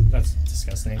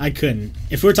disgusting. I couldn't.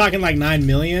 If we're talking like 9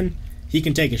 million, he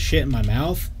can take a shit in my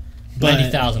mouth. But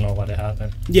 90,000 will let it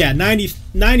happen. yeah,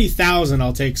 90,000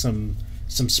 I'll take some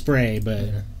spray, but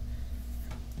Yeah.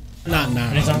 not 9.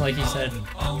 And it's not like he said...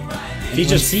 If he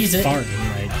just sees it. farting,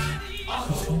 like...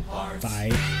 Bye.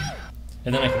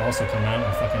 And then I could also come out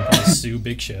and fucking probably sue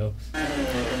Big Show.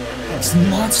 It's a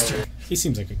monster. He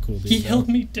seems like a cool dude. He though. held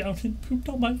me down and pooped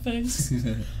on my face.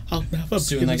 I'll have a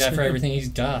Suing that guy for penis. everything he's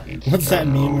got. What's that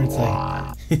meme where it's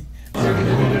like... we're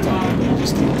gonna talk about it,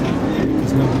 just keep talking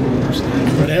because no one will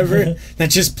understand. Whatever.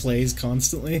 That just plays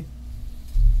constantly.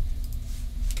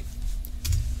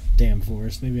 Damn,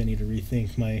 Forrest. Maybe I need to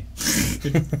rethink my...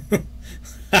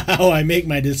 how I make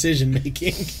my decision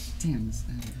making. Damn, this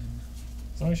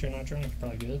As long as you're not drunk, you're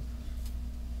probably good.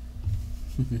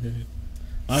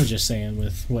 I was just saying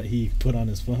with what he put on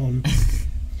his phone.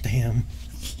 Damn.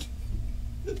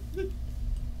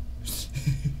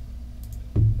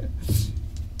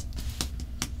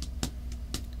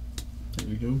 There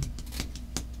we go.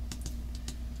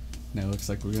 Now it looks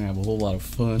like we're gonna have a whole lot of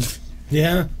fun.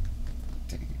 Yeah.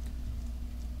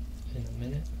 In a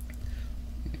minute.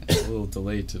 It's a little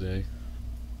delayed today.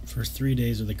 First 3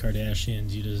 days of the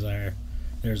Kardashians you desire.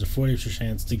 There's a 40%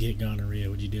 chance to get gonorrhea.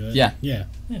 Would you do it? Yeah. Yeah.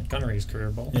 Yeah, gonorrhea's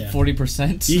career ball. Yeah.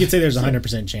 40%. You could say there's a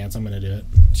 100% chance I'm going to do it.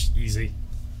 Easy.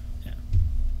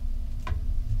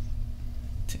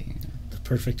 Damn. The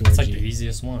perfect It's like the orgy.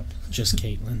 easiest one. Just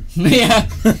Caitlyn. Yeah.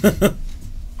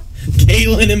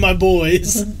 Caitlyn and my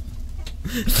boys.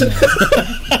 You could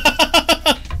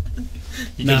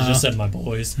have Nah. just said my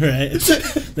boys. Right.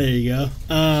 There you go.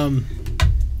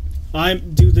 I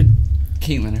do the...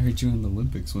 Caitlin, I heard you in the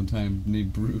Olympics one time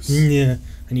named Bruce. Yeah.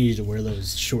 I need you to wear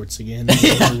those shorts again.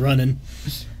 When we're running.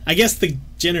 I guess the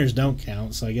Jenners don't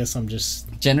count, so I guess I'm just...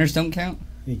 Jenners don't count?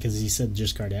 Because he said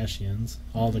just Kardashians.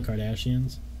 All the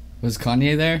Kardashians. Was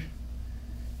Kanye there?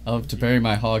 Oh, to bury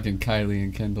my hog and Kylie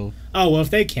and Kendall. Oh, well, if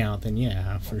they count, then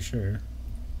yeah, for sure.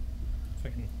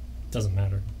 Fucking doesn't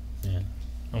matter. Yeah.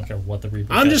 I don't care what the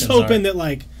repercussions I'm just hoping are. that,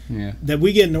 like, Yeah. that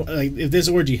we get, like, if this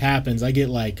orgy happens, I get,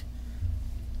 like,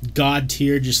 God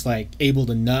tier just, like, able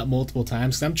to nut multiple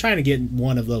times. Because I'm trying to get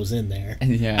one of those in there.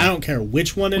 And yeah. I don't care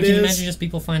which one it Well, can you is. imagine just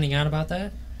people finding out about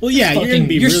that? Well, yeah, you're gonna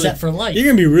be you're really, set for life. You're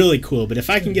gonna be really cool. But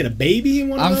if I can get a baby in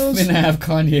one I'm of those, finna have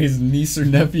Kanye's niece or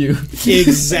nephew.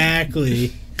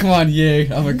 exactly. Come on, Ye.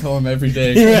 I'm gonna call him every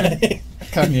day. Right.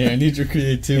 Kanye, I need your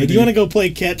creativity. Hey, do you want to go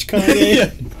play catch,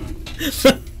 Kanye?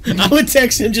 I would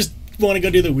text him. Just want to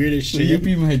go do the weirdest Will you shit.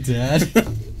 be my dad?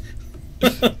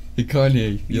 Hey,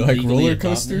 Kanye, you like legally roller adopt me?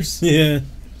 coasters? Yeah.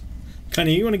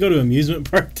 Kanye, you want to go to an amusement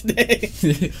park today?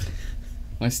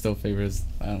 My still favorite is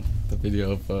the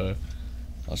video of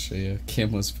I'll show you.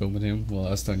 Kim was filming him while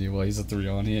I was telling you while he's at the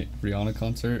Rihanna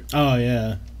concert. Oh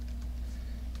yeah.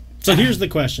 So here's the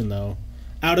question though: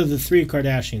 out of the three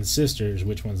Kardashian sisters,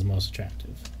 which one's the most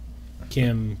attractive?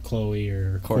 Kim, Khloe,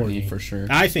 or Kourtney for sure.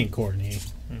 I think Kourtney.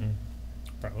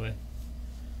 Probably.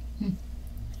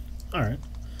 All right.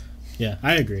 Yeah,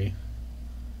 I agree.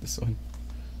 This one.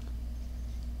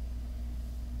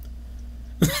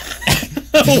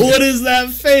 What is that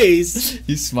face?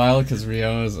 He smiled because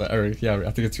Rihanna's, I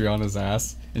think it's Rihanna's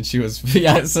ass, and she was,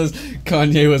 it says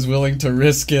Kanye was willing to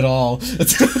risk it all.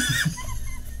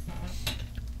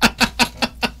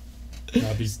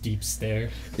 Robbie's deep stare.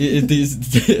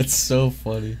 It's so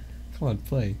funny. Come on,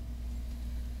 play.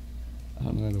 I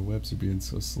don't know why the webs are being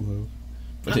so slow,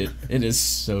 but it is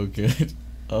so good.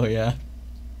 Oh yeah.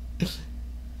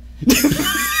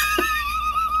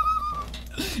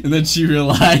 And then she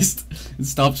realized and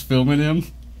stops filming him.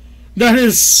 That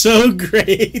is so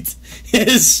great.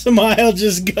 His smile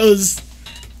just goes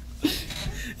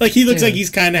like he looks Yeah. like he's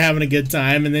kind of having a good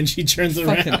time, and then she turns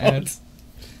Fucking around. ass.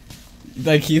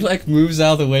 Like he moves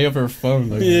out of the way of her phone.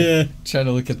 Like, Yeah. trying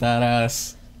to look at that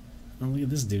ass. Oh, look at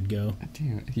this dude go. God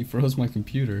damn it! He froze my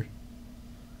computer.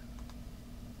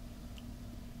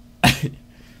 I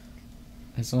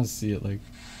just want to see it.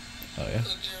 Oh yeah.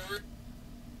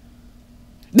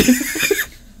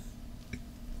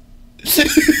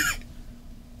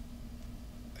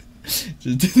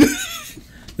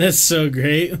 That's so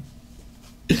great.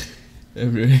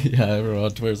 Everyone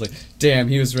on Twitter's like, damn,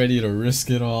 he was ready to risk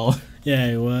it all.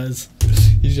 Yeah, he was.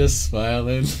 He's just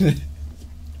smiling.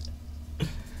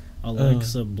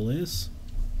 Alexa Bliss?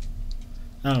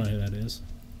 I don't know who that is.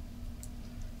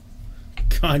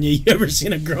 Kanye, you ever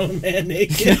seen a grown man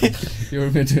naked? You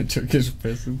ever been to a Turkish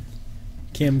prison?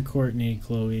 Kim, Kourtney,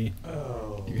 Khloe.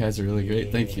 You guys are really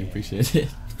great. Thank you. Appreciate it.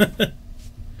 I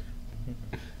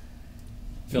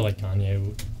feel like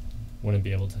Kanye wouldn't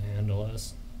be able to handle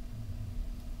us.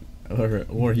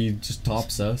 Or he just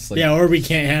tops us. Yeah, or we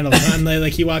can't handle it. And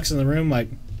like he walks in the room like,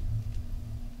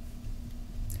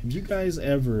 have you guys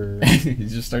ever... He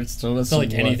just starts throwing us I feel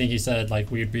like some anything he said,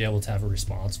 like we'd be able to have a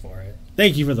response for it.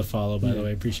 Thank you for the follow, by the Yeah. way.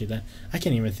 I appreciate that. I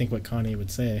can't even think what Kanye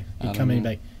would say. I He'd don't come in and know.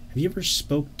 be like, have you ever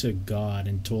spoke to God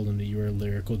and told him that you were a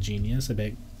lyrical genius? I'd be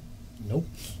like, nope.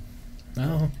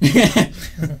 No.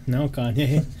 No,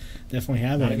 Kanye. Definitely Not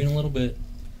haven't. even a little bit.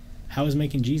 How is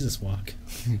making Jesus walk?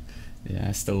 Yeah,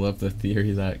 I still love the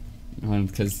theory that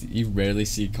because you rarely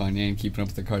see Kanye in Keeping Up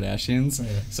with the Kardashians.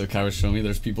 Yeah. So Kai was showing me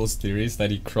there's people's theories that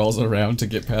he crawls around to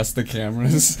get past the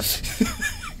cameras.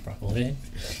 Probably.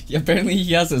 Yeah, apparently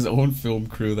he has his own film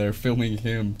crew there filming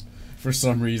him for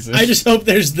some reason. I just hope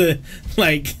there's they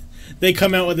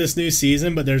come out with this new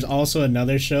season, but there's also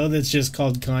another show that's just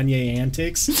called Kanye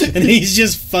Antics, and he's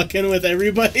just fucking with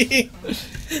everybody.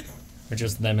 Or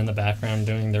just them in the background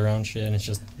doing their own shit, and it's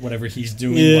just whatever he's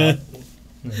doing. Yeah.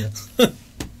 Yeah.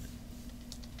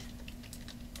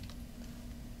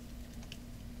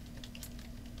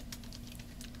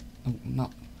 Oh, no.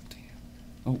 Damn.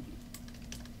 Oh.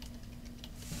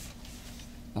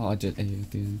 Oh, I did A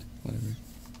at the end. Whatever.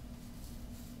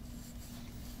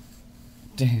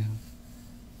 Damn.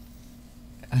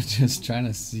 I'm just trying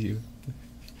to see.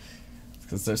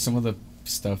 Because there's some of the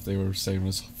stuff they were saying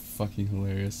was fucking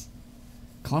hilarious.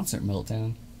 Concert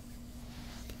meltdown.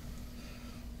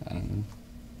 I don't know.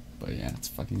 But yeah, it's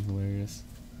fucking hilarious.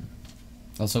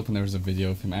 I was hoping there was a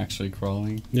video of him actually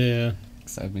crawling. Yeah.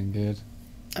 Because that'd been good.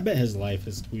 I bet his life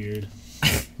is weird.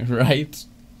 Right?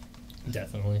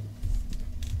 Definitely.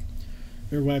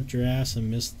 Ever wiped your ass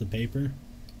and missed the paper?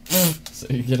 So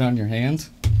you get on your hand?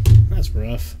 That's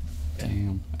rough.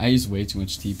 Damn. I use way too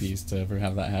much TPs to ever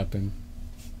have that happen.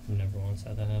 Never once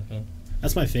had that happen.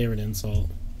 That's my favorite insult.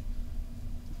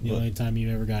 The What? only time you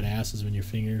ever got ass is when your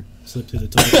finger slipped through the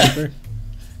toilet paper.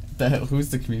 who's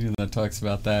the comedian that talks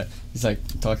about that? He's like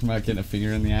talking about getting a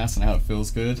finger in the ass and how it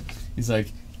feels good. He's like,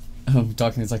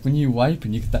 he's like, when you wipe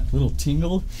and you get that little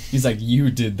tingle, he's like, you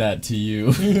did that to you.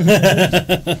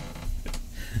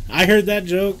 I heard that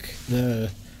joke.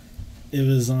 It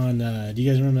was on, do you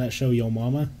guys remember that show Yo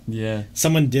Mama? Yeah.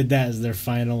 Someone did that as their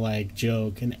final, like,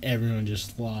 joke, and everyone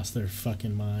just lost their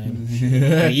fucking mind.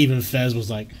 Yeah. Like, even Fez was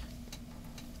like,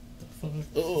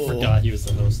 Oh. Forgot he was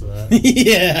the host of that.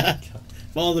 yeah.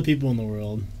 Of all the people in the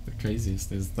world. The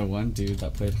craziest is the one dude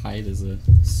that played Hyde as a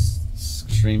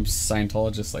extreme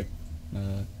Scientologist, like,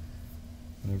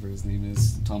 whatever his name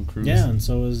is, Tom Cruise. Yeah, and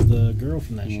so is the girl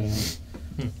from that Yeah. show.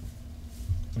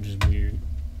 Which is weird.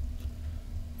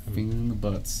 Finger in the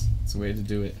butts. It's a way to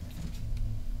do it.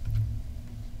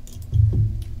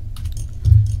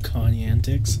 Connie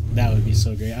Antics. That would be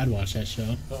so great. I'd watch that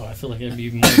show. Oh, I feel like it'd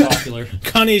be more popular.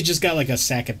 Connie's just got like a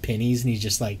sack of pennies, and he's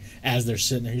just like, as they're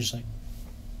sitting there, he's just like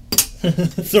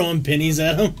throwing pennies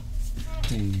at them.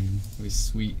 Damn, it was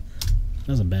sweet. That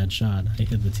was a bad shot. I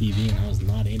hit the TV, and I was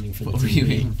not aiming for the What were you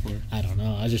TV. aiming for? I don't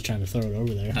know. I was just trying to throw it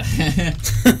over there.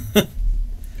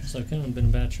 So it couldn't have been a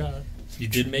bad shot. You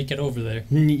did make it over there.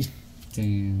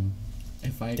 Damn.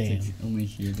 If I Damn. could only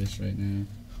hear this right now.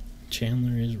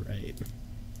 Chandler is right.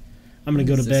 I'm gonna What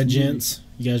go to is bed, this movie? gents.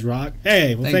 You guys rock.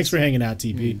 Hey, well, thanks for hanging out,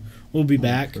 TP. Mm. We'll be All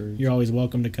back. encouraged. You're always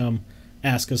welcome to come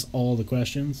ask us all the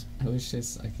questions. I wish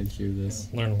I could hear this.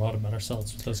 Learn a lot about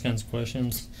ourselves with those kinds of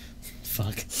questions.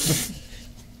 Fuck.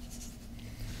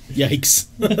 Yikes.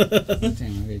 Damn,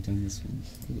 I've already done this one.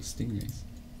 Ooh, stingrays.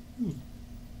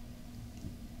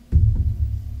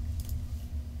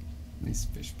 Nice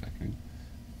fish pattern.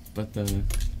 But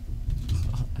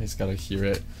I just gotta hear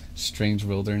it. Strange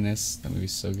Wilderness. That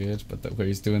movie's so good. But where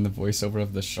he's doing the voiceover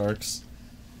of the sharks.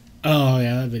 Oh,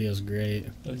 yeah, that video's great.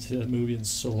 I haven't seen that movie in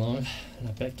so long, and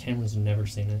I bet Cameron's never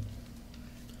seen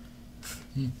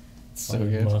it. It's so Oh, it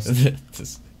good.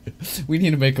 must. We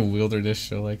need to make a wilderness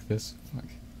show like this. Fuck.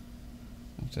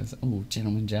 Oh,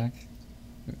 Gentleman Jack.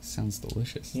 It sounds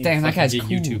delicious. You Damn, that fucking guy's get cool.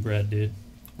 YouTube red, dude.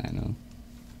 I know.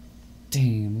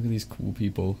 Damn, look at these cool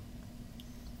people.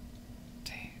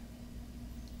 Damn.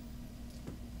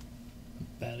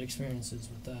 Bad experiences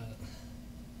with that.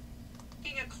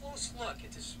 Taking a close look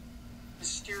at this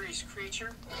mysterious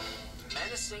creature.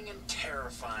 Menacing and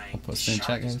terrifying. I'll post The it in chat,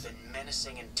 shark has guys. been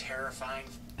menacing and terrifying.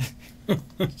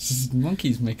 Just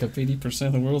monkeys make up 80%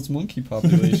 of the world's monkey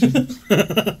population.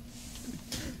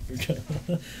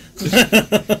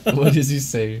 What does he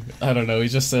say? I don't know. He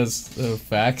just says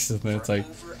facts, and then it's like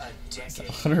For over a decade,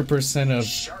 100% of.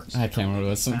 sharks I can't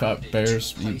remember. It's something about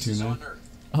bears eat places tuna. on Earth.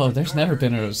 Oh, there's never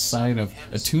been a sign of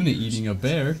a tuna eating a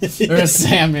bear or a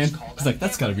salmon. It's like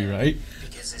that's gotta be right.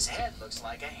 Because his head looks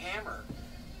like a hammer.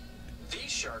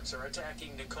 These sharks are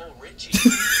attacking Nicole Richie.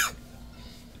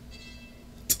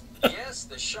 Yes,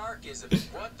 the shark is a.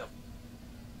 What the?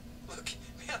 Look,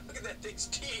 man, look at that thing's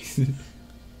teeth.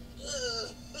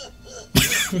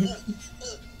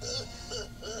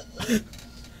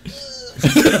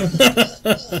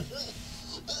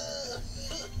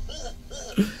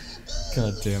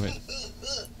 God damn it.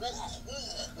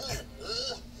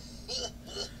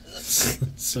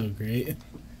 So great.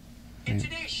 In Man.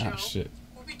 today's show, Oh shit.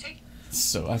 we'll be taking.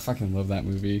 So I fucking love that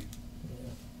movie.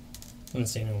 I haven't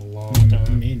seen it in a long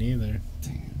time. Me neither.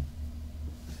 Damn.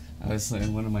 I was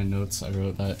in one of my notes. I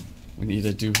wrote that we need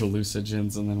to do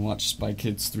hallucinogens and then watch Spy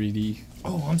Kids 3D.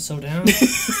 Oh, I'm so down.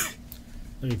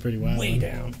 That'd be pretty wild. Way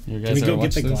down. You Can guys we ever go get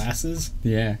watch the those? glasses?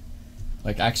 Yeah.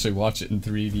 Like actually watch it in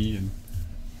 3D and.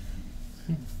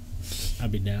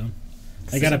 I'd be down.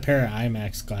 I got a pair of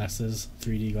IMAX glasses,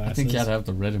 3D glasses. I think you had to have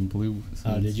the red and blue.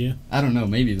 Oh, did you? I don't know.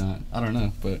 Maybe not. I don't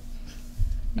know. But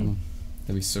I don't know.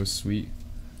 That'd be so sweet.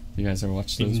 You guys ever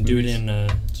watch You those can do it movies? in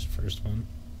Just first one.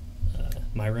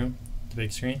 my room, the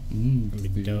big screen.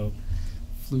 That'd be dope.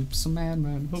 Floops a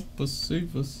madman, hope us,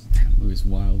 save us. That movie's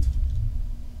wild.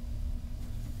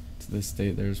 To this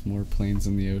day, there's more planes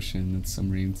in the ocean than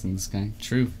submarines in the sky.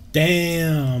 True.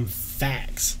 Damn,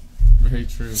 facts. Very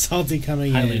true. Salty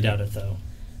coming Highly in. doubt it, though.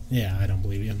 Yeah, I don't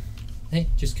believe you. Hey,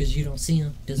 just because you don't see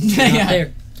them doesn't mean they're Yeah. not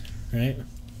there. Right?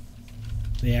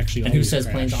 They actually. And who always says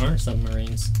crash. planes aren't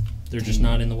submarines? They're just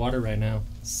not in the water right now.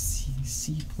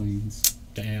 Seaplanes.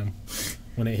 Damn.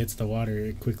 When it hits the water,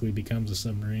 it quickly becomes a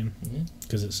submarine Yeah.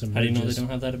 because it How do you know they submerges don't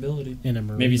have that ability? in a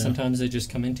marina. Maybe sometimes they just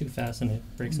come in too fast and it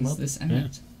breaks them up. This at? Yeah.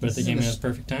 But if they This came in is at the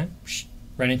perfect time,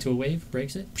 right into a wave,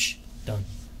 breaks it, done.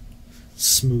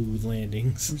 Smooth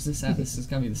landings. Where's this at? This has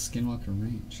got to be the Skinwalker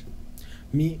Range.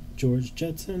 Meet George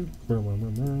Jetson. I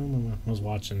was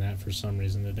watching that for some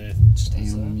reason today. Just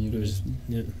What's animal that? It was mutilation.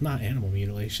 not animal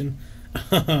mutilation.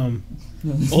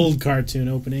 Old cartoon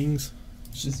openings.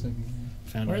 Just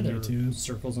Found Why are on there YouTube.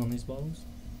 circles on these bottles?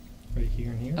 Right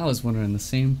here and here? I was wondering the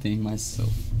same thing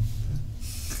myself.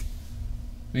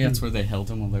 Maybe that's where they held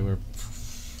them while they were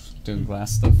doing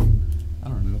glass stuff. I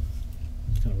don't know.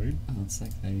 Kind of weird. Oh, it's that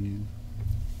guy again.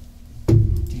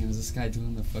 Damn, is this guy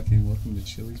doing the fucking Welcome to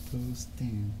Chili's pose?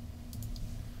 Damn.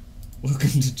 Welcome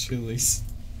to Chili's.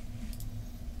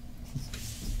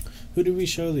 Who did we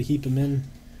show the heap 'em in?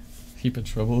 Heap of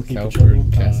Trouble, Heap of Cowper, Trouble?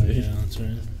 and Cassidy. Yeah, that's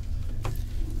right.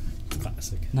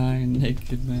 Classic. 9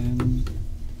 naked men.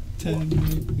 10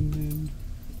 naked men.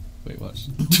 Wait, watch.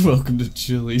 Welcome to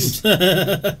Chili's.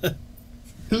 Damn,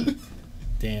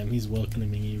 he's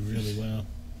welcoming you really well.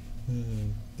 Oh,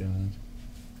 God.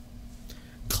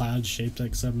 Clouds shaped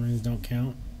like submarines don't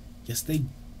count. Yes, they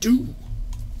do.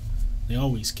 They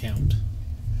always count.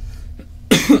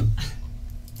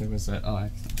 There was that. Oh, I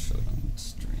can show it on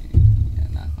stream. Yeah,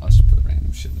 nah. I'll just put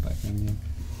random shit in the background again.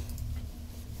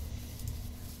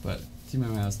 But, do you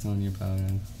remember I was telling you about.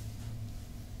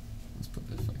 Let's put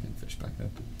the fucking fish back up.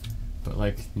 But,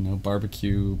 like, you know,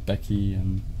 Barbecue, Becky,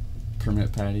 and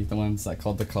Permit Patty, the ones that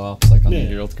called the cops, like on the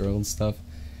 8-year-old girl and stuff.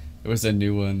 There was a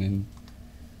new one in.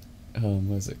 What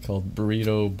was it called?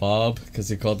 Burrito Bob, because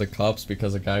he called the cops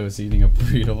because a guy was eating a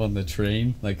burrito on the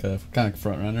train, like a kind of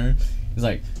front runner. He's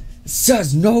like, it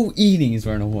says no eating. He's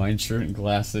wearing a Hawaiian shirt and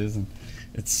glasses, and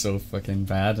it's so fucking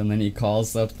bad. And then he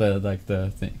calls up the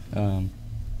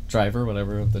driver,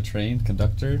 whatever, of the train,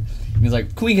 conductor, and he's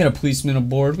like, can we get a policeman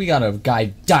aboard? We got a guy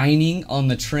dining on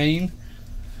the train.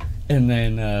 And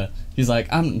then he's like,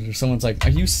 someone's like, are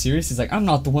you serious? He's like, I'm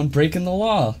not the one breaking the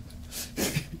law.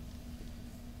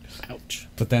 Ouch.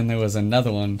 But then there was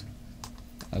another one.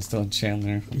 I was telling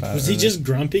Chandler about. Was he just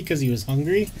grumpy because he was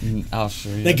hungry? I'll show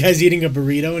you. That guy's eating a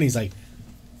burrito and he's like,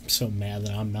 I'm so mad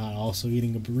that I'm not also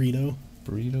eating a burrito.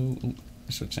 Burrito. Ooh,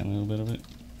 I showed Chandler a little bit of it.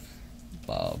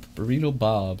 Bob. Burrito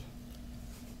Bob.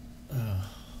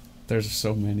 There's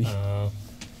so many. Fuck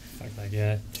that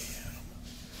guy.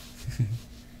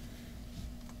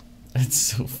 That's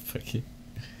so fucking.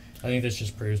 I think this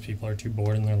just proves people are too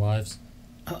bored in their lives.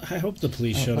 I hope the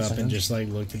police showed up and just like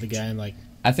looked at the guy and like.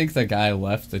 I think the guy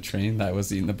left the train that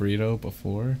was eating the burrito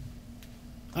before.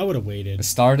 I would have waited. It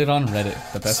started on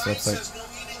Reddit, the best Sign website. says no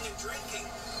eating and drinking.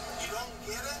 You don't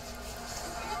get it?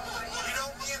 You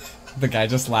don't get it. The guy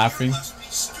just laughing. You must be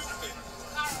stupid.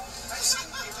 I've seen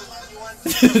people while you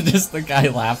on Just the guy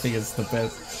laughing is the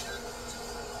best.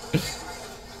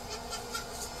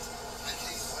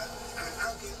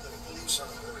 I'll get the police on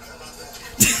board. How about that?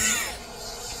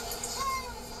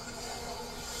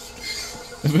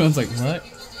 Everyone's like, what?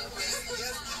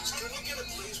 Can you get a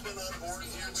policeman on board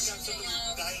here? We got somebody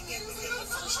dining in the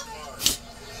first car.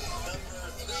 Number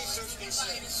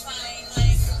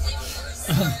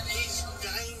 356. He's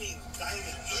dining.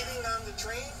 Eating on the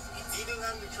train? Eating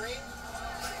on the train?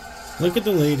 Look at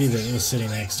the lady that was sitting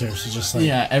next to her. She's just like.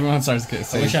 Yeah, everyone starts I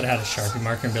saying, wish I'd had a Sharpie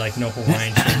marker and be like, no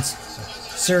Hawaiian shirts.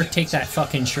 Sir, take that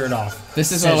fucking shirt off.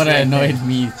 this is Says what right annoyed there.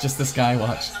 me. Just this guy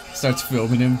starts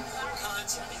filming him.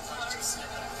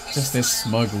 Just this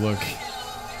smug look.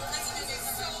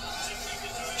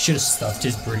 Should have stuffed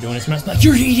his burrito in his mouth. Like,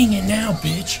 you're eating it now,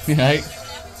 bitch. Right?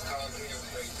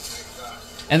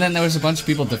 And then there was a bunch of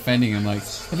people defending him, like,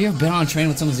 have you ever been on a train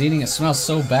when someone's eating? It smells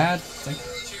so bad.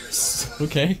 It's like,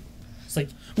 okay. It's like,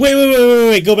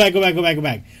 Wait. Go back.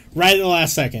 Right at the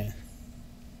last second.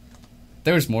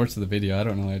 There was more to the video. I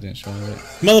don't know why I didn't show it.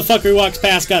 Motherfucker walks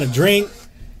past, got a drink.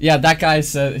 Yeah, that guy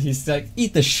said, he's like,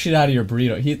 eat the shit out of your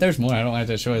burrito. There's more. I don't want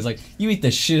to show it. He's like, you eat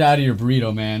the shit out of your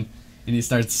burrito, man. And he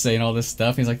starts saying all this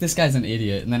stuff. He's like, this guy's an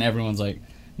idiot. And then everyone's like,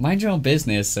 mind your own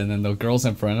business. And then the girls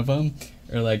in front of him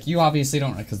are like, you obviously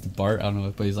don't, because the BART, I don't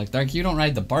know, but he's like, you don't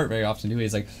ride the BART very often, do you?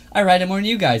 He's like, I ride it more than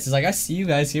you guys. He's like, I see you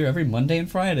guys here every Monday and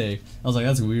Friday. I was like,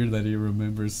 that's weird that he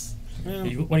remembers.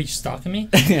 what are you stalking me?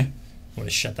 Want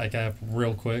to shut that guy up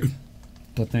real quick.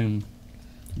 But then,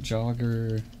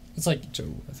 Jogger It's like, Joe,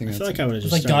 I I think feel that's like I would have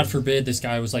it's just. like God forbid this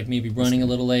guy was like maybe running a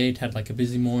little late, had like a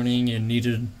busy morning, and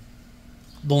needed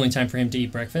the only time for him to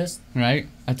eat breakfast. right.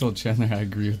 I told Chandler I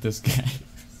agree with this guy.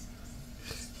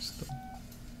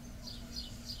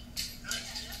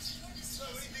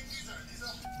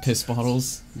 Piss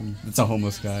bottles. It's a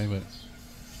homeless guy, but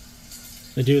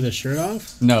The dude with the shirt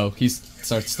off? no, he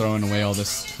starts throwing away all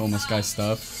this homeless guy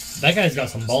stuff. That guy's got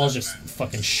some balls, just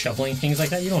fucking shoveling things like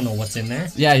that. You don't know what's in there.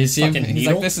 Yeah, you see him. Fucking He's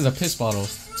needle? like, this is a piss bottle.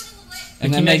 And And can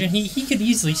you then imagine he could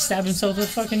easily stab himself with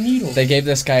a fucking needle. they gave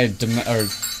this guy a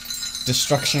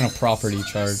destruction of property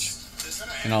charge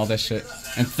and all this shit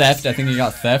and theft. I think he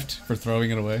got theft for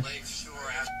throwing it away. It's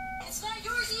not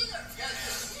yours either.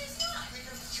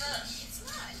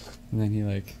 And then he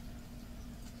like,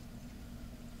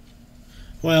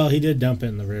 Well, he did dump it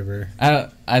in the river.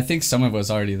 I think some of it was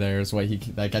already there. Is what he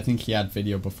like. I think he had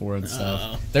video before and stuff.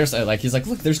 Oh. There's like he's like,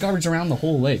 look, there's garbage around the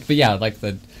whole lake. But yeah, like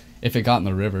if it got in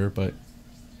the river, but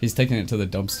he's taking it to the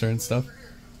dumpster and stuff.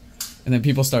 And then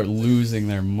people start losing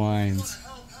their minds.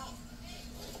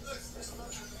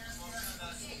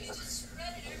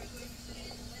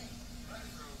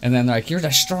 And then they're like, you're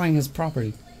destroying his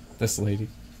property, this lady.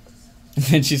 And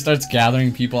then she starts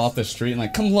gathering people off the street and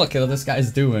like, come look at what this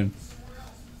guy's doing.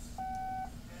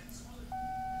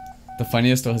 The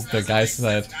funniest was the guy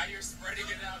said,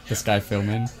 this guy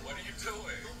filming,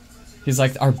 he's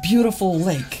like, our beautiful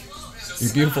lake.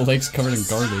 Your beautiful lake's covered in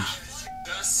garbage.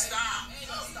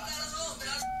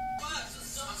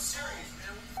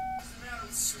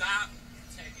 Stop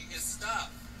taking his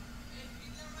stuff.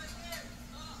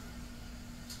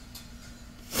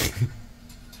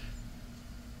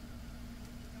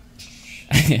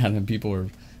 Yeah, and then people were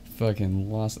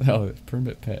fucking lost. Oh,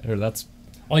 permit pet, or that's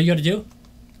All you gotta do,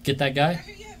 get that guy,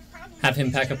 have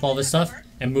him pack up all this stuff,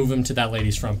 and move him to that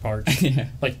lady's front porch. yeah.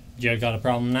 Like, you got a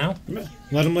problem now?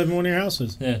 Let him live in one of your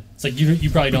houses. Yeah. It's like, you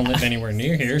probably don't live anywhere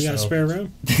near here, You got a so... spare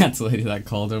room? That's the lady that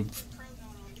called him.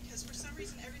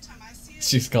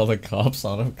 She's called the cops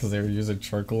on him because they were using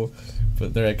charcoal,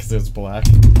 but they're because it was black.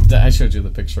 I showed you the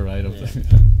picture, right? Of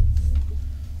them.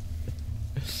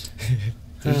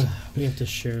 We have to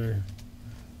share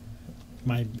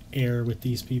my air with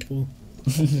these people.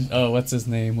 Oh, what's his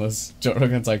name? Was Joe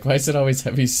Rogan's like, why is it always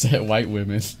heavy set white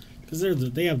women? Because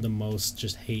they have the most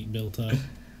just hate built up.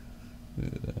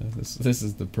 This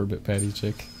is the permit patty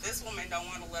chick. This woman don't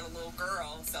want to let a little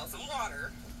girl sell some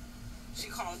water. She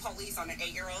calling police on an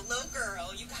 8-year-old little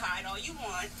girl. You can hide all you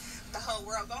want. The whole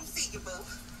world gonna see you, boo.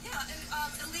 Yeah,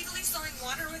 and illegally selling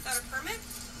water without a permit?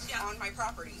 Yeah, on my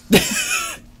property.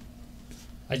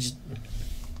 I just...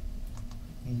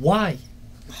 Why?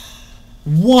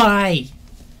 Why?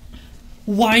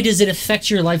 Why does it affect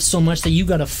your life so much that you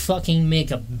gotta fucking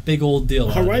make a big old deal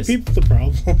out Are of white this? people the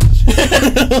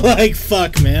problem? Like,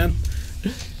 fuck, man.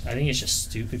 I think it's just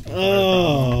stupid people.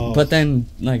 Oh. But then,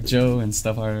 like, Joe and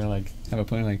stuff are like, have a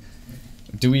point, like,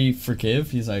 do we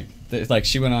forgive? He's like,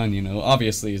 she went on, you know,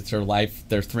 obviously it's her life,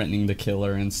 they're threatening to kill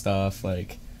her and stuff,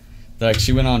 like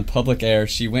she went on public air,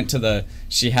 she went on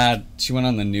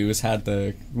the news, had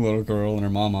the little girl and her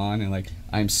mom on, and like,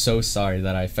 I'm so sorry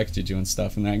that I affected you and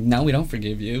stuff, and they're like, no, we don't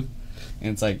forgive you.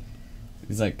 And it's like,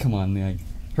 he's like, come on, like,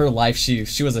 her life, she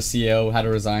was a CEO, had to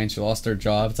resign, she lost her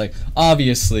job, it's like,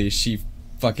 obviously she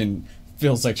fucking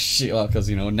feels like shit, because,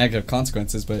 you know, negative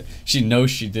consequences, but she knows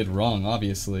she did wrong,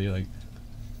 obviously, like,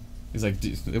 he's like,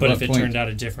 But if it turned out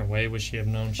a different way, would she have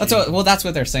known? That's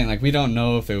what they're saying. Like, we don't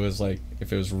know if it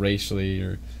was racially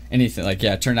or anything. Like,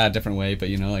 yeah, it turned out a different way. But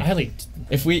you know, like,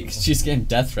 she's getting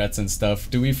death threats and stuff.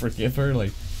 Do we forgive her?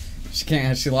 Like, she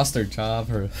can't. She lost her job.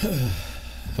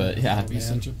 But yeah, Be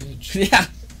such a bitch. yeah.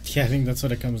 Yeah, I think that's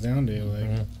what it comes down to.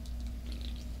 Like,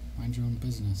 Mind your own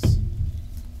business.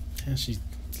 yeah, she's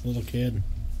a little kid.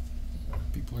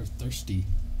 People are thirsty.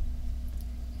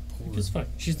 Poor. Just fuck.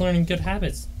 She's learning good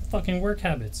habits. Fucking work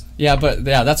habits. Yeah, but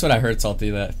yeah, that's what I heard, Salty.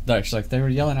 That she's like, they were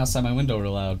yelling outside my window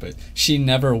real loud, but she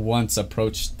never once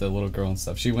approached the little girl and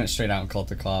stuff. She went straight out and called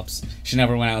the cops. She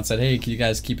never went out and said, hey, can you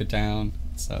guys keep it down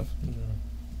and stuff.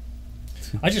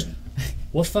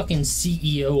 What fucking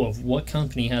CEO of what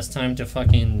company has time to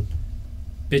fucking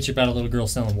bitch about a little girl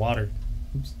selling water?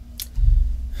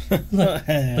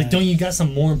 Like, don't you got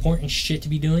some more important shit to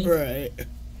be doing? Right.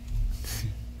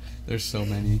 There's so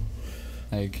many.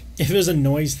 Like, If it was a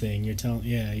noise thing, you're telling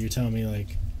me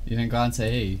like, you didn't go out and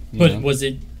say, hey. But was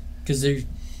it because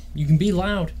you can be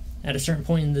loud at a certain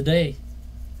point in the day,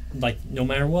 like no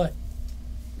matter what,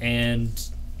 and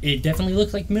it definitely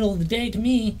looked like middle of the day to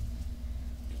me.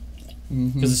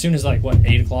 Because as soon as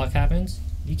 8 o'clock happens,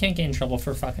 you can't get in trouble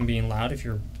for fucking being loud if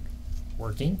you're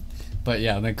working. But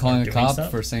yeah, then calling the doing cop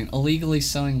stuff. for saying illegally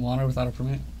selling water without a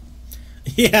permit.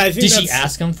 yeah, I think. Did she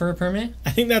ask him for a permit?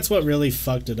 I think that's what really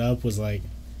fucked it up. Was like,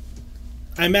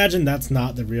 I imagine that's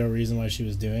not the real reason why she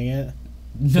was doing it.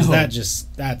 No, That's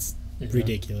Yeah.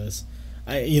 ridiculous.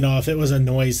 If it was a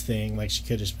noise thing, like, she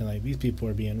could have just been like, these people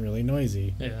are being really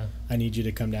noisy. Yeah. I need you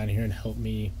to come down here and help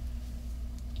me.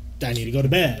 I need to go to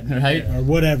bed, right? Or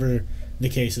whatever the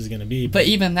case is going to be. But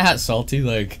even that, Salty,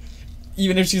 like,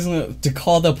 even if she's gonna to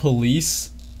call the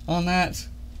police on that.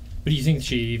 But do you think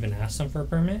she even asked him for a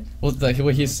permit? Well, like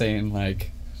what he's saying,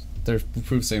 like, there's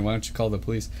proof saying, why don't you call the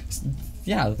police?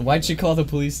 Yeah, why'd she call the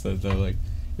police though? Like,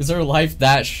 is her life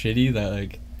that shitty that,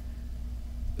 like,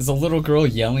 is a little girl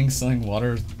yelling selling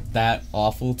water that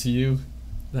awful to you?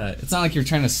 that it's not like you're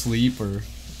trying to sleep or.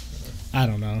 I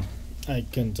don't know. I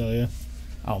couldn't tell you.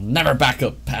 I'll never back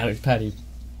up Patty.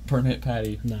 Permit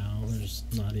Patty. No, there's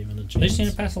not even a chance. They just need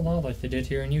to pass a law like they did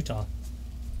here in Utah.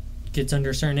 Kids under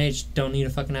a certain age don't need to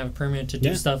fucking have a permit to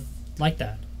do stuff like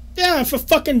that. Yeah, if a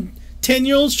fucking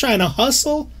 10-year-old's trying to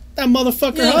hustle, that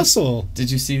motherfucker hustle.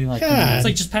 Did you see like It's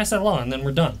like just pass that law and then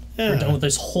we're done. Yeah. We're done with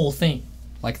this whole thing.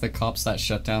 like the cops that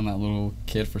shut down that little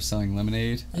kid for selling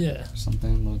lemonade? Yeah. Or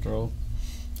something, little girl.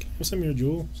 Can I have some of your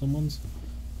jewel? Someone's?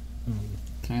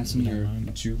 Can I have some of your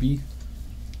Juby?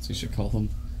 So you should call them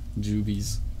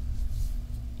Jubies.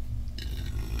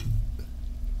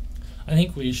 I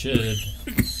think we should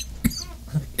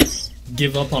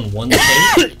give up on one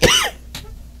state.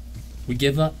 We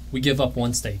give up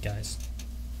one state, guys.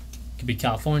 It could be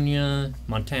California,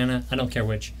 Montana, I don't care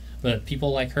which. But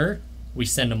people like her, we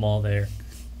send them all there.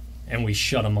 And we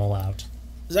shut them all out.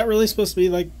 Is that really supposed to be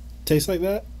like, taste like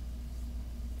that?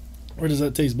 Or does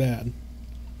that taste bad?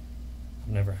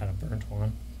 I've never had a burnt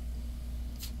one.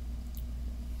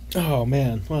 Oh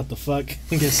man, what the fuck?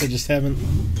 I guess I just haven't.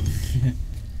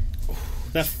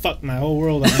 That fucked my whole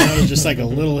world up. That was just like a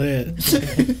little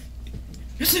hit.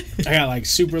 I got like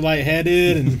super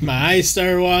lightheaded and my eyes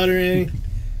started watering.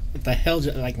 What the hell?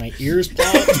 Like my ears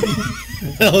popped? What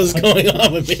the hell is going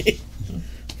on with me?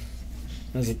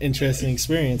 That was an interesting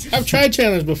experience. I've tried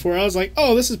challenge before. I was like,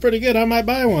 oh, this is pretty good. I might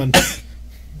buy one.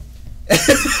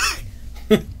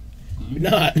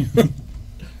 Not.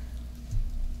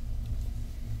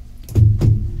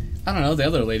 I don't know, the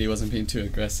other lady wasn't being too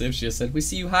aggressive. She just said, "We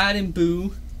see you hiding,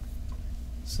 boo."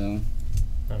 So,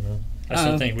 I don't know. I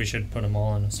still think we should put them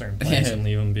all in a certain place and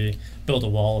leave them be. Build a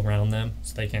wall around them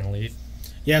so they can't leave.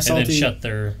 Yeah, Salty. And then shut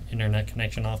their internet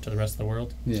connection off to the rest of the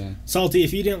world. Yeah. Salty,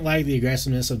 if you didn't like the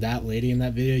aggressiveness of that lady in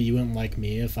that video, you wouldn't like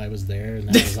me if I was there and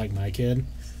that was like my kid.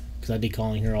 Because I'd be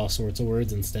calling her all sorts of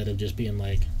words instead of just being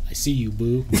like, I see you,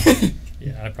 boo.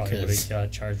 Yeah, I probably would have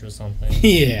got charged with something.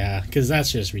 Yeah, because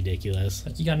that's just ridiculous.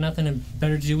 Like, you got nothing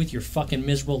better to do with your fucking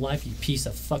miserable life, you piece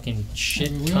of fucking shit.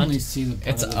 I mean, we cunt. only see the part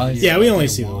It's of the us. video Yeah, we that only they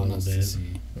see a want little us to bit.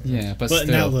 see. Yeah, but But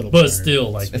still. not little But part.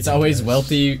 still, like, It's always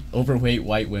wealthy, overweight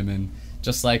white women.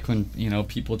 Just like when, you know,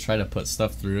 people try to put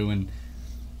stuff through and,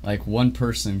 like, one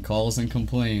person calls and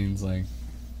complains, like...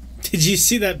 Did you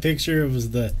see that picture? It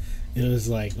was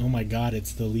like, oh my god,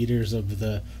 it's the leaders of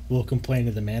the Will Complain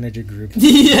to the Manager group.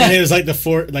 Yeah. And it was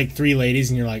like three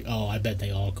ladies, and you're like, oh, I bet they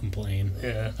all complain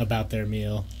about their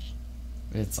meal.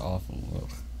 It's awful. Ugh.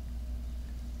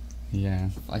 Yeah,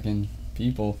 fucking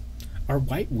people. Are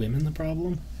white women the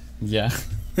problem? Yeah.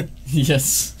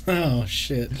 Yes. Oh,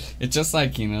 shit. It's just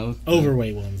like, you know...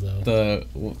 Overweight ones, though.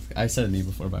 I said it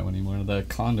before by one anymore. The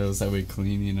condos that we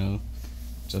clean, you know,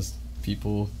 just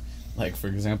people... Like, for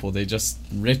example, they just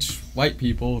rich white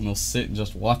people, and they'll sit and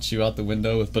just watch you out the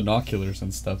window with binoculars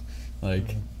and stuff.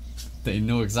 Like, they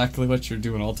know exactly what you're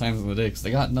doing all times of the day, because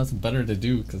they got nothing better to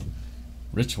do, because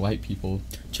rich white people...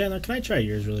 Chandler, can I try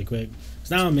yours really quick?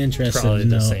 Because now I'm interested probably to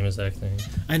know. the same exact thing.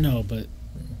 I know, but...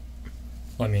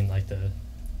 Well, I mean, like the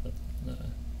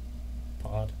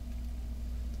pod.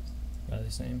 Are they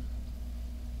the same?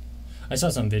 I saw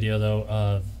some video, though,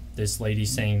 of this lady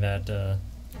saying that...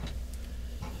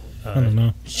 I don't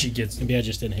know. She gets... Maybe I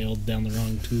just inhaled down the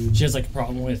wrong tube. She has, like, a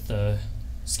problem with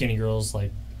skinny girls,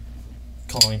 like,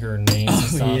 calling her names and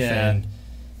stuff. Yeah.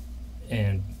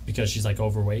 And because she's, like,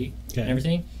 overweight and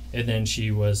everything. And then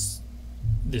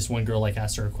this one girl, like,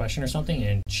 asked her a question or something,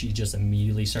 and she just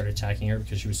immediately started attacking her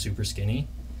because she was super skinny.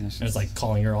 Yeah, and it was, like,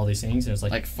 calling her all these things. And it was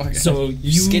like fuck, so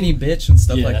you skinny bitch and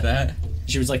stuff like that.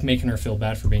 She was, like, making her feel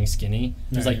bad for being skinny.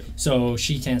 It was Right. like, so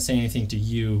she can't say anything to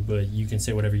you, but you can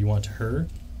say whatever you want to her.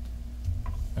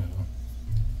 I don't know.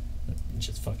 It's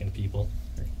just fucking people.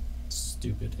 They're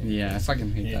stupid. Yeah, I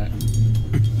fucking hate that.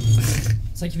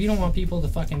 It's like, if you don't want people to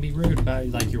fucking be rude about,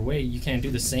 like, your weight, you can't do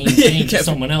the same thing to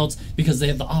someone else because they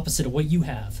have the opposite of what you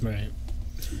have. Right.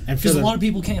 And Because a lot of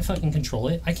people can't fucking control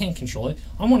it. I can't control it.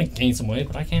 I want to gain some weight,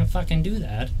 but I can't fucking do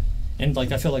that. And,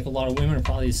 like, I feel like a lot of women are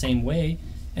probably the same way,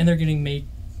 and they're getting made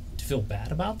to feel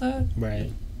bad about that.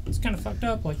 Right. It's kind of fucked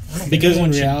up. Like, I don't think Because in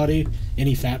anyone should- reality,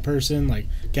 any fat person, like,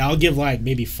 okay, I'll give like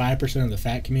maybe 5% of the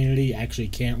fat community actually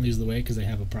can't lose the weight because they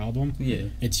have a problem. Yeah.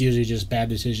 It's usually just bad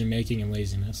decision making and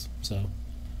laziness. So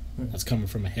that's coming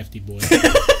from a hefty boy.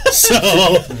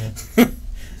 So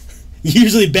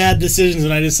usually bad decisions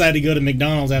when I decide to go to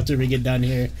McDonald's after we get done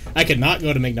here. I could not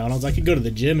go to McDonald's. I could go to the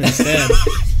gym instead.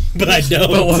 But I don't.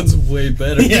 But one's way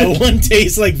better. Yeah, one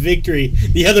tastes like victory.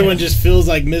 The other one just feels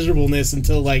like miserableness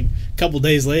until like a couple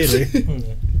days later.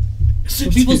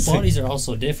 But people's bodies are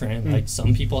also different. Like,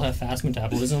 some people have fast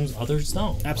metabolisms, others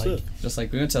don't. Absolutely. Just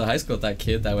like we went to the high school with that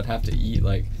kid that would have to eat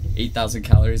like 8,000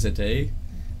 calories a day.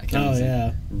 I can't Oh, say-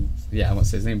 yeah. Yeah, I won't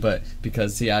say his name, but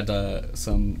because he had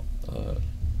some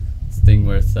thing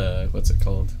with what's it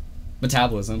called?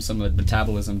 Metabolism, some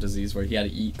metabolism disease where he had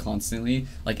to eat constantly.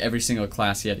 Like every single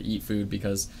class, he had to eat food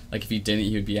because like if he didn't,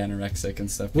 he would be anorexic and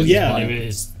stuff. Well, 'cause his yeah. body-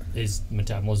 Maybe his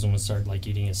metabolism would start, like,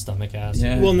 eating his stomach acid.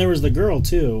 Yeah. Well, and there was the girl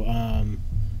too,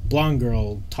 blonde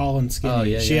girl, tall and skinny. Oh,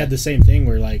 yeah, she yeah. had the same thing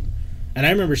where like, and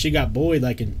I remember she got bullied.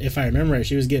 Like, if I remember right,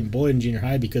 she was getting bullied in junior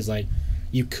high because like,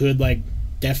 you could like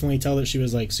definitely tell that she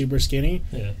was like super skinny.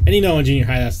 Yeah. And you know, in junior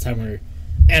high, that's the time where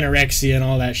anorexia and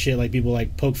all that shit, like people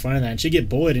like poke fun of that, and she'd get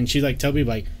bullied, and she'd like tell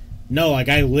people like, no, like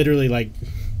I literally like.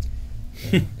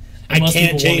 I Most can't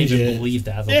people change won't even it. believe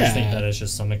that. They'll just think Yeah. that it's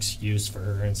just some excuse for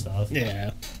her and stuff.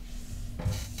 Yeah.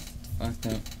 Fucked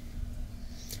up.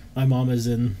 My mom is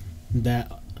in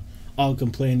that I'll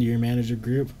complain to your manager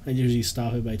group. I usually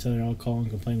stop it by telling her I'll call and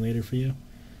complain later for you.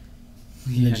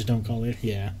 And then just don't call later.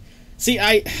 Yeah. See,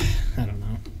 I don't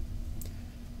know.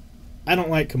 I don't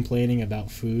like complaining about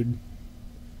food.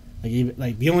 Like even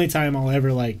like the only time I'll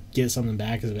ever like get something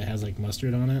back is if it has like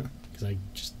mustard on it because I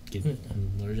just get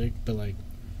I'm allergic. But like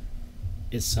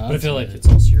it sucks. But I feel like it's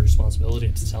also your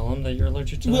responsibility to tell them that you're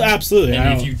allergic to Well, that. absolutely. I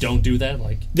And if don't- you don't do that,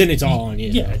 like, then it's all on you.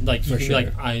 yeah, like you for can sure. be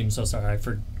like, I'm so sorry,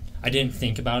 I didn't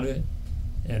think about it,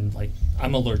 and like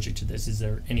I'm allergic to this. Is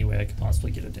there any way I could possibly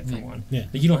get a different one? Yeah.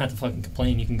 Like, you don't have to fucking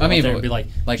complain. You can go I mean, out there but and be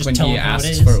like just when tell he them how asks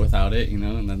it for is. it without it, you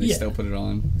know, and then they Yeah. still put it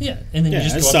on. Yeah, and then Yeah, you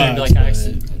just it go up there and be sucks, like, I but-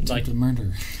 accident, like The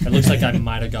murder. it looks like I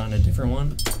might have gotten a different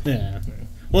one. Yeah.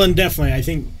 Well, and definitely, I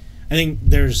think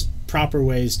there's proper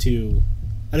ways to.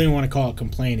 I don't even want to call it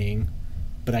complaining,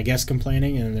 but I guess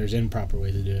complaining, and then there's improper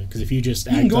ways to do it. Because if you just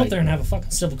You act can go like, up there and have a fucking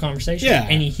civil conversation. Yeah. with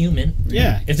any human.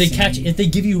 yeah, If they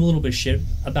give you a little bit of shit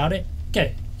about it,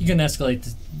 okay, you can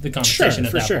escalate the conversation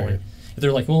at for that sure. point. If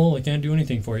they're like, well, I can't do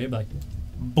anything for you, but like,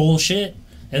 bullshit,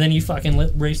 and then you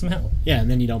fucking raise some hell. yeah,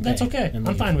 and then you don't. That's pay, okay. and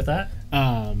I'm leave. fine with that.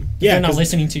 Yeah, They're not 'cause-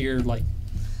 listening to your like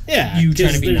Yeah, you trying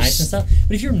 'cause to be there's- nice and stuff.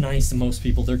 But if you're nice to most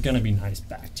people, they're gonna be nice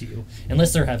back to you,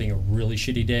 unless they're having a really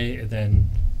shitty day. Then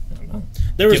I don't know.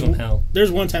 There was Give them hell.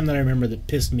 There's one time that I remember that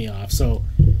pissed me off. So,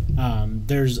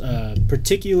 there's a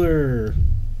particular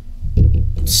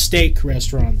steak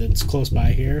restaurant that's close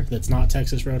by here that's not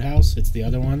Texas Roadhouse. It's the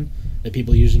other one that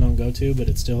people usually don't go to, but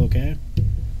it's still okay.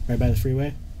 Right by the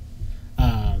freeway.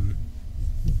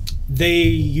 They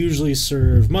usually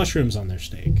serve mushrooms on their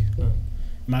steak. Oh.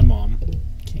 My mom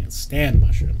can't stand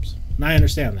mushrooms. And I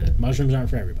understand that. Mushrooms aren't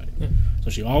for everybody. Yeah. So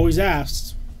she always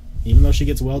asks, even though she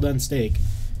gets well done steak,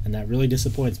 and that really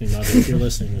disappoints me, Mother, if you're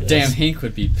listening to this. Damn, Hank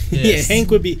would be pissed. Yeah, Hank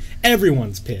would be.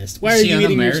 Everyone's pissed. Why Is are she you eating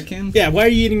un-American? Your, yeah, why are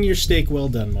you eating your steak well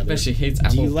done, Mother? Bet she hates Do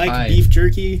apple you like pie. beef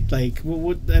jerky? Like,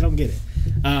 what? I don't get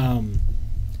it.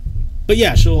 But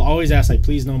yeah, she'll always ask like,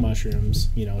 please no mushrooms.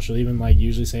 You know, she'll even like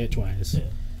usually say it twice. Yeah.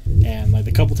 And like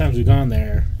the couple times we've gone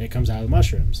there, it comes out of the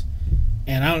mushrooms.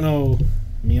 And I don't know.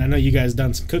 I mean, I know you guys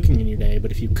done some cooking in your day,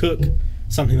 but if you cook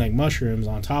something like mushrooms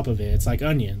on top of it, it's like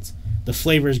onions. The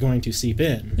flavor is going to seep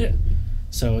in. Yeah.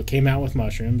 So it came out with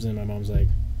mushrooms, and my mom's like,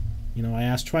 you know, I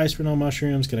asked twice for no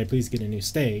mushrooms. Can I please get a new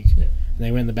steak? Yeah. And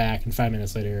they went in the back, and 5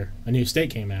 minutes later, a new steak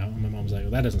came out. And my mom's like,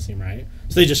 well, that doesn't seem right.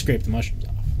 So they just scraped the mushrooms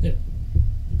off. Yeah.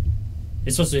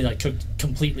 It's supposed to be like cooked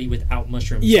completely without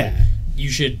mushrooms. Yeah. Like,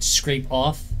 you should scrape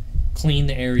off, clean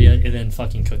the area, and then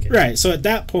fucking cook it. Right. So at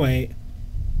that point,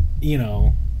 you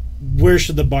know, where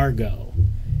should the bar go?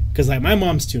 Because, like, my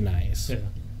mom's too nice. Yeah.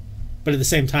 But at the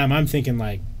same time, I'm thinking,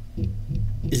 like,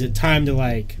 is it time to,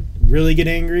 like, really get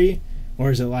angry? Or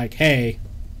is it like, hey,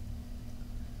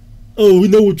 oh, we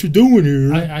know what you're doing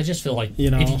here. I just feel like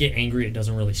You know? if you get angry, it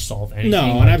doesn't really solve anything. No,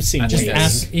 Like, and I've seen just ways.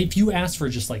 ask if you ask for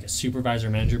just like a supervisor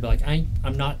manager, be like, I'm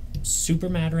not super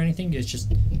mad or anything. It's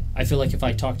just I feel like if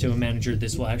I talk to a manager,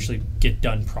 this will actually get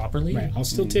done properly. Right. I'll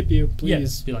still tip you, please.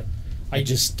 Yes. Be like, I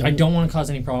just I don't want to cause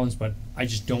any problems, but I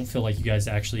just don't feel like you guys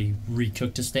actually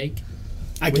recooked a steak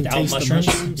I can without taste mushrooms.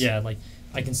 the mushrooms. Yeah, like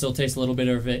I can still taste a little bit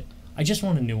of it. I just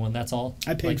want a new one. That's all.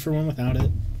 I paid Like, for one without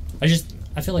it.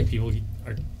 I feel like people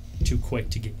are too quick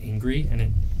to get angry,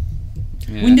 and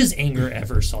Yeah. when does anger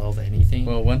ever solve anything?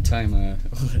 Well, one time,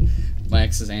 my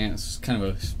ex's aunt was kind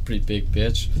of a pretty big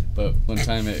bitch, but one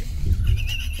time at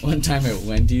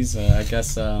Wendy's, I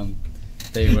guess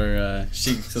they were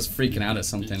she was freaking out at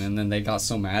something, and then they got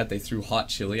so mad they threw hot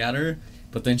chili at her.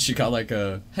 But then she got like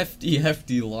a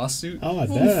hefty lawsuit. Oh, I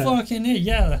Oh, bet. fucking it,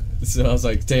 yeah. So I was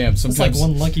like, damn. It's like Sometimes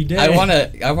one lucky day.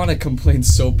 I wanna complain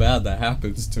so bad that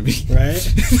happens to me. Right?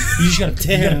 You just gotta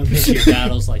Damn. pick your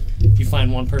battles. Like, if you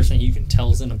find one person you can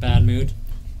tell is in a bad mood,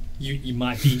 You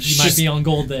might be on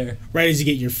gold there. Right as you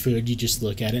get your food, you just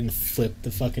look at it and flip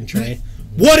the fucking tray.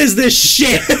 What is this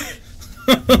shit?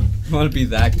 I want to be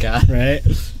that guy. Right?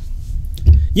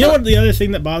 You know what the other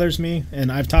thing that bothers me,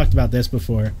 and I've talked about this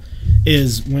before,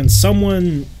 is when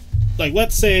someone, like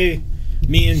let's say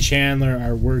me and Chandler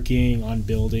are working on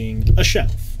building a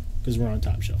shelf, because we're on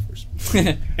Top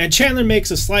Shelfers. And Chandler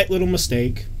makes a slight little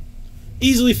mistake,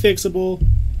 easily fixable,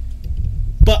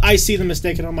 but I see the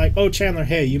mistake and I'm like, oh Chandler,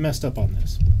 hey, you messed up on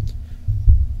this.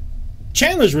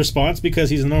 Chandler's response, because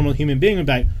he's a normal human being, would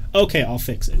be like, okay, I'll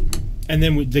fix it. And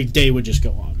then the day would just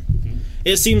go on.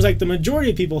 It seems like the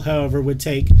majority of people, however, would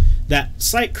take that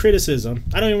slight criticism,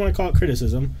 I don't even want to call it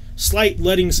criticism, slight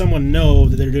letting someone know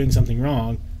that they're doing something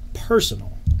wrong,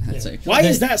 personal. Why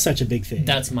is that such a big thing?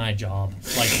 That's my job.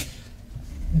 Like,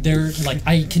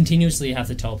 I continuously have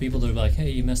to tell people, they're like, hey,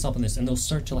 you messed up on this, and they'll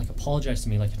start to like apologize to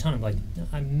me like a ton. I'm like,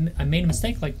 I made a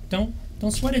mistake. Like, don't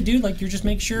sweat it, dude. Like, you're just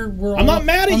make sure we're all not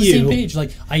mad at on the you. same page.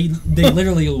 Like, they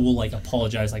literally will like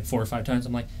apologize like 4 or 5 times.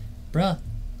 I'm like, bruh,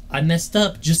 I messed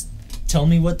up. Just tell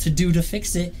me what to do to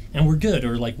fix it, and we're good.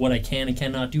 Or like what I can and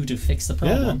cannot do to fix the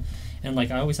problem. Yeah. And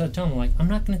like I always have to tell them, like, I'm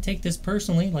not gonna take this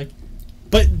personally. Like,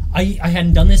 but I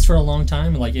hadn't done this for a long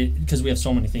time, like because we have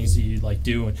so many things that you like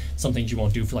do, and some things you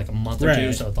won't do for like a month or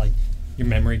two. So it's like your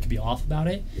memory could be off about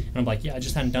it. And I'm like, yeah, I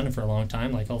just hadn't done it for a long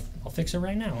time. Like I'll fix it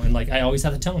right now. And like I always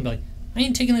have to tell them, like, I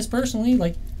ain't taking this personally.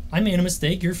 Like I made a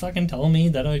mistake. You're fucking telling me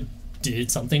that I did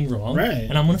something wrong, right?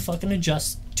 And I'm gonna fucking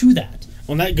adjust to that.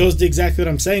 Well, that goes to exactly what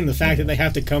I'm saying. The fact that they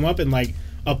have to come up and like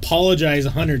apologize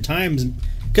 100 times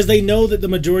because they know that the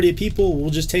majority of people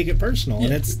will just take it personal,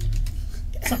 and it's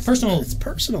not personal. It's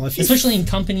personal, especially in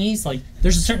companies. Like,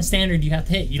 there's a certain standard you have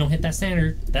to hit. You don't hit that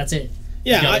standard, that's it.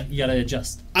 Yeah, you gotta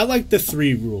adjust. I like the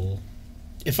 3 rule.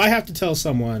 If I have to tell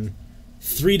someone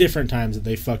 3 different times that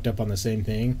they fucked up on the same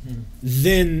thing,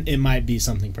 then it might be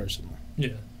something personal.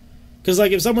 Yeah. Because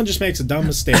like if someone just makes a dumb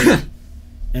mistake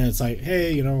and it's like,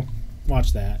 hey, you know,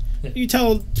 watch that. Yeah. You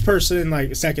tell the person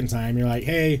like a second time, you're like,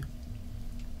 hey,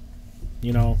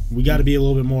 you know, we got to be a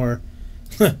little bit more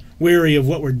wary of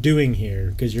what we're doing here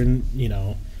because you're, you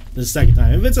know, the second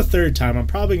time. If it's a third time, I'm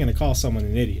probably going to call someone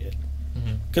an idiot.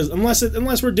 Because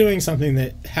unless we're doing something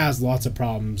that has lots of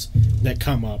problems that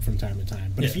come up from time to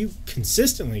time. But if you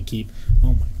consistently keep,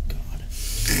 oh my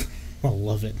god, I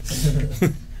love it.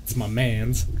 It's my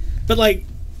man's. But like,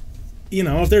 you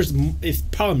know,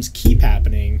 if problems keep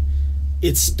happening,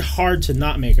 it's hard to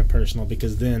not make it personal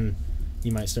because then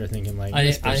you might start thinking like,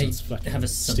 this person's fucking have a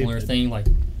similar stupid. thing. Like,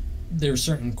 there are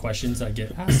certain questions I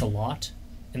get asked a lot,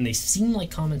 and they seem like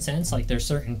common sense. Like, there's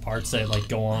certain parts that like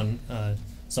go on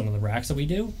some of the racks that we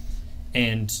do,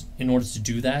 and in order to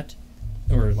do that,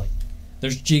 or like,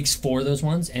 there's jigs for those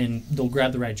ones, and they'll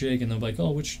grab the right jig and they'll be like,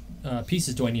 oh, which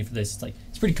pieces do I need for this? It's like,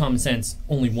 it's pretty common sense.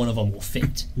 Only one of them will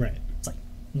fit. Right. It's like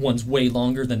one's way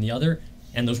longer than the other,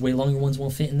 and those way longer ones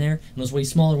won't fit in there, and those way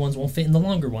smaller ones won't fit in the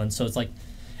longer ones. So it's like,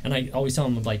 and I always tell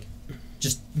them like,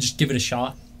 just give it a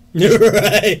shot.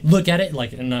 Right. Look at it,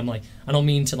 like, and I'm like, I don't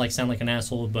mean to like sound like an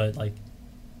asshole, but like,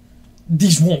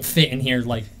 these won't fit in here.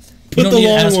 Like, put the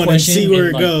long one and see where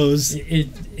it goes.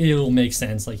 It'll make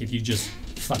sense. Like, if you just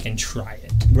fucking try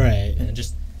it, right, and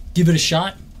just give it a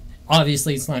shot.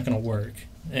 Obviously, it's not gonna work,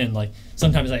 and like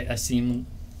sometimes I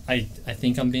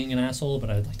think I'm being an asshole, but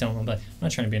I like tell them, but I'm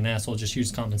not trying to be an asshole. Just use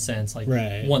common sense. Like,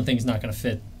 one thing's not gonna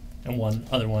fit, and one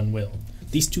other one will.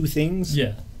 These two things,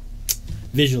 yeah.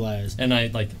 Visualize. And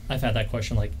I've had that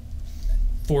question like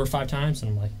 4 or 5 times,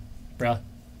 and I'm like, bruh,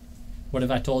 what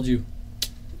have I told you?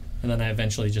 And then I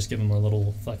eventually just give them a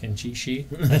little fucking cheat sheet.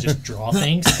 I just draw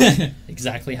things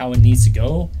exactly how it needs to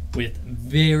go with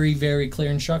very, very clear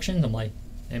instructions. I'm like,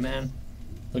 hey man,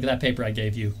 look at that paper I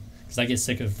gave you. Because I get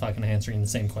sick of fucking answering the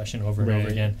same question over and over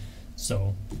again.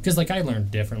 So, because like I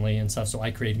learned differently and stuff, so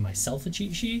I created myself a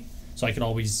cheat sheet. So I could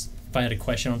always, if I had a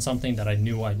question on something that I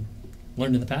knew I'd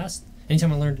learned in the past,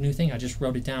 anytime I learned a new thing, I just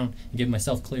wrote it down and gave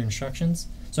myself clear instructions.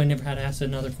 So I never had to ask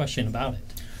another question about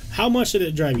it. How much did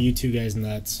it drive you two guys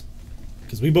nuts?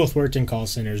 Because we both worked in call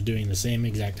centers doing the same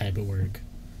exact type of work.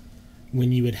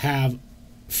 When you would have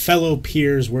fellow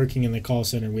peers working in the call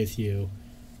center with you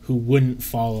who wouldn't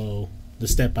follow the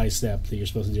step-by-step that you're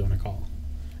supposed to do on a call.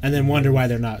 And then wonder why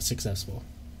they're not successful.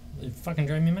 It fucking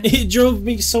drove me mad. It drove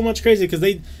me so much crazy because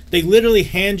they literally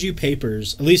hand you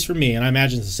papers, at least for me, and I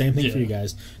imagine it's the same thing for you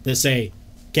guys, that say,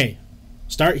 okay,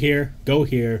 start here, go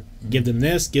here, give them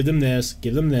this, give them this,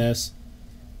 give them this,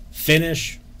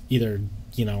 finish, either,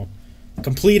 you know,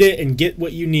 complete it and get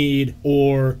what you need,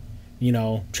 or, you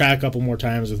know, try a couple more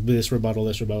times with this rebuttal,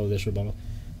 this rebuttal, this rebuttal.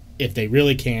 If they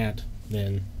really can't,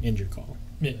 then end your call.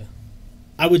 Yeah.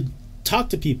 I would talk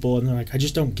to people and they're like, I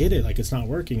just don't get it. Like, it's not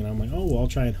working. And I'm like, oh, well, I'll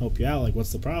try and help you out. Like,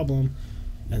 what's the problem?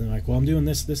 And they're like, well, I'm doing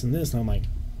this, this, and this. And I'm like,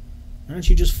 aren't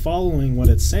you just following what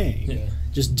it's saying? Yeah.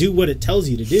 Just do what it tells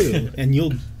you to do, and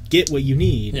you'll get what you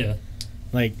need. Yeah.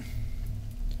 Like,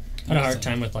 I had a hard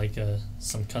time with like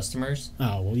some customers.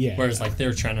 oh, well, yeah. Whereas like they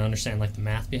were trying to understand like the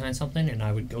math behind something, and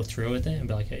I would go through with it and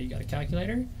be like, "Hey, you got a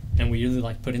calculator?" And we usually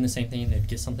like put in the same thing, and they'd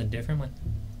get something different. I'm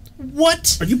like,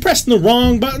 "What? Are you pressing the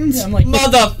wrong buttons? Yeah, I'm like,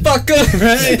 Motherfucker!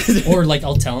 Right? or like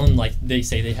I'll tell them like they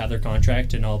say they have their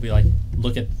contract, and I'll be like,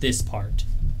 "Look at this part.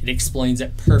 It explains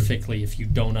it perfectly if you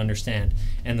don't understand."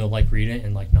 And they'll like read it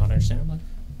and like not understand. I'm like,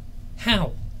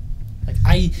 "How?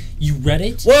 Like you read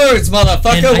it? Words,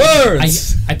 motherfucker, and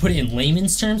words! I put it in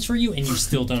layman's terms for you, and you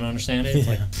still don't understand it." It's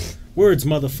like, Words,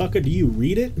 motherfucker. Do you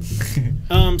read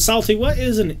it? Salty, what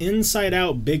is an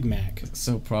inside-out Big Mac?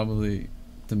 So probably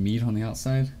the meat on the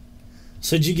outside.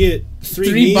 So did you get three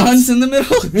Three meats? buns in the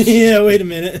middle? Yeah, wait a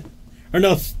minute. Or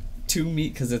no, Two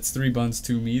meat, because it's 3 buns,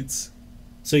 2 meats.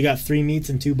 so you got 3 meats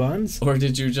and 2 buns? Or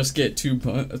did you just get 2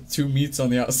 meats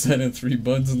on the outside and 3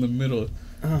 buns in the middle?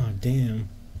 Oh, damn.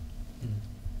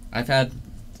 I've had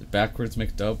backwards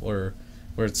McDouble, or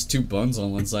where it's 2 buns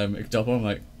on one side McDouble. I'm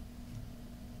like,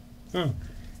 Oh,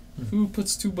 who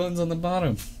puts 2 buns on the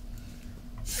bottom?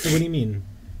 so what do you mean?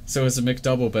 So it's a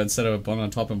McDouble, but instead of a bun on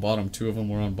top and bottom, 2 of them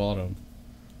were on bottom.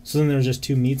 So then there's just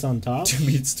 2 meats on top? 2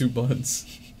 meats, 2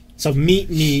 buns. So meat,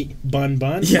 bun.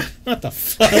 Yeah. What the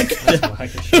fuck? that's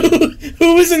whack as shit.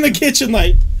 Who was in the kitchen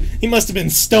like, he must have been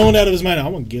stoned out of his mind.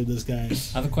 I'm going to give this guy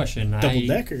I have a question. double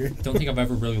decker. Don't think I've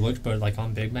ever really looked, but like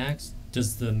on Big Macs,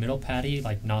 does the middle patty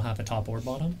like not have a top or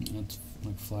bottom? It's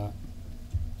like flat.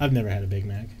 I've never had a Big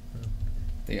Mac.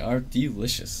 They are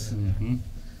delicious. Mm-hmm.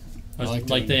 I Like,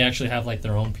 like they actually have like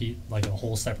their own piece, like a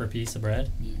whole separate piece of bread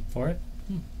Yeah. for it.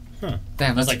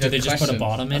 Damn, I was that's like, a do good they just put a question.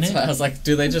 bottom in That's it? why I was like,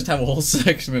 do they just have a whole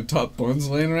section of top buns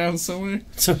laying around somewhere?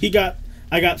 So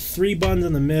I got 3 buns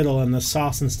in the middle and the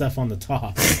sauce and stuff on the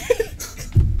top.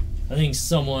 I think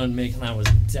someone making that was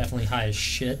definitely high as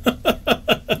shit. Yeah,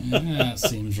 that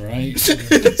seems right.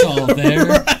 It's all there.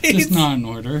 Right? Just not in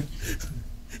order.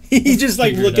 He just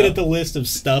like Figured it looking out. at the list of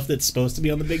stuff that's supposed to be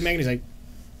on the Big Mac and he's like,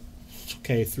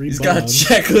 okay, 3 He's got a buns.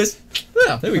 checklist.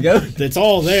 Yeah, there we go. It's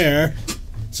all there.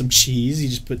 Some cheese. You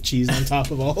just put cheese on top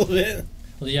of all of it.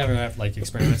 Well, do you ever have like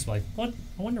experiments like, what?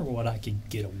 I wonder what I could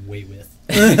get away with.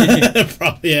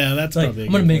 Probably, yeah, that's Like, probably.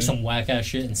 I'm gonna make some whack ass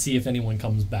shit and see if anyone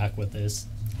comes back with this.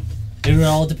 It would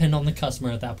all depend on the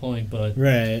customer at that point, but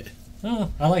Right.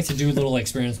 I like to do little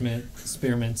experiments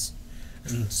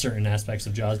in certain aspects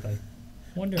of jobs. But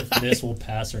I wonder if this will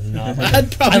pass or not. Like,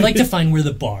 I'd probably I like to find where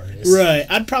the bar is. Right.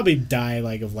 I'd probably die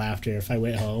like of laughter if I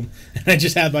went home and I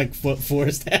just had like foot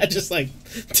forced had just like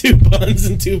 2 buns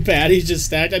and 2 patties just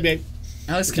stacked. I'd be like,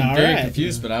 I was All very right.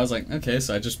 confused, but I was like, okay,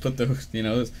 so I just put the,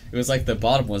 it was like the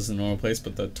bottom was the normal place,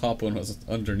 but the top one was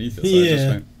underneath it. So I just Yeah.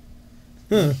 went,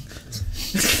 huh.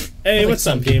 Hey, like what's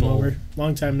some up, Game people- Over?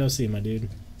 Long time no see, my dude.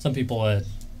 Some people at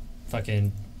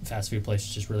fucking fast food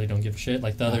places just really don't give a shit.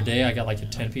 Like the other day, I got like a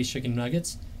 10-piece chicken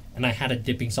nuggets, and I had a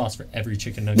dipping sauce for every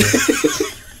chicken nugget.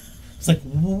 It's like,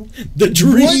 The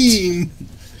dream.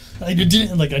 I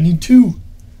didn't like. I need 2.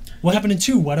 What happened to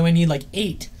 2? Why do I need like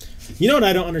 8? You know what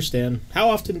I don't understand? How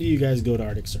often do you guys go to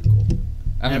Arctic Circle?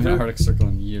 I haven't been Ever? to Arctic Circle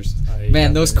in years. I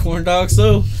Man, those corn dogs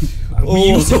though. We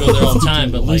used to go there all the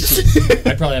time, but like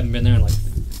I probably haven't been there in like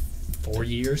 4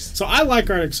 years. So I like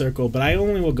Arctic Circle, but I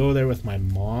only will go there with my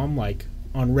mom, like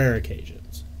on rare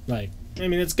occasions. Like, I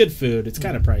mean, it's good food. It's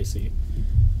kind of pricey.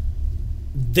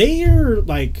 They're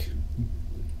like,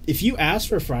 if you ask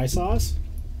for fry sauce,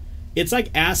 it's like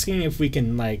asking if we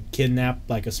can like kidnap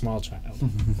like a small child.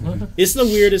 It's the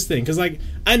weirdest thing because like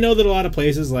I know that a lot of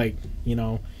places like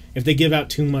if they give out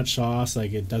too much sauce,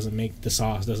 like the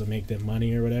sauce doesn't make them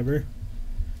money or whatever.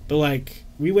 But like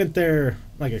we went there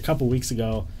like a couple weeks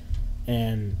ago.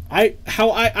 And I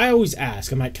always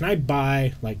ask, I'm like, can I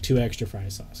buy like 2 extra fry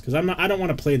sauce? Because I don't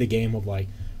want to play the game of like,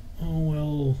 oh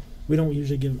well, we don't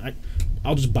usually give them.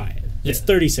 I'll just buy it. It's Yeah.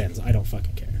 30 cents. I don't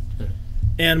fucking care. Yeah.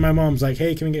 And my mom's like,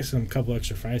 hey, can we get some couple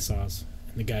extra fry sauce?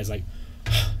 And the guy's like,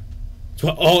 it's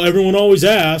what everyone always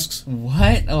asks.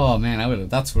 What? Oh man,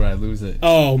 that's where I lose it.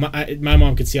 Oh, my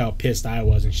mom could see how pissed I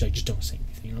was, and she's like, just don't say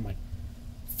anything. And I'm like,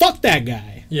 fuck that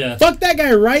guy. Yeah. Fuck that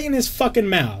guy right in his fucking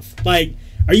mouth. Like,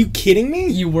 are you kidding me?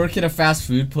 You work at a fast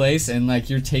food place and like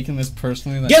you're taking this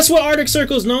personally. Like, Guess what Arctic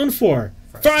Circle's known for?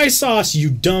 Fry sauce, you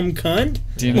dumb cunt.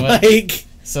 Do you know what? Like,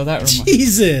 So that reminds.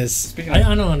 Jesus. I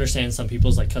don't understand some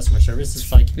people's like customer service.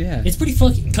 It's like Yeah. it's pretty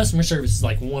fucking customer service is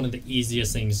like one of the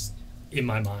easiest things in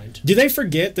my mind. Do they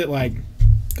forget that, like,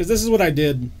 because this is what I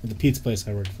did at the pizza place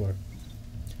I worked for.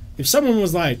 if someone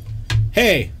was like,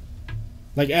 hey,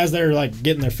 like as they're like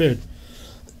getting their food,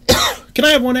 can I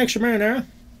have one extra marinara?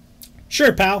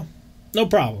 Sure, pal. No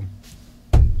problem.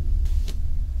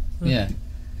 Yeah.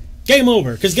 Game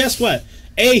over. Because guess what?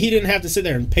 A, he didn't have to sit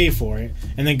there and pay for it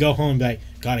and then go home and be like,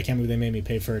 God, I can't believe they made me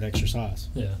pay for an extra sauce.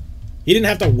 Yeah. He didn't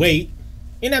have to wait.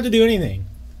 He didn't have to do anything.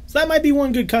 So that might be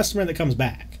one good customer that comes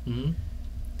back. Mm-hmm.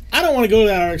 I don't want to go to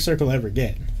that Arctic Circle ever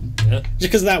again. Yeah. Just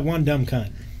because of that one dumb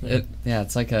cunt.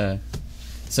 It's like a...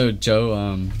 So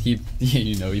Joe, he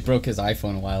broke his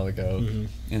iPhone a while ago,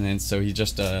 and then so he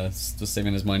just was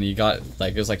saving his money. He got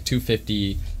like it was like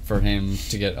 $250 for him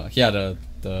to get. He had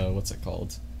the what's it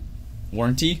called,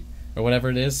 warranty or whatever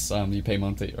it is. You pay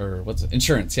monthly or what's it?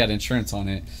 Insurance. He had insurance on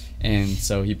it, and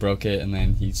so he broke it, and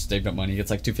then he saved up money. He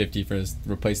gets like $250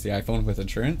 for replace the iPhone with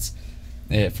insurance.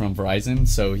 From Verizon,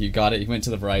 so he got it. He went to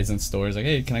the Verizon store. He's like,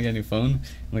 "Hey, can I get a new phone?" And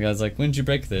the guy's like, "When did you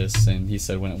break this?" And he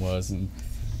said when it was, and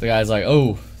the guy's like,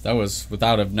 "Oh, that was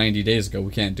without 90 days ago.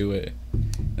 We can't do it."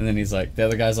 And then he's like, the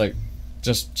other guy's like,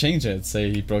 "Just change it.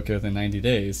 Say he broke it within 90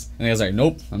 days." And the guy's like,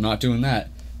 "Nope, I'm not doing that."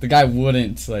 The guy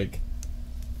wouldn't like.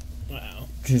 Wow.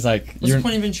 He's like, What's the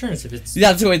point of insurance if it's?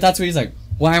 Yeah, that's what he's like.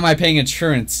 Why am I paying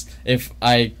insurance if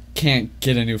I can't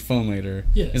get a new phone later?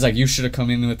 Yeah. He's like, you should have come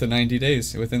in with the 90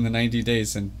 days, within the 90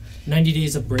 days, and 90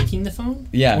 days of breaking the phone?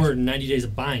 Yeah. Or 90 days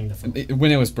of buying the phone?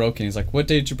 when it was broken, he's like, what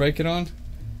day did you break it on?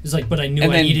 He's like, but I knew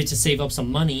And I then- needed to save up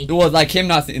some money. Well, like him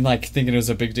not thinking it was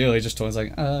a big deal. He just told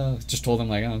him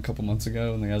like a couple months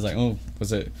ago, and the guy's like, oh,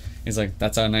 was it? He's like,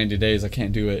 that's out of 90 days. I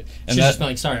can't do it. And Should just be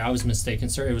like, sorry, I was mistaken,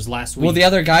 sir. It was last week. well, the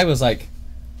other guy was like,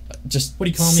 just What, are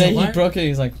you calling me say a liar? he broke it.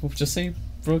 He's like, well, just say he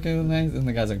broke it, and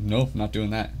the guy's like, nope, not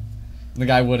doing that. And the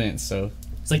guy wouldn't. So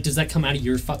It's like, does that come out of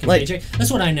your fucking Like, paycheck?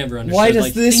 That's what I never understood. why does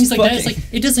like, this things like that? It's fucking-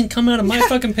 like, it doesn't come out of my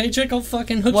fucking paycheck. I'll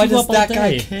fucking hook why you does up all that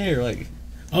day. guy care? Like,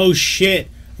 Oh shit!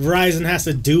 Verizon has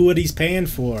to do what he's paying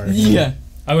for. yeah.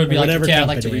 I would be Or like, whatever okay, I'd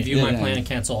like to company. review my Yeah. plan and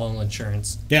cancel all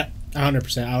insurance. Yeah,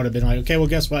 100%. I would have been like, okay, well,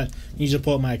 guess what? You just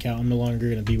pull up my account. I'm no longer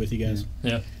going to be with you guys.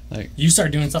 Yeah. Like, You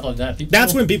start doing stuff like that. People,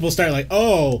 That's when people start like,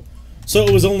 oh, so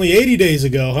it was only 80 days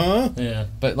ago, huh? Yeah.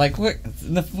 but like,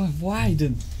 why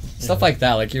did stuff like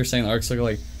that? Like you were saying, the Arc Circle,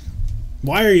 like,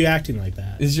 Why are you acting like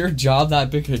that? is your job that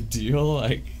big a deal?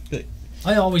 Like,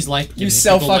 I always liked you giving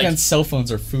sell people, fucking like, cell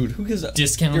phones or food. Who gives a you're a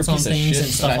discounts on piece of things shit,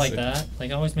 and stuff like bastard. that. Like,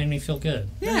 it always made me feel good.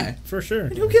 Yeah. For sure.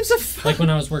 And who gives a fuck? Like when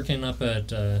I was working up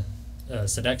at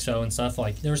Sodexo and stuff,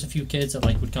 like there was a few kids that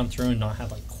like would come through and not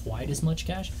have like quite as much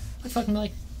cash. I'd fucking be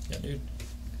like, yeah, dude,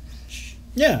 shh,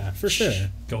 Yeah, for sure.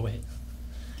 go away.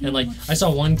 And like I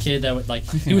saw one kid that would like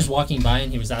he was walking by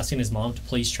and he was asking his mom to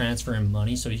please transfer him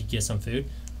money so he could get some food.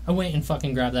 I went and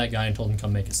fucking grabbed that guy and told him to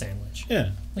come make a sandwich.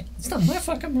 Yeah. Like it's not my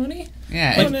fucking money.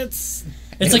 Yeah. But and- it's...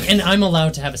 It's like, and I'm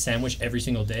allowed to have a sandwich every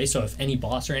single day. So if any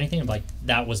boss or anything, I'm like,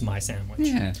 that was my sandwich.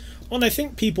 yeah. Well, and I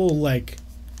think people, like,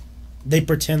 they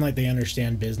pretend like they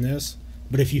understand business,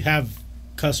 but if you have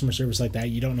customer service like that,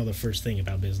 you don't know the first thing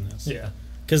about business. Yeah.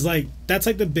 Because, like, that's,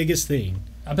 like, the biggest thing.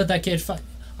 I bet that kid.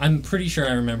 I'm pretty sure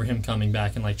I remember him coming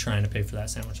back and like trying to pay for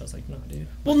that sandwich. I was like, no, dude.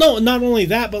 Well, no, not only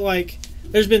that, but, like,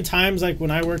 there's been times, like,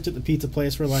 when I worked at the pizza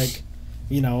place where, like,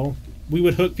 you know, we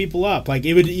would hook people up. Like,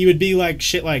 you would be, like,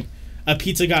 shit, like, a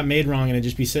pizza got made wrong and it'd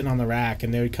just be sitting on the rack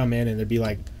and they would come in and there'd be,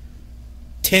 like,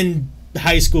 10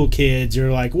 high school kids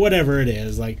or, like, whatever it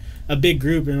is, like, a big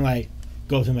group, and, like,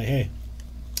 go up to them, like, hey,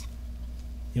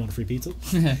 you want a free pizza?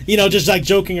 You know, just, like,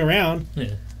 joking around.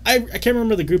 Yeah. I can't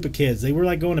remember the group of kids. They were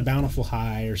like going to Bountiful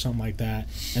High or something like that,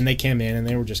 and they came in and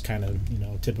they were just kind of, you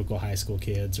know, typical high school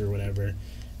kids or whatever.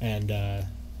 And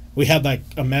we had like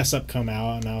a mess up come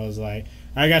out, and I was like,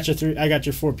 I got your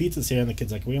 4 pizzas here, and the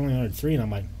kid's like, we only ordered 3, and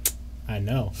I'm like, I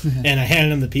know. And I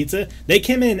handed them the pizza. They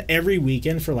came in every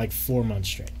weekend for like 4 months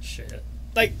straight. Shit.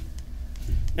 Like,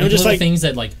 And just little like things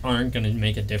that like aren't going to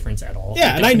make a difference at all.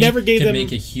 Yeah, The and I company never gave could them-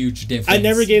 make a huge difference. I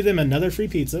never gave them another free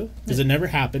pizza because it never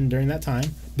happened during that time.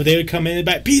 But they would come in and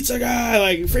be like, pizza guy,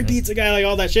 like free pizza guy, like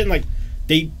all that shit, and like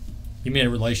they You made a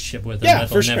relationship with them Yeah, that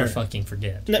for they'll never sure. fucking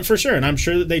forget. for sure. And I'm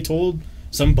sure that they told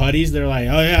some buddies, they're like,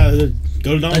 oh yeah,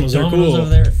 go to Domino's, they're Domino's cool. over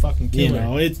there, are fucking killer. You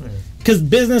know, it's Yeah. because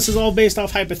business is all based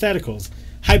off hypotheticals.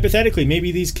 Hypothetically,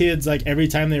 maybe these kids, like every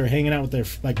time they were hanging out with their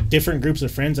like different groups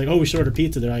of friends, like, oh, we should order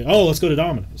pizza. They're like, oh, let's go to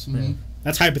Domino's. Mhm.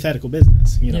 That's hypothetical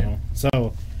business, you know. Yeah.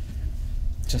 So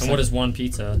Just And what is one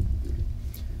pizza?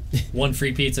 One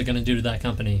free pizza going to do to that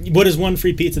company? what is one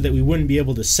free pizza that we wouldn't be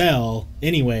able to sell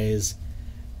anyways?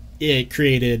 It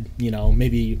created, you know,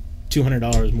 maybe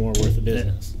 $200 more worth of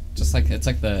business. just like it's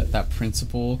like that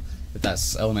principle with that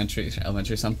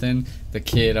elementary something. The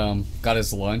kid got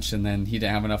his lunch, and then he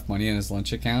didn't have enough money in his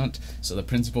lunch account, so the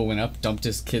principal went up, dumped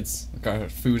his kid's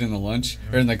food in the lunch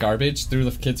or in the garbage, threw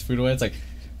the kid's food away. It's like,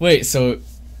 wait, so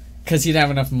because he didn't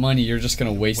have enough money, you're just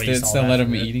gonna waste it all instead of that let him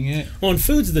for it. eating it? Well, and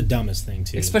food's the dumbest thing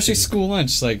too. Especially Food. school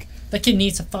lunch, like. That kid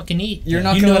needs to fucking eat. You're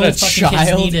not You gonna know let a fucking kids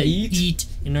child need to eat?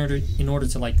 in order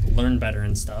to like learn better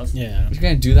and stuff. Yeah. You're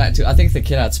gonna do that too. I think the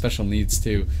kid had special needs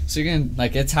too. So you're gonna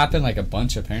like it's happened like a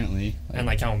bunch apparently. And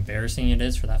like how embarrassing it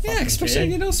is for that fucking yeah,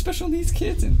 especially kid. special needs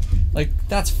kids and like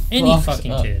that's Any fucked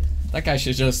fucking up. kid. That guy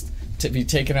should just be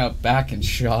taken out back and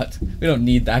shot. We don't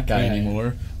need that guy Yeah.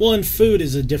 anymore. Well, and food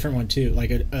is a different one too, like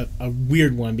a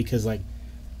weird one because like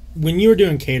when you were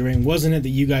doing catering, wasn't it that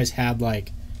you guys had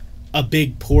like a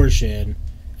big portion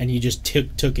and you just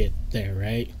took it there,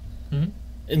 right? Mhm.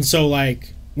 And so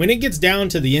like when it gets down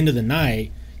to the end of the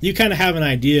night, you kind of have an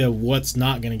idea of what's you're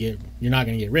not gonna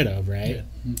get rid of, right?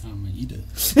 I'm gonna eat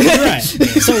it. Right.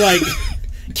 So like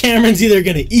Cameron's either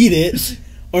gonna eat it.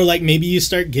 Or, like, maybe you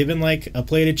start giving, like, a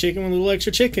plate of chicken with a little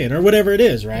extra chicken. Or whatever it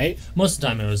is, right? Most of the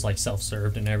time it was like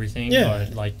self-served and everything. Yeah.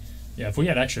 But like, yeah, if we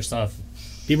had extra stuff,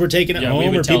 People were taking it yeah, we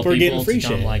home would or tell people were getting to free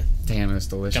come, shit. like, Damn, it's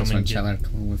delicious Come when and get- Chandler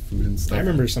come with food and stuff. I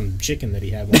remember some chicken that he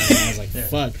had one time. I was like, Yeah.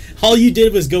 fuck. All you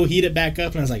did was go heat it back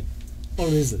up, and I was like, what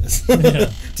is this?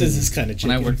 This is kind of chicken.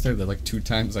 When I worked there, the like 2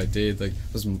 times I did like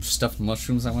was stuffed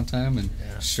mushrooms at one time and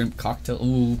Yeah. shrimp cocktail.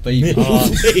 Ooh, baby.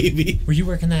 Oh, baby. were you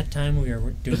working that time we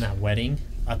were doing that wedding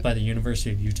up by the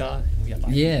University of Utah? And we had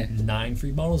like Yeah. 9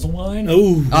 free bottles of wine.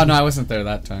 Oh. Oh no, I wasn't there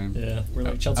that time. Yeah, we're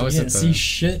like, I Chelsea, we was didn't at see the-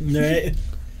 shit. Right?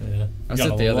 Yeah. I was We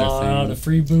got at the a other lot thing. of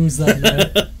free booze that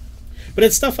night. But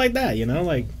it's stuff like that, you know?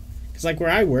 Like, because, like, where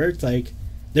I worked, like,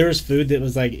 there was food that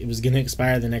was, like, it was going to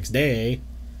expire the next day.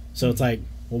 So it's like,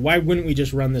 well, why wouldn't we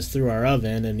just run this through our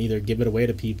oven and either give it away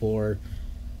to people or,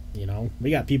 you know, we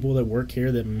got people that work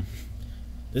here that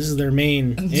this is their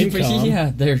main income.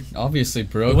 Yeah, they're obviously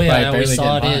broke. The way by I always barely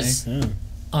saw it getting by. is, Yeah.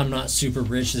 I'm not super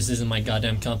rich. This isn't my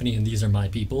goddamn company, and these are my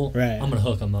people. Right. I'm gonna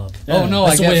hook them up. Oh no,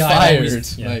 That's I the way get I fired.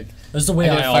 always- yeah. Like That's the way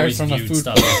I I, get fired always from a viewed food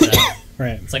stuff like that.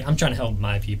 Right. It's like I'm trying to help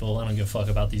my people. I don't give a fuck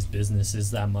about these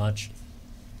businesses that much.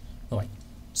 Like,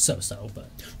 but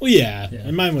Well, yeah. Yeah.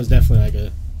 And mine was definitely like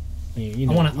a, you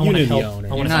know, I wanna you knew help- the owner. I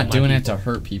you're wanna not help my doing it people. to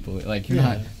hurt people. Like you're Yeah.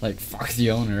 not like fuck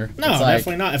the owner. No, It's like,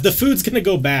 definitely not. If the food's gonna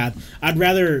go bad, I'd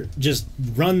rather just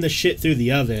run the shit through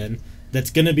the oven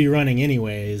that's gonna be running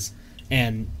anyways,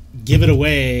 and give it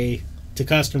away to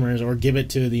customers or give it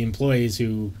to the employees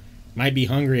who might be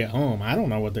hungry at home. I don't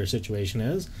know what their situation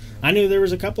is. I knew there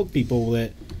was a couple people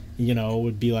that, you know,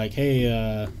 would be like, "Hey,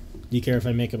 do you care if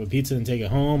I make up a pizza and take it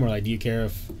home?" Or like, "Do you care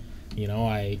if, you know,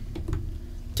 I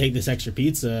take this extra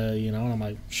pizza?" You know, and I'm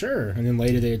like, "Sure." And then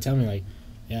later they would tell me like,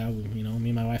 "Yeah, you know, me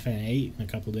and my wife hadn't ate in a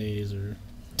couple days," or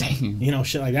dang. you know,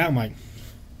 shit like that. I'm like,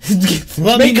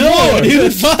 let me Make know, more.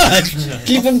 dude. Fuck.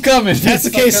 Keep them coming. That's the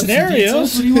case scenario.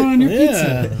 What do you want on your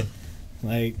Yeah. pizza?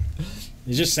 Like,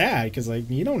 it's just sad because like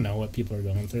you don't know what people are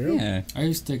going through. Yeah. I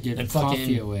used to give And coffee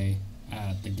fucking- away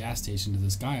at the gas station to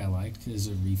this guy I liked because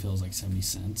the refill's like 70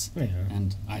 cents. Yeah.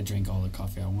 And I drank all the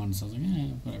coffee I wanted, so I was like, yeah,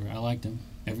 whatever. I liked him.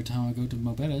 Every time I go to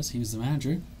Mobetta's, he was the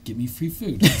manager. Give me free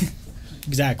food.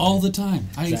 Exactly. all the time.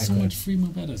 I ate so Exactly. much free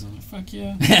Mobetta's. I'm like, fuck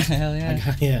yeah. Hell I yeah.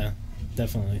 got- yeah,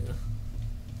 definitely.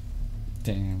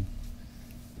 Damn.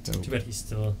 Dope. Too bad he's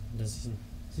still is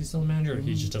he still a manager, or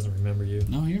he just doesn't remember you?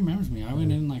 No, he remembers me. I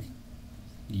went in like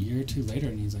a year or two later,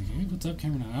 and he's like, "Hey, what's up,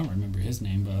 Cameron?" I don't remember his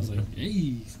name, but I was like, "Hey."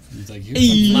 He's like, "Here's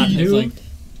Hey, some my food." It's dude. like,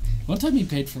 one time he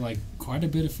paid for like quite a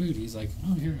bit of food. He's like,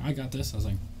 "Oh, here, I got this." I was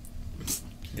like,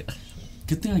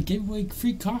 "Good thing I gave away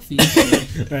free coffee."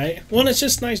 Right. Well, and it's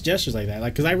just nice gestures like that.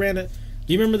 Like, cause I ran it.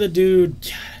 Do you remember the dude?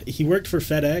 He worked for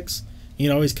FedEx. He'd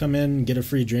always come in and get a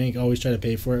free drink. Always try to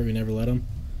pay for it. We never let him.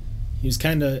 He was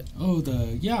kind of Oh,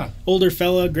 yeah, older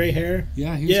fella, gray hair. he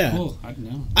was Yeah. cool. I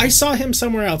don't know. I saw him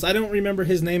somewhere else. I don't remember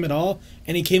his name at all.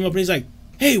 And he came up and he's like,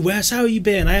 "Hey Wes, how you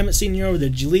been? I haven't seen you over there.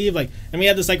 Did you leave?" Like, and we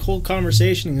had this like whole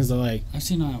conversation. And he was like, I've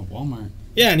seen at Walmart.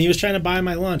 "Yeah," and he was trying to buy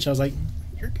my lunch. I was like,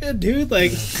 "You're good, dude.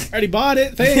 Like, I already bought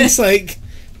it. Thanks." Like,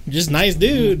 just nice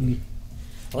dude.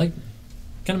 Like,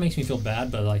 kind of makes me feel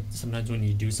bad, but like sometimes when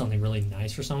you do something really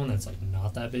nice for someone that's like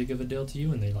not that big of a deal to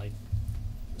you, and they like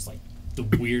it's like the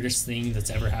weirdest thing that's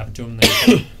ever happened to them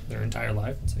their entire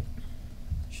life. It's like,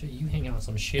 shit, you hang out with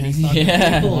some shitty fucking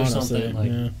Yeah. people or Honestly, something.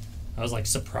 Like, yeah. I was like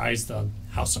surprised on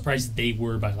how surprised they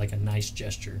were by like a nice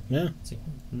gesture. Yeah. It's like,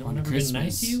 no On one ever been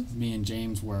nice to you. me and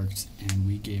James worked, and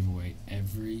we gave away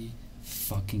every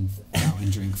fucking fountain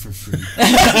drink for free.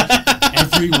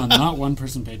 Everyone, not one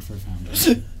person paid for a fountain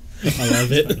drink. I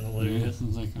love it. Fucking Yeah, I hilarious.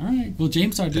 was like, all right. Well,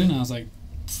 James started doing it. I was like,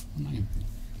 I'm not gonna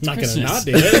Not Christmas. gonna not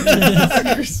do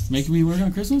it. Making me work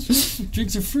on Christmas?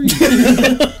 Drinks are free.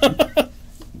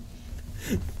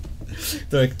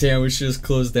 They're like, damn, we should just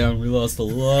close down. We lost a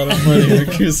lot of money on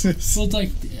Christmas. So it's like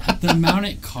the amount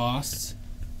it costs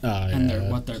Oh, yeah.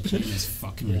 and what they're paying is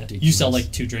fucking ridiculous. You sell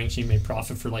like 2 drinks, you make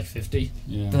profit for like 50,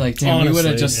 yeah. They're like, damn, we would have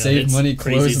Honestly, just yeah. saved It's money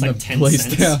crazy. closing It's like the 10 place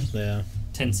cents. down. Yeah.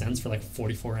 10 cents for like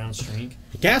 44-ounce drink.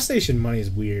 Gas station money is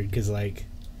weird because like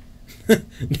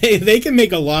they can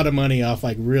make a lot of money off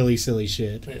like really silly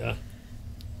shit. Yeah.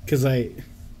 Because I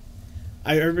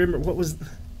remember what was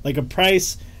like a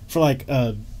price for like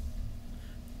a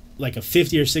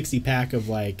 50 or 60 pack of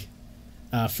like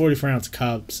 44-ounce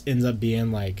cups ends up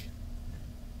being like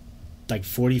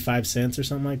 45 cents or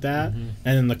something like that. Mhm.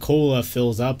 And then the cola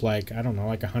fills up like, I don't know,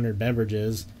 like 100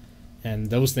 beverages, and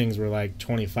those things were like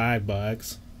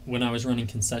 $25. When I was running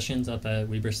concessions up at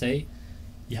Weber State,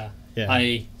 yeah, Yeah.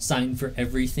 I signed for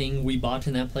everything we bought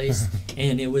in that place,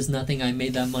 and it was nothing. I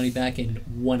made that money back in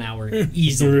 1 hour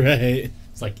easily. Right.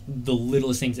 It's like the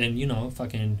littlest things, and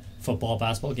fucking football,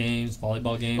 basketball games,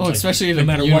 volleyball games. Oh, like, especially no at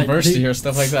matter university what, or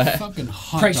stuff like that. Fucking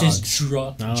hot prices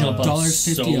dogs. jump up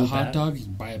 $1.50 so a hot bad. dog. You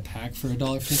buy a pack for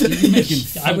 $1.50. You're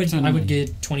making. I would fuck ton of money.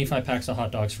 get 25 packs of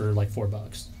hot dogs for like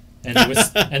 $4,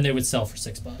 and they would sell for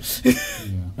 $6.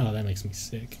 Yeah. Oh, that makes me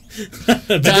sick.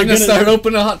 Time to start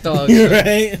opening hot dogs.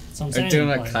 Right. That's what I'm They're saying. doing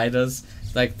what like, Kai does.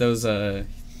 Like those, over,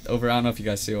 I don't know if you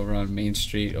guys see over on Main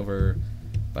Street, over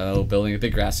by the little building, a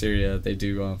big grass area, they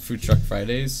do food truck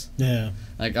Fridays. Yeah.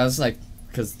 Like, I was like,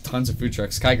 because tons of food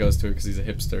trucks. Kai goes to it because he's a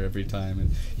hipster every time,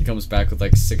 and he comes back with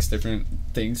like 6 different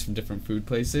things from different food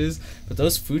places. But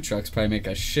those food trucks probably make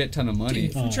a shit ton of money.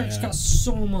 Dude, food Oh, trucks yeah. cost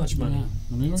so much money. Yeah.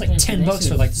 When we It's worked like at $10 for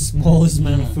Progressive- like the smallest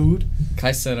amount of Yeah. food.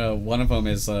 Kai said one of them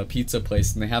is a pizza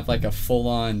place, and they have like a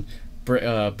full-on brick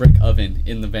oven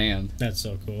in the van. That's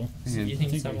so cool. And, You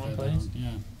think I it's that we one had place? Yeah.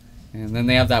 and then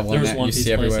they have that one There was that one you see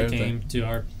pizza place everywhere. that came to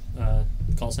our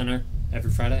call center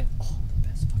every Friday. Oh, the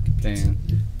best fucking pizza. Damn.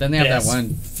 Then they have that Best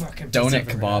one fucking pizza donut I've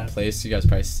ever kebab had. place. You guys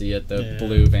probably see it. The Yeah.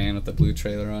 blue van with the blue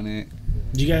trailer on it.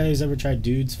 Did you guys ever try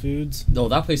Dude's Foods? Oh,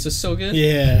 that place is so good.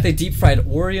 Yeah. They deep fried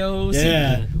Oreos.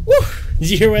 Yeah. Woo! Did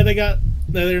you hear where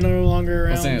they're no longer I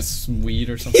around? was saying it's weed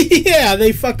or something. Yeah,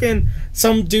 they fucking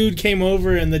some dude came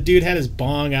over and the dude had his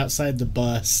bong outside the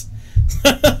bus.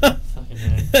 Fucking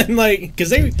A. And like,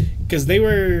 cause they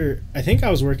were, I think I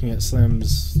was working at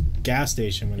Slim's gas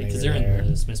station when Because they were they're there.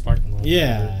 in the Smith's parking lot.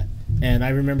 Yeah, and I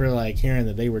remember like hearing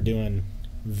that they were doing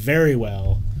very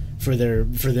well for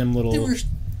them little. They were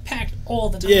packed all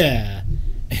the time. Yeah,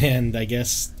 and I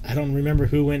guess I don't remember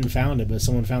who went and found it, but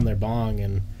someone found their bong,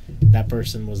 and that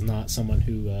person was not someone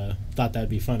who thought that'd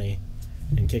be funny,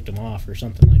 and kicked them off or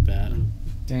something like that.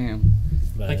 Damn.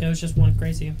 But Like it was just one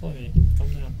crazy employee.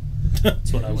 Calm down.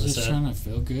 That's what I I would was have just said. trying to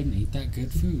feel good and eat that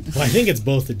good food. well, I think it's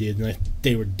both the dudes, and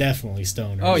they were definitely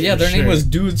stoners. Oh yeah, for their name sure. was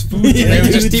Dude's Foods, and Yeah, they were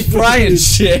just Dude's deep frying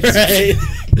Foods. shit. Right.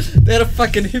 They had a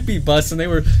fucking hippie bus, and they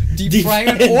were deep Deep frying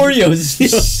frying-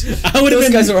 Oreos. I would have Those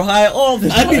been. guys were high all the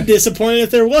time. I'd be disappointed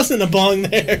if there wasn't a bong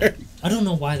there. I don't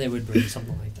know why they would bring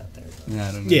something like that there. Though. Yeah,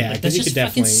 I don't know. Yeah, Like, because that's you could just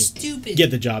fucking definitely stupid.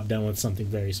 get the job done with something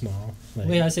very small. Like,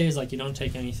 The way I say is like you don't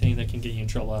take anything that can get you in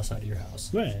trouble outside of your house.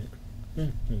 right. Yeah.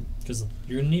 Because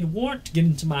you're gonna need a warrant to get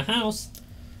into my house.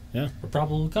 Yeah. For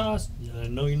probable cause. I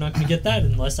know you're not gonna get that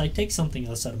unless I take something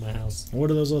outside of my house. What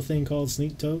are those little thing called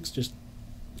sneak tokes? Just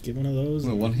get one of those.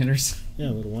 Little and- one hitters.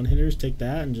 Yeah, little one hitters. Take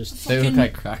that and just They look Fucking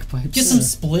like crack pipes. Get some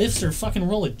spliffs or fucking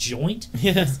roll a joint.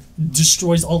 yeah,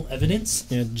 Destroys all evidence.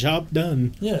 yeah. Job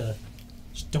done. Yeah.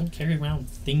 Just don't carry around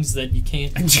things that you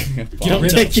can't. You Get don't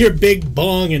rid take of. your big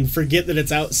bong and forget that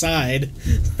it's outside.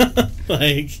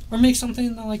 Like, Or make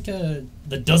something like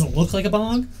that doesn't look like a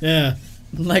bong. yeah.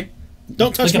 like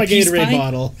Don't touch Like a my peace Gatorade pipe?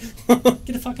 bottle.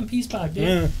 Get a fucking peace pipe, dude.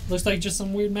 Yeah. Looks like just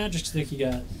some weird magic stick you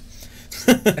got.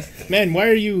 Man, why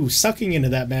are you sucking into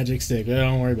that magic stick?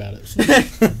 Don't worry about it.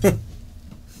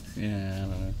 yeah, I don't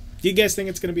know. Do you guys think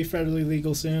it's going to be federally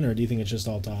legal soon, or do you think it's just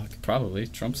all talk? Probably.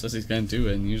 Trump says he's gonna do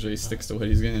it, and usually sticks to what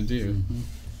he's gonna do.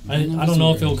 I don't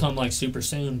know if it'll come like super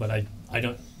soon, but I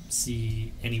don't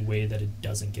see any way that it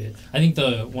doesn't get. I think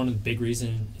one of the big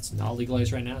reason it's not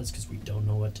legalized right now is because we don't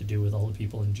know what to do with all the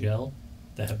people in jail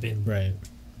that have been Right.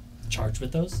 charged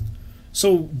with those.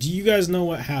 So, do you guys know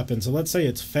what happens? So, let's say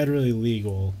it's federally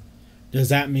legal. Does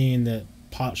that mean that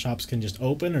pot shops can just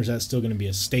open, or is that still going to be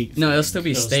a state No, thing? it'll still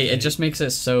be It'll state. It stay. just makes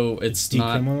it so it's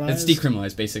not. It's decriminalized?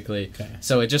 decriminalized, basically. Okay.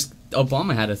 So it just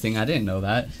Obama had a thing. I didn't know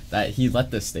that he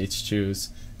let the states choose.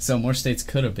 So more states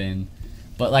could have been,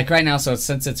 but like right now, so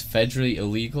since it's federally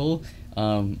illegal,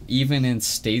 even in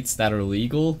states that are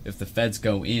legal, if the feds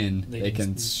go in, they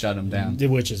can shut them down.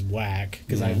 Which is whack,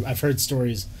 because Yeah. I've heard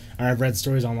stories, or I've read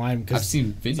stories online. I've Because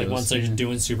seen videos. It's like once they're yeah.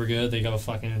 doing super good, they go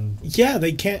fucking. yeah,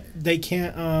 they can't. They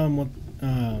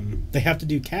have to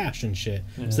do cash and shit.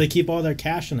 Yeah. So they keep all their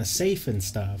cash in a safe and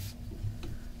stuff.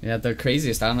 Yeah, the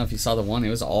craziest. I don't know if you saw the one. It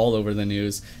was all over the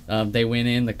news. They went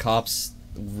in. The cops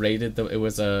raided the. It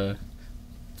was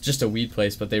just a weed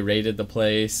place, but they raided the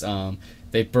place.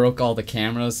 They broke all the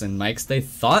cameras and mics. They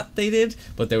thought they did,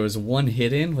 but there was one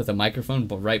hidden with a microphone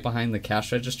right behind the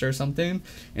cash register or something.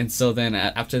 And so then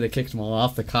after they kicked them all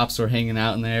off, the cops were hanging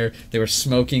out in there. They were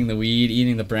smoking the weed,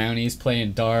 eating the brownies,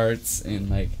 playing darts, and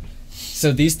like.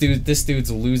 So this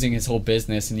dude's losing his whole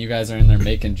business, and you guys are in there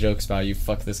making jokes about you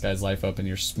fuck this guy's life up, and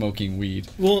you're smoking weed.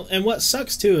 Well, and what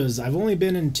sucks too is I've only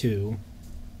been in 2.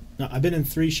 No, I've been in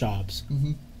 3 shops.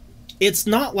 Mhm. It's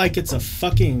not like it's a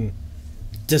fucking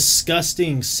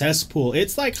disgusting cesspool.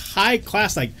 It's like high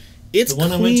class. Like it's The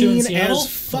one I went to in clean Seattle? as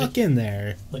fuck in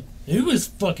there. Like, it was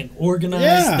fucking organized.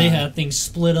 Yeah. They had things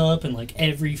split up in like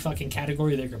every fucking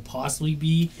category there could possibly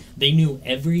be. They knew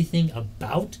everything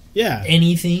about Yeah.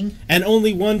 anything. And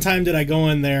only one time did I go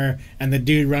in there, and the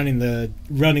dude running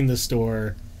the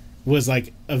store was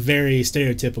like a very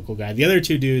stereotypical guy. The other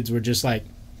 2 dudes were just like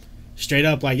straight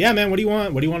up like, yeah, man, what do you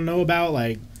want? What do you want to know about?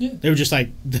 Like, Yeah. they were just like,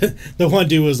 the one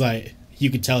dude was like, you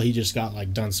could tell he just got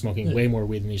like done smoking way more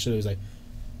weed than he should. He was like,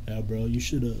 yeah, bro, you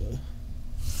should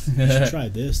try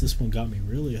this. This one got me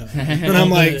really high. And I'm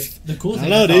Well, like, the cool I thing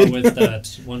don't I know, thought dude. with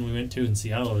that one we went to in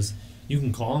Seattle is you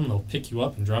can call them, they'll pick you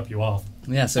up and drop you off.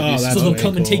 Yeah, so Oh, if you that's So they'll way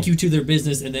come and cool. take you to their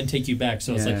business and then take you back.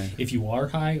 So it's Yeah. like if you are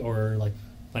high or like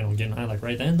plan on getting high like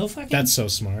right then, they'll fucking that's so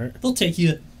smart. they'll take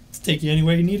you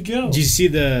anywhere you need to go. Did you see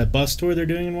the bus tour they're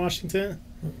doing in Washington?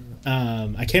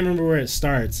 I can't remember where it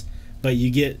starts, but you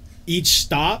get each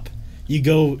stop,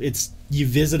 you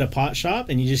visit a pot shop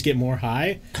and you just get more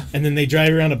high, and then they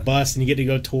drive around a bus and you get to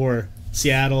go tour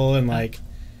Seattle and like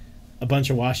a bunch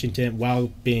of Washington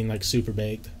while being like super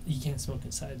baked. You can't smoke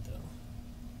inside though.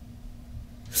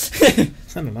 I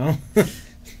don't know.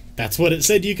 That's what it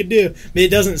said you could do. I mean,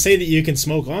 it doesn't say that you can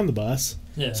smoke on the bus.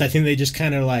 Yeah. So I think they just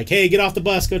kind of like, hey, get off the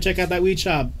bus, go check out that weed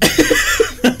shop.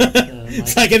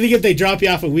 It's Like, like, I think if they drop you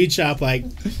off a weed shop, like,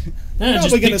 just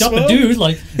probably gonna picked up a smoke. dude.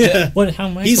 Like, Yeah. what? How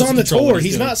am I? he's supposed on to the control what tour.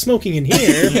 He's doing? not smoking in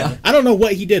here. Yeah. I don't know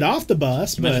what he did off the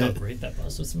bus, Imagine how but great that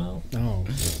bus would smell. oh,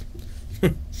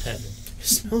 Heaven. it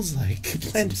smells like Some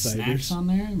plant snacks fibers. on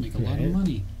there and make a lot Right. of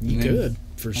money. You And then- could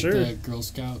for Like sure. the Girl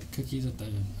Scout cookies at the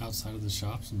outside of the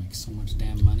shops and make so much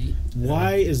damn money.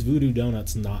 Why is Voodoo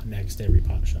Donuts not next to every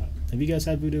pot shop? Have you guys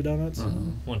had Voodoo Donuts?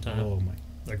 One time, Oh my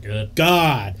they're good.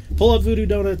 God! Pull up Voodoo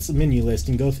Donuts menu list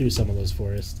and go through some of those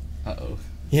for us. Uh-oh.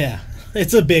 Yeah,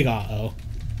 it's a big uh-oh.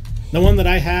 The one that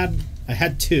I had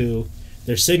 2.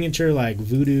 Their signature like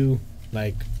voodoo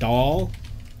like doll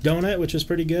donut, which was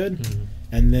pretty good, Mhm.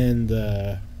 and then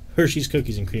the Hershey's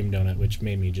cookies and cream donut, which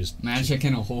made me just. Magic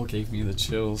in a Hole gave me the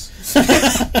chills.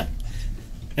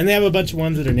 And they have a bunch of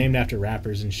ones that are named after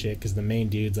rappers and shit, because the main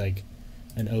dude's like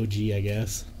an OG, I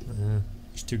guess.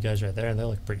 There's 2 guys right there, and they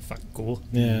look pretty fucking cool.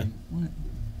 Yeah. What?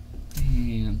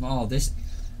 Damn. Oh, this.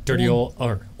 Dirty old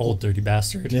dirty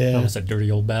bastard. Yeah. I almost said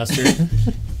dirty old bastard.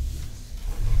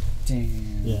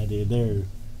 Damn. Yeah, dude, they're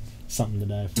something to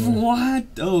die for. What?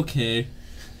 Okay.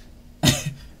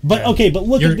 But okay, but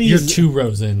look you're, at you're these. 2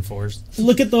 rows in, Forrest.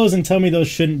 Look at those and tell me those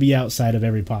shouldn't be outside of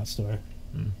every pot store.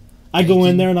 I go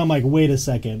in there and I'm like, wait a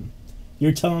second.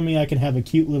 You're telling me I can have a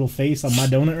cute little face on my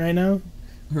donut right now?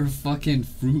 Her fucking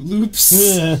Fruit Loops.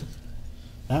 Yeah.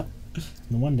 That,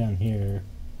 the one down here.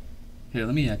 Here,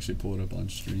 let me actually pull it up on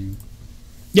stream.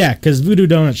 Yeah, because Voodoo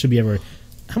Donuts should be everywhere.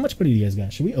 How much money do you guys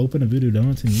got? Should we open a Voodoo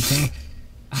Donuts in Utah?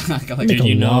 I got Make like a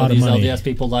You know lot of these money. LDS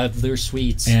people love their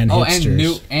sweets. And oh,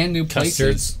 hipsters. and new places.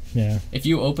 Custards. Yeah. If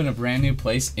you open a brand new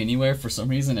place anywhere, for some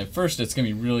reason, at first it's gonna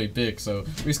be really big. So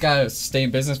we just gotta stay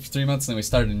in business for 3 months, and then we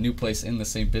started a new place in the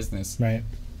same business. Right.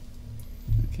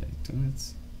 Okay,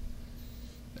 donuts.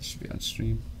 That should be on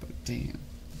stream. But damn,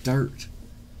 dirt.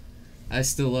 I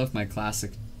still love my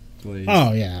classic glaze.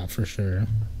 Oh, yeah, for sure.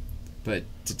 But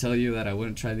to tell you that I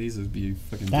wouldn't try these would be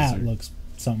fucking That bizarre. looks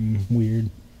something weird.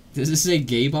 Does this say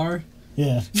gay bar?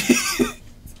 Yeah.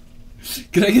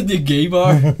 Can I get the gay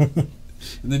bar?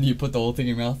 And then you put the whole thing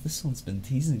in your mouth. This one's been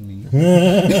teasing me.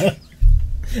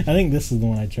 I think this is the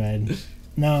one I tried.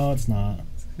 No, it's not.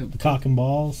 The cock and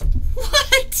balls.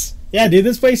 What? Yeah, dude,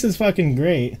 this place is fucking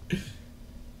great.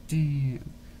 Damn.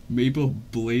 Maple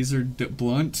Blazer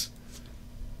Blunt.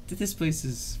 Dude, this place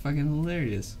is fucking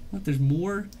hilarious. What? There's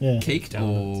more? Yeah. Cake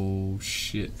Donuts. Oh,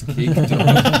 shit. Cake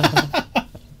donuts.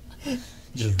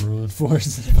 Just ruined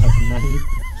Force in about 90.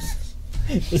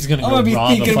 It's gonna I'm go gonna be rob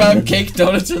thinking a about fucking- cake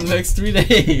donuts for the next 3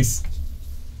 days.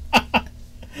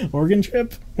 Oregon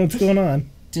trip? What's going on?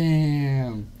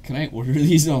 Damn. Can I order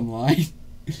these online?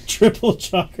 Triple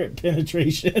chocolate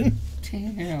penetration.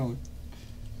 Damn.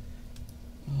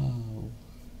 Oh.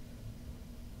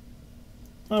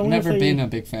 Oh, I I've wonder never if they- been a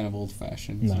big fan of old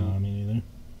fashioned. No, so. me neither.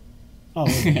 Oh,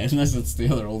 Unless it's the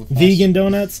other old fashioned. vegan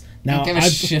donuts. I Now don't give a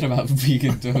shit about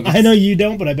vegan donuts. I know you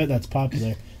don't, but I bet that's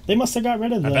popular. They must have got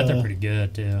rid of the. I bet they're pretty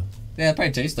good too. Yeah, it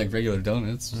probably tastes like regular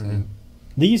donuts. So. Mhm.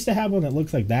 They used to have one that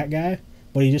looked like that guy,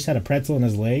 but he just had a pretzel in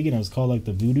his leg, and it was called like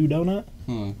the voodoo donut.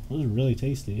 Huh. It was really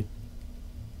tasty.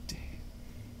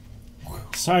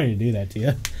 Sorry to do that to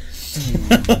you.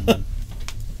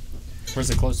 Where's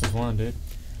the closest one, dude?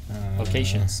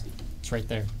 Locations. It's right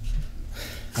there.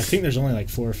 I think there's only like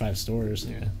 4 or 5 stores.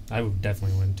 Yeah, I would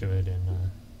definitely went to it in,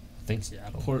 I think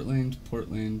Seattle.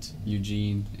 Portland,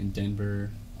 Eugene, and Denver,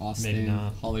 Austin,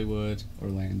 not. Hollywood,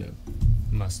 Orlando.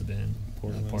 Must have been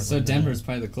Portland. So Denver's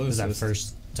probably the It was closest. that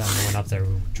first time I went up there,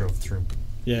 we drove through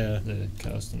Yeah, the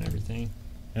coast and everything.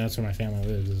 and that's where my family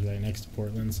lives, is right next to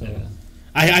Portland. So Yeah.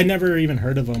 I never even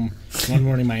heard of them. One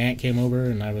morning, my aunt came over,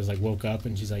 and I was like, woke up,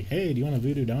 and she's like, "Hey, do you want a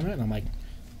voodoo donut?" And I'm like,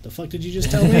 "The fuck did you just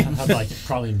tell me?" I'm like,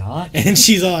 probably not. And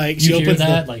she's all like, she You hear opens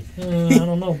that? the, Like, I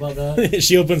don't know about that.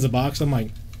 she opens the box. I'm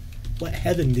like, "What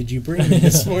heaven did you bring me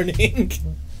this morning?"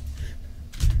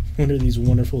 What are these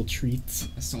wonderful treats?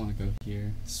 I still want to go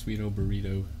here. Sweeto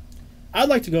burrito. I'd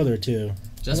like to go there too.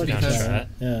 Just I'd like to because try try it.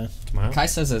 Yeah. Tomorrow? Kai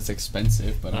says it's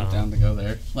expensive, but I'm Oh. down to go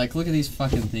there. Like, look at these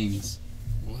fucking things.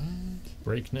 What?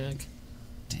 Breakneck.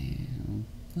 Damn.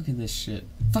 Look at this shit.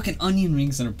 Fucking onion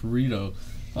rings and a burrito.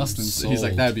 Austin, he's like,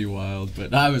 sold. that'd be wild,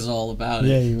 but I was all about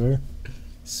Yeah, it. you were.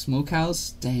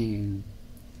 Smokehouse? Damn.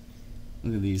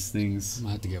 Look at these things. I'm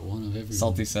gonna have to get one of every.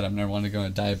 Salty said I've never wanted to go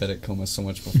in a diabetic coma so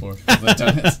much before. The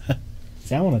donuts.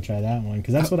 See, I want to try that one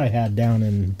because that's what I had down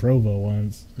in Provo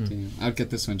once. Damn. I'd get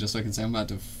this one just so I can say I'm about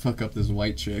to fuck up this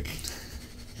white chick.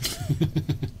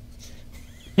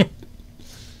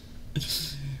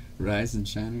 Rise and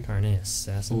shine. Carne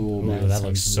assassin. Ooh, Ooh, that that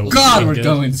looks so God, fucking we're good.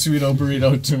 going Sweeto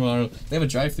Burrito tomorrow. They have a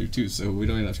drive-through too, so we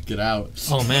don't even have to get out.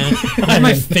 Oh man, one of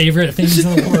my favorite things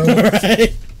in the world.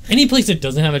 Right? Any place that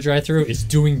doesn't have a drive-through is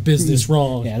doing business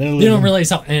wrong. Yeah, they're they living- don't realize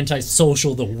how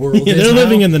antisocial the world Yeah, is. they're now.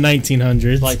 living in the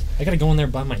 1900s. Like, I gotta go in there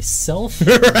by myself.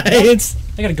 right?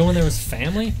 I gotta go in there with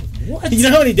family. What? You know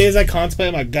how many days I contemplate?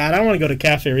 I'm like, God, I want to go to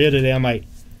Cafeteria today. I'm like,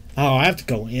 oh, I have to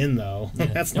go in though. Yeah.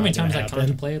 That's You know how many not gonna times I happen.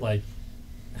 contemplate like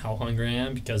how hungry I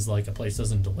am because like a place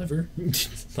doesn't deliver.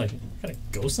 Like, I gotta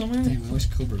go somewhere. Damn, I wish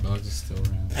Cobra Dogs was still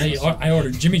around. I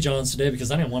ordered Jimmy John's today because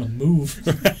I didn't want to move.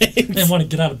 I Right? didn't want to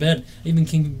get out of bed.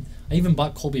 I even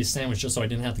bought Colby a sandwich just so I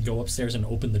didn't have to go upstairs and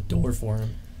open the door for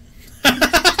him.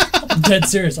 I'm dead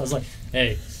serious. I was like,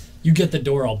 hey, you get the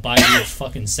door, I'll buy you a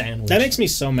fucking sandwich. That makes me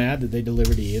so mad that they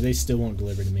deliver to you. They still won't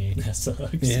deliver to me. That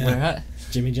sucks. Yeah. Where at?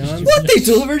 Jimmy John's. What? They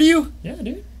deliver to you? Yeah,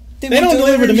 dude. They don't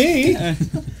deliver to me. I've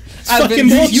fucking been,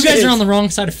 bullshit. You guys are on the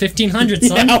wrong side of 1500,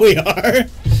 son. Yeah, we are.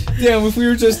 Damn, if we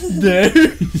were just there.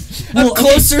 I'm Well, okay.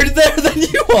 closer there than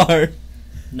you are.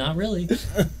 Not really.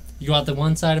 You go out the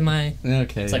one side of my...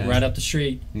 Okay. It's like right up the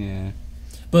street. Yeah.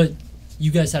 But you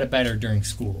guys had it better during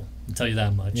school. I'll tell you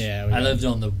that much. Yeah, we I did. lived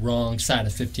on the wrong side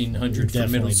of 1500 for middle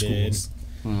Definitely did. schools.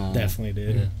 Oh. Definitely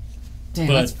did. Yeah. Damn,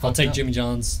 But that's I'll fucked take up. Jimmy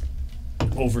John's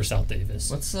over South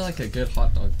Davis. What's like a good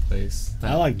hot dog place?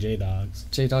 I like J Dogs.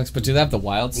 J Dogs, but do they have the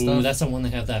wild Ooh, stuff? that's the one they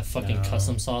have that fucking No.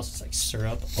 custom sauce. It's like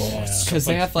syrup. Oh, Yeah. it's so 'Cause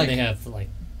they fucking- have, like- and they have like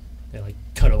they like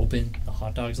cut open the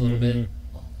hot dogs a little Mhm. bit.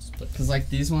 Oh, it's Because like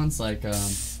these ones, like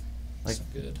like so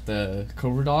good. the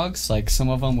Cobra Dogs, like some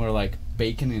of them were like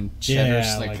bacon and cheddar,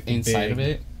 Yeah, like like the inside big- of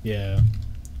it. Yeah.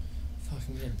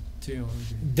 Fucking get too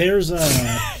hungry. There's a.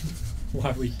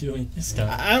 Why are we doing this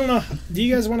stuff? I don't know. Do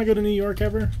you guys want to go to New York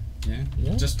ever? Yeah.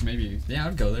 Yeah. Just maybe. Yeah,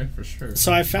 I'd go there for sure.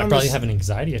 So I I found probably this. have an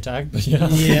anxiety attack, but yeah.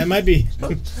 Yeah, it might be.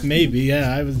 Maybe.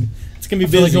 Yeah, I was. It's gonna be I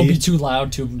feel like busy. it'll be too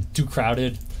loud, too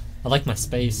crowded. I like my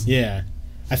space. Yeah.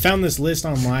 I found this list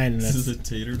online and This it's is a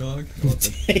tater dog.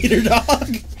 tater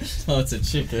dog. Oh, it's a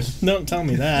chicken. Don't tell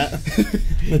me that.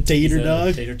 The tater Is that a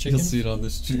dog. Tater You'll chicken. see it on the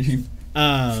stream.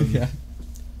 Yeah.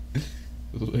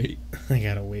 Wait. I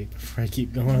gotta wait before I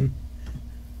keep going.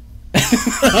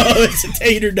 Oh, it's a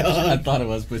tater I dog. thought it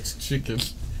was, but it's chicken.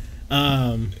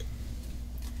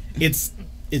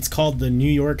 It's called the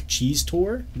New York Cheese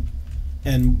Tour,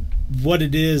 and what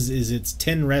it is it's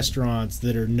 10 restaurants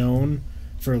that are known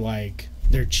for like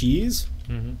their cheese.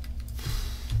 Mhm.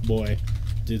 Boy,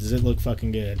 dude, does it look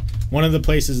fucking good. One of the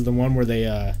places is the one where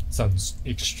they Sounds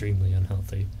extremely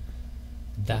unhealthy.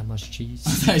 that much cheese.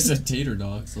 I said tater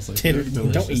dogs. I was like, Tater, they're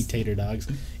delicious. don't eat tater dogs.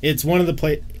 It's one of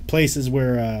the places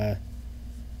where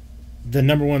the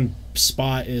number one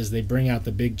spot is they bring out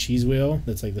the big cheese wheel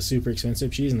that's like the super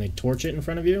expensive cheese, and they torch it in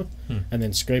front of you, and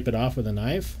then scrape it off with a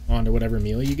knife onto whatever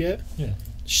meal you get. Yeah.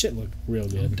 Shit looked real I'm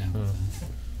good. down with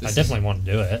that. I definitely want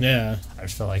to do it. Yeah. I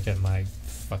just feel like it might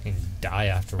fucking die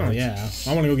afterwards. Oh yeah.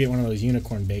 I want to go get one of those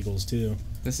unicorn bagels too.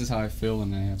 This is how I feel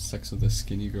when I have sex with a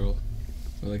skinny girl,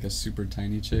 or like a super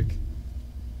tiny chick.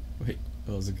 Wait,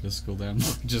 oh, is it gonna scroll down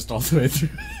just all the way through?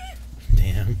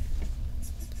 Damn.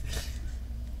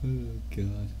 Oh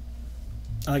god.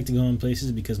 I like to go in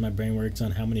places because my brain works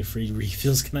on how many free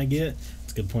refills can I get.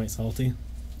 It's a good point, Salty.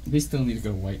 We still need to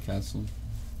go to White Castle.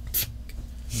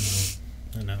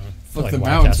 I know. feel Fuck the White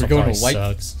mountains. Castle We're going to probably White.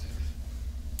 sucks.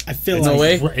 I feel No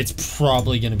like way. It's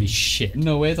probably gonna be shit.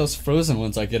 No way. Those frozen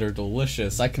ones I get are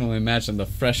delicious. I can only imagine the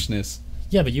freshness.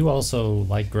 Yeah, but you also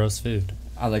like gross food.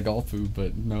 I like all food,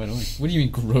 but no, I don't. What do you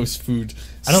mean gross food?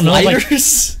 I don't know, like-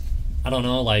 Sliders? I don't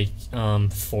know, like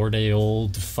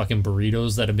 4-day-old fucking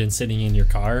burritos that have been sitting in your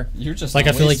car. You're just Like a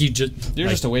I feel like waste- you just You're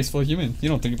like, just a wasteful human. You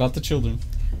don't think about the children.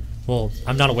 well,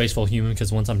 I'm not a wasteful human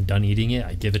because once I'm done eating it,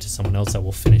 I give it to someone else that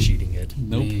will finish eating it.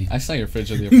 Nope. Me. I saw your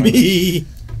fridge of the apartment. me.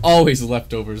 Always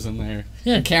leftovers in there.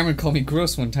 Yeah. And Cameron called me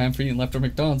gross one time for eating leftover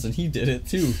McDonald's, and he did it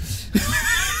too.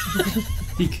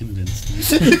 He convinced me.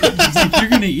 He's like, "You're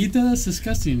gonna eat that? That's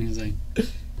disgusting." And he's like,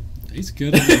 "Tastes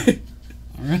good." I'm like,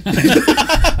 all right.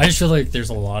 I just feel like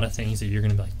there's a lot of things that you're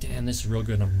gonna be like, damn, this is real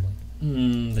good. And I'm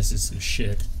like, this is some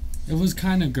shit. It was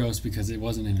kind of gross because it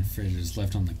wasn't in a fridge. It was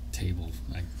left on the table.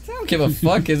 Like, I don't give a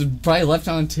fuck. It's probably left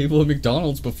on a table at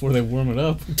McDonald's before they warm it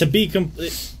up. To be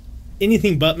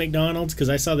anything but McDonald's, because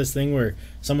I saw this thing where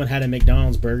someone had a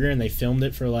McDonald's burger and they filmed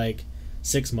it for like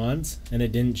 6 months and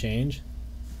it didn't change.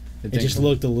 It just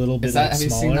looked a little bit Is that, like, have you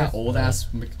smaller. seen that old ass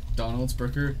McDonald's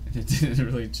burger? It didn't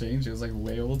really change. It was like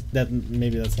way old. That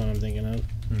maybe that's what I'm thinking of.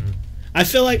 Mhm. I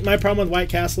feel like my problem with White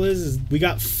Castle is we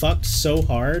got fucked so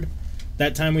hard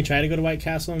that time we tried to go to White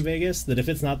Castle in Vegas that if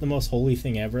it's not the most holy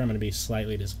thing ever, I'm gonna be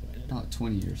slightly disappointed. About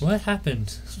 20 years. What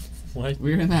happened? What?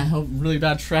 We were in that really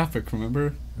bad traffic,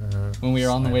 remember? When we were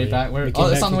on the way Slightly. back. We Where? came Oh,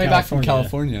 it's back on the from way back from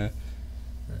California. California.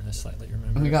 I slightly remember.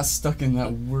 And we got stuck in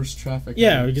that worst traffic.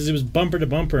 Yeah, ever. because it was bumper to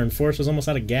bumper and Forrest was almost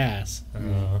out of gas. You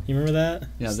remember that?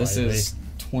 Yeah, this Slightly. is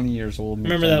 20 years old. I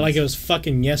remember that like it McDonald's. was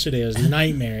fucking yesterday. It was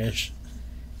nightmarish.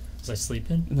 Was I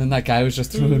sleeping? And then that guy was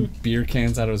just throwing beer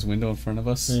cans out of his window in front of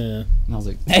us. Yeah. And I was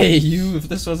like, hey, you, if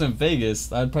this wasn't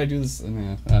Vegas, I'd probably do this.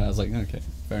 And I was like, okay,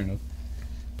 fair enough.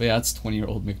 But yeah, it's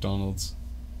 20-year-old McDonald's.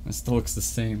 It still looks the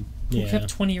same. Who Yeah.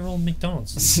 kept 20-year-old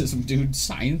McDonald's? This is some dude,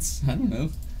 science? I don't know.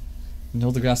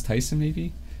 Neil deGrasse Tyson,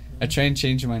 maybe? I tried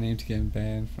changing my name to get him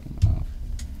banned from.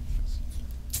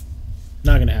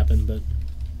 Not gonna happen, but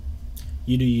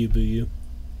you do you, boo you.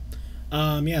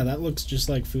 Yeah, that looks just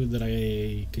like food that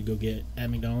I could go get at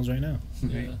McDonald's right now.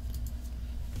 Yeah.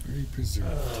 very preserved.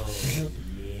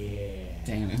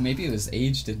 Damn, and maybe it was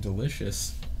aged and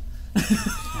delicious.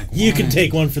 Like, You can wine.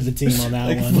 take one for the team on that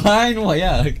Like one. fine, well,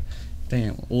 yeah, like,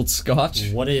 damn, old scotch.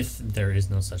 What if there is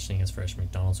no such thing as fresh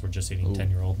McDonald's? We're just eating Ooh.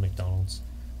 10-year-old McDonald's.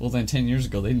 Well, then 10 years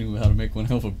ago, they knew how to make one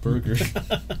hell of a burger.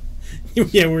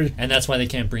 Yeah, we're And that's why they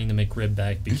can't bring the McRib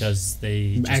back because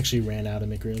they just, actually ran out of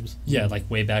McRibs. yeah, like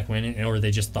way back when, or they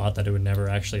just thought that it would never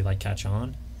actually like catch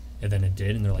on, and then it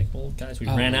did, and they're like, well, guys, we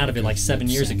I ran love out of it a like rib 7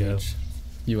 years ago. sandwich.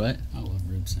 You what? I love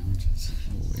rib sandwiches.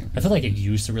 I feel like I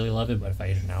used to really love it, but if I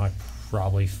ate it now, I'd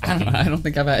probably fucking. I don't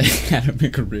think I've had a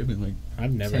McRib in like.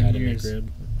 I've never 10 had years. a McRib.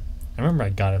 I remember I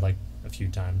got it like a few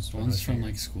times. when I One's was from younger.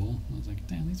 like school. I was like,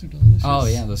 damn, these are delicious. Oh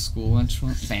yeah, the school lunch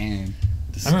one. Bang.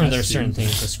 I remember there were certain Disgusting.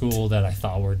 things at school that I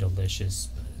thought were delicious.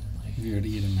 But If you were to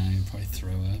eat them now, you'd probably throw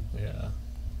up. yeah.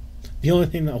 The only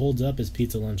thing that holds up is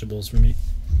pizza Lunchables for me.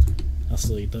 I'll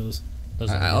still eat those.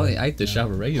 Doesn't I'll matter. eat the shower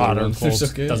regular Hot or ones. They're cold, so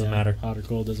good. doesn't matter. Hot or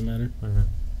cold doesn't matter. Uh-huh.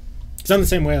 Cause I'm the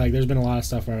same way. Like, there's been a lot of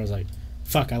stuff where I was like,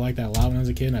 "Fuck, I liked that a lot when I was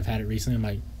a kid," and I've had it recently. I'm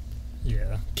like,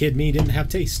 Yeah. "Kid me didn't have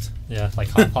taste." Yeah, like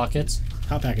Hot Pockets.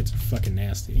 Hot Packets are fucking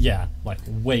nasty. Yeah, like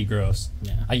way gross.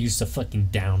 Yeah. I used to fucking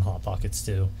down Hot Pockets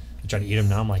too. I try to eat them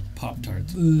now. I'm like, Pop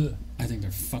Tarts. ugh. I think they're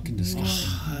fucking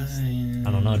disgusting.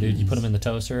 I don't know, dude. You put them in the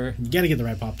toaster. You gotta get the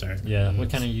right Pop Tart. Yeah. What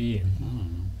kind are you eating? I don't know.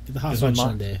 Get the hot 'Cause when fudge my-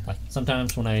 sundae. Like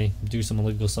sometimes when I do some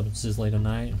illegal substances late at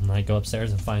night, and I go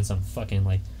upstairs and find some fucking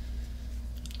like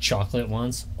chocolate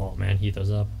ones. Oh man, heat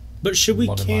those up. But should we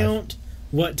Love it live. count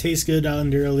what tastes good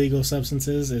under illegal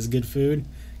substances as good food?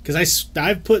 Because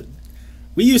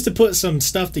we used to put some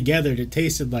stuff together that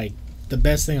tasted like the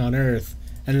best thing on earth,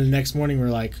 and then the next morning we're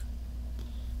like,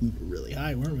 we were really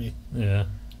high, weren't we? Yeah.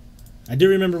 I do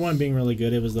remember one being really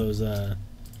good. It was those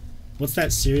What's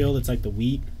that cereal that's like the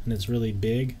wheat and it's really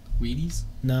big? Wheaties?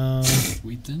 No,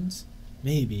 Wheat Thins?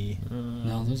 maybe.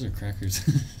 No, those are crackers.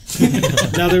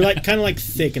 No, they're like kind of like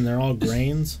thick and they're all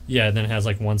grains. Yeah, then it has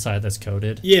like one side that's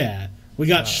coated. Yeah, we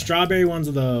got strawberry ones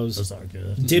of those. Those are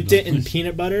good. Dipped it in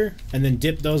peanut butter and then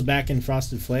dipped those back in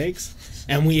Frosted Flakes.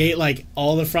 And we ate like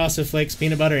all the Frosted Flakes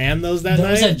peanut butter and those that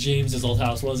That was night. at James's old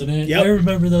house, wasn't it? Yep. I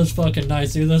remember those fucking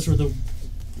nights, dude. Those were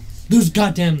those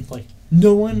goddamn, like,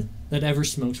 no one that ever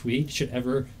smokes weed should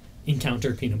ever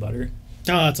encounter peanut butter.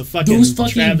 Oh, it's a fucking, Those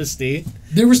fucking- travesty.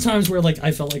 There was times where, like,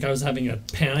 I felt like I was having a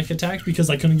panic attack because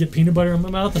I couldn't get peanut butter in my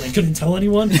mouth and I couldn't tell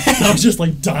anyone. And I was just,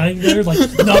 like, dying there, like,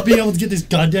 not being able to get this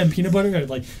goddamn peanut butter. I,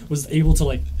 like, was able to,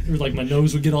 like, or, like, my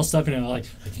nose would get all stuffy and I'm like,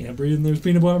 I can't breathe and there's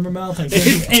peanut butter in my mouth. I can't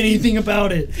do anything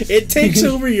about it. It takes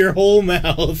over your whole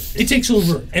mouth. It takes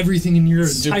over everything in your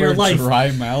entire Super life. dry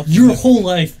mouth. Your whole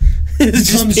life It's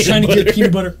just becomes peanut trying to get butter.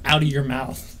 peanut butter out of your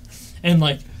mouth. And,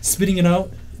 like, spitting it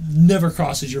out never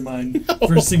crosses your mind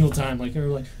for a single time. Like, you're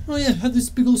like, oh yeah, have this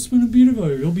big old spoon of peanut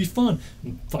butter. It'll be fun.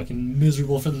 I'm fucking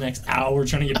miserable for the next hour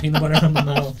trying to get peanut butter out of my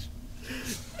mouth.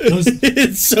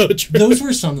 It's so true. Those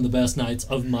were some of the best nights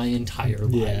of my entire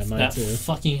life. Yeah, mine that too.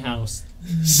 fucking house.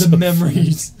 The So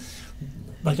memories.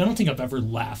 Like, I don't think I've ever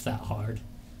laughed that hard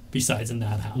besides in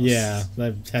that house. Yeah,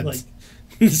 I've had Like,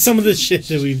 some of the shit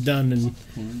that we've done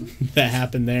and that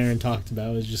happened there and talked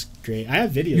about was just great. I have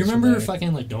videos. you remember from there.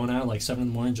 fucking, like, going out at, like, 7 in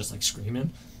the morning just, like,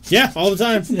 screaming? Yeah, all the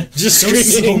time. Just It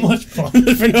was so screaming much fun.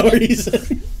 for no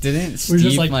reason. Didn't We're Steve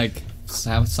just like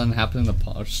have something happen in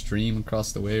the stream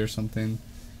across the way or something?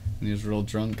 And he was real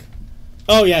drunk.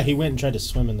 Oh yeah, he went and tried to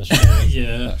swim in the shower.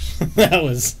 Yeah. that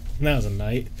was a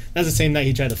night. That was the same night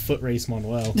he tried to foot race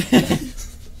Manuel.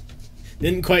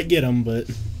 Didn't quite get him, but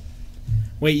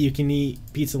wait, you can eat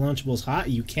pizza Lunchables hot?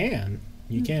 You can.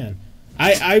 You can.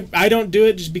 I don't do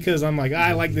it just because I'm like,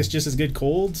 I like this just as good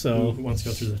cold, so Who wants to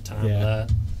go through the time Yeah. of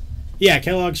that? yeah,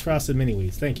 Kellogg's Frosted Mini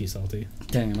Wheats. Thank you, Salty.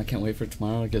 Damn, I can't wait for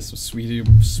tomorrow. I get some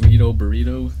sweeto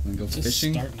burrito and go Just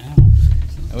fishing. start now.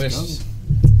 I wish. Let's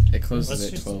It closes Let's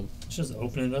at just- 12. Let's just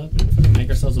open it up and fucking make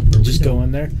ourselves a burrito. Just go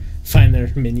in there, find their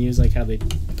menus, like how they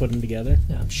put them together.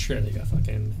 Yeah, I'm sure they got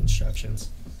fucking instructions.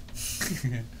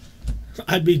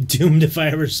 I'd be doomed if I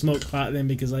ever smoked pot then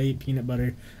because I eat peanut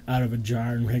butter out of a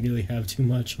jar and regularly have too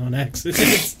much on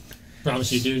accident.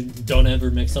 Promise you, dude, don't ever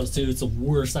mix those two. It's the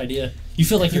worst idea. You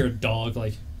feel like you're a dog,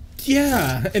 like,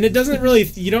 Yeah, and it doesn't really.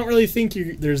 You don't really think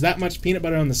there's that much peanut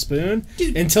butter on the spoon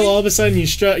until all of a sudden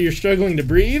you're struggling to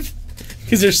breathe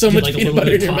because there's so get much like a peanut little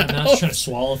butter bit in of your cotton mouth, mouth. trying to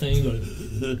swallow things.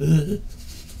 Go,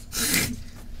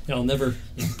 yeah, I'll never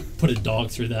put a dog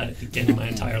through that again in my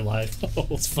entire life.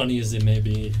 As funny as it may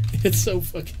be. It's so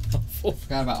fucking awful.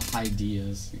 Forgot about high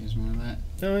Diaz. You guys remember that?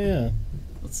 Oh yeah.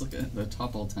 Let's look at the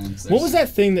top all times. What was that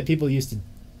thing that people used to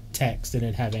text and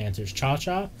it'd have answers? Cha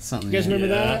cha. Something. You guys remember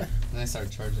Yeah. that? And I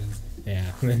started charging.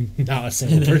 Yeah. Not a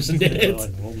single person did They're it.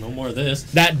 like, well, no more of this.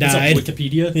 That What's up, died.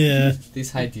 Wikipedia? Yeah.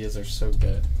 These high Diaz are so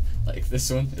good. Like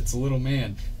this one, it's a little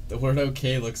man. The word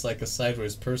okay looks like a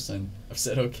sideways person. I've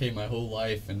said okay my whole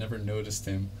life and never noticed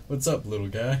him. What's up, little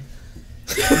guy?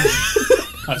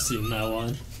 I've seen that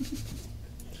one.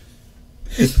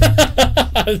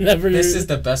 I've never. This is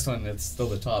the best one. It's still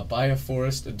the top. Buy a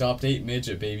forest, adopt 8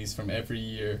 midget babies from every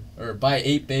year. Or buy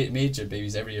 8 midget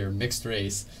babies every year, mixed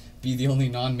race. Be the only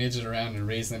non-midget around and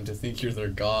raise them to think you're their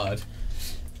god.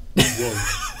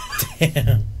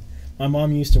 Damn. My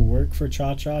mom used to work for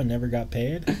Cha Cha and never got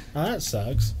paid. Oh, that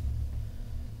sucks.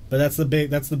 But that's the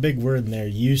big word in there,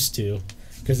 used to,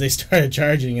 because they started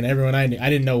charging and everyone I knew. I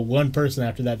didn't know one person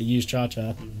after that used Cha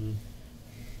Cha. Mm-hmm.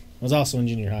 I was also in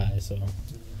junior high, so.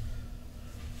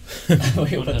 Wait,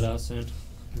 Going what's- head out soon.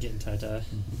 I'm getting tie-dye.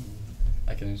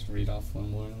 I can just read off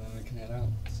one more and then we can head out.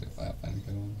 See if I find a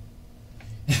good one.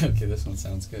 Okay, this one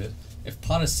sounds good. If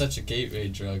pot is such a gateway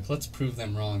drug, let's prove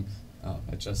them wrong. Oh,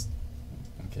 okay,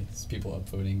 it's people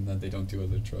upvoting that they don't do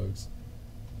other drugs.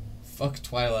 Fuck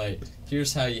Twilight.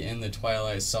 Here's how you end the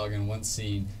Twilight saga in one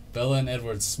scene. Bella and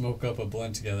Edward smoke up a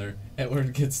blunt together.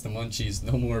 Edward gets the munchies.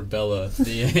 No more Bella.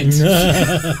 The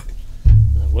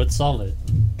end. Would solve it.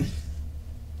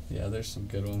 Yeah, there's some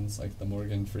good ones like the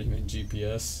Morgan Freeman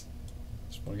GPS.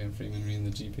 Is Morgan Freeman reading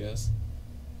the GPS?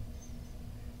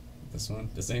 This one.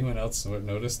 Does anyone else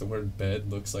notice the word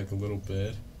bed looks like a little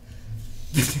bed?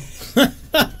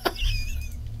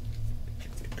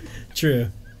 True.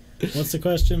 What's the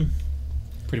question?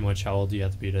 Pretty much how old do you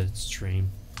have to be to stream?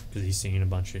 Because he's seeing a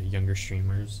bunch of younger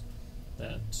streamers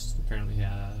that apparently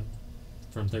have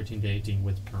from 13 to 18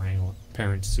 with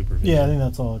parent supervision. Yeah, I think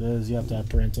that's all it is. You have to have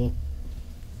parental.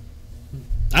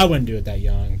 I wouldn't do it that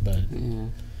young, but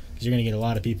because you're gonna get a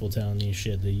lot of people telling you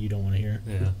shit that you don't want to hear.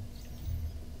 Yeah.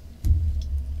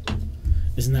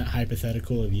 Isn't that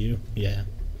hypothetical of you? Yeah.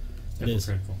 It is.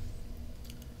 Hypocritical.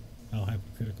 Oh,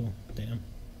 hypocritical. Damn.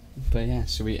 But yeah,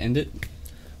 should we end it?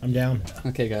 I'm down.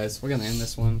 Okay, guys, we're gonna end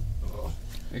this one.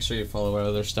 Make sure you follow our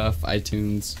other stuff: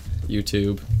 iTunes,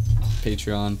 YouTube,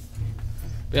 Patreon.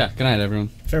 But yeah, good night, everyone.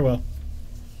 Farewell.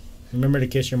 Remember to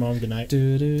kiss your mom goodnight.